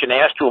a question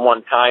asked to him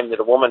one time that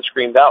a woman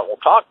screamed out, "Well,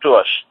 talk to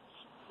us."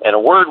 And a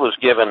word was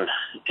given,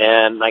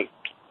 and I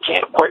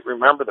can't quite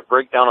remember the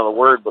breakdown of the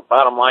word, but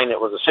bottom line,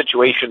 it was a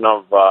situation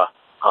of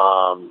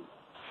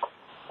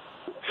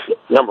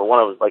number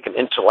one, it was like an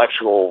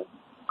intellectual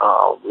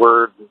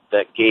word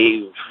that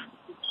gave.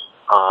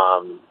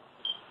 I'm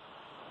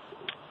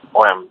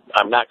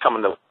not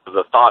coming to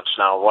the thoughts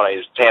now of what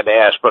I had to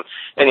ask, but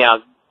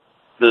anyhow,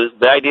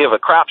 the idea of a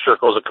crop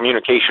circle is a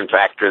communication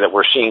factor that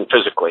we're seeing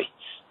physically,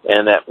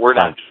 and that we're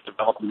not just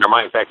developing our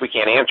mind. In fact, we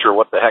can't answer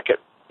what the heck it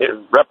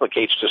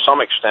replicates to some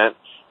extent,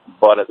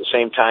 but at the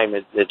same time,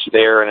 it's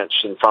there and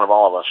it's in front of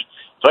all of us.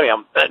 So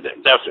anyhow,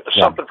 that's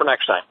something for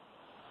next time.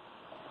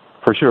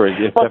 For sure.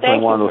 It's definitely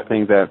one of those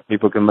things that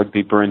people can look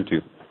deeper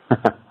into.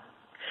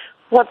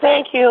 Well,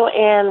 thank you,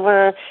 and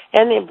we're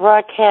ending the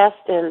broadcast,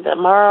 and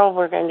tomorrow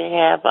we're going to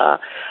have a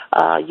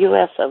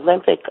U.S.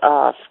 Olympic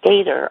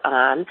skater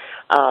on,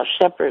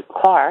 Shepard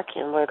Clark,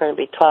 and we're going to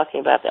be talking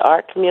about the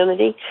art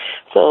community.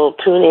 So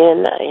tune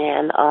in,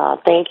 and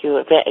thank you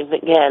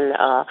again,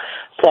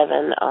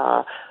 Sevan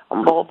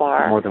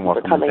Bomar, more than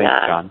welcome. for coming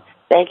Thanks, on. John.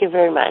 Thank you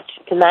very much.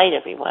 Good night,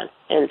 everyone,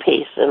 and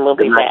peace, and we'll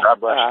be back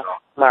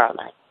tomorrow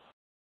night.